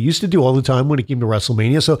 That's what they used to do all the time when it came to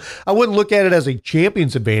WrestleMania. So I wouldn't look at it as a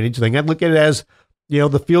champion's advantage thing. I'd look at it as,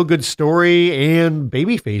 the feel-good story and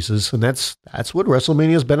baby faces, and that's what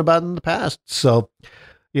WrestleMania has been about in the past. So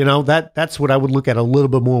that's what I would look at a little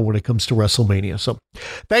bit more when it comes to WrestleMania. So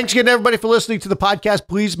thanks again, everybody, for listening to the podcast.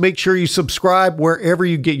 Please make sure you subscribe wherever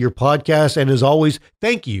you get your podcast. And as always,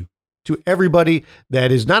 thank you to everybody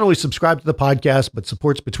that is not only subscribed to the podcast, but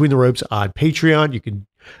supports Between the Ropes on Patreon. You can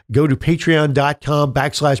go to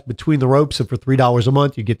patreon.com/Between the Ropes. And for $3 a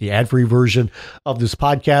month, you get the ad-free version of this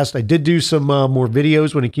podcast. I did do some more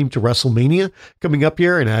videos when it came to WrestleMania coming up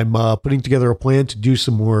here, and I'm putting together a plan to do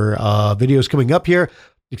some more videos coming up here,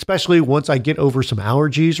 especially once I get over some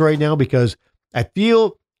allergies right now, because I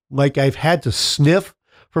feel like I've had to sniff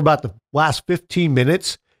for about the last 15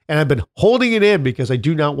 minutes, and I've been holding it in because I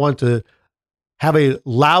do not want to have a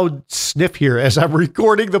loud sniff here as I'm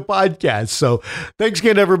recording the podcast. So thanks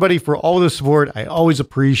again, everybody, for all the support. I always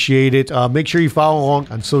appreciate it. Make sure you follow along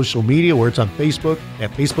on social media, where it's on Facebook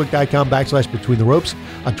at facebook.com/Between the Ropes.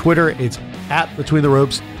 On Twitter, it's at Between the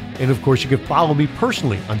Ropes. And of course, you can follow me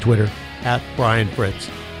personally on Twitter at Brian Fritz.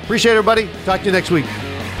 Appreciate it, everybody. Talk to you next week.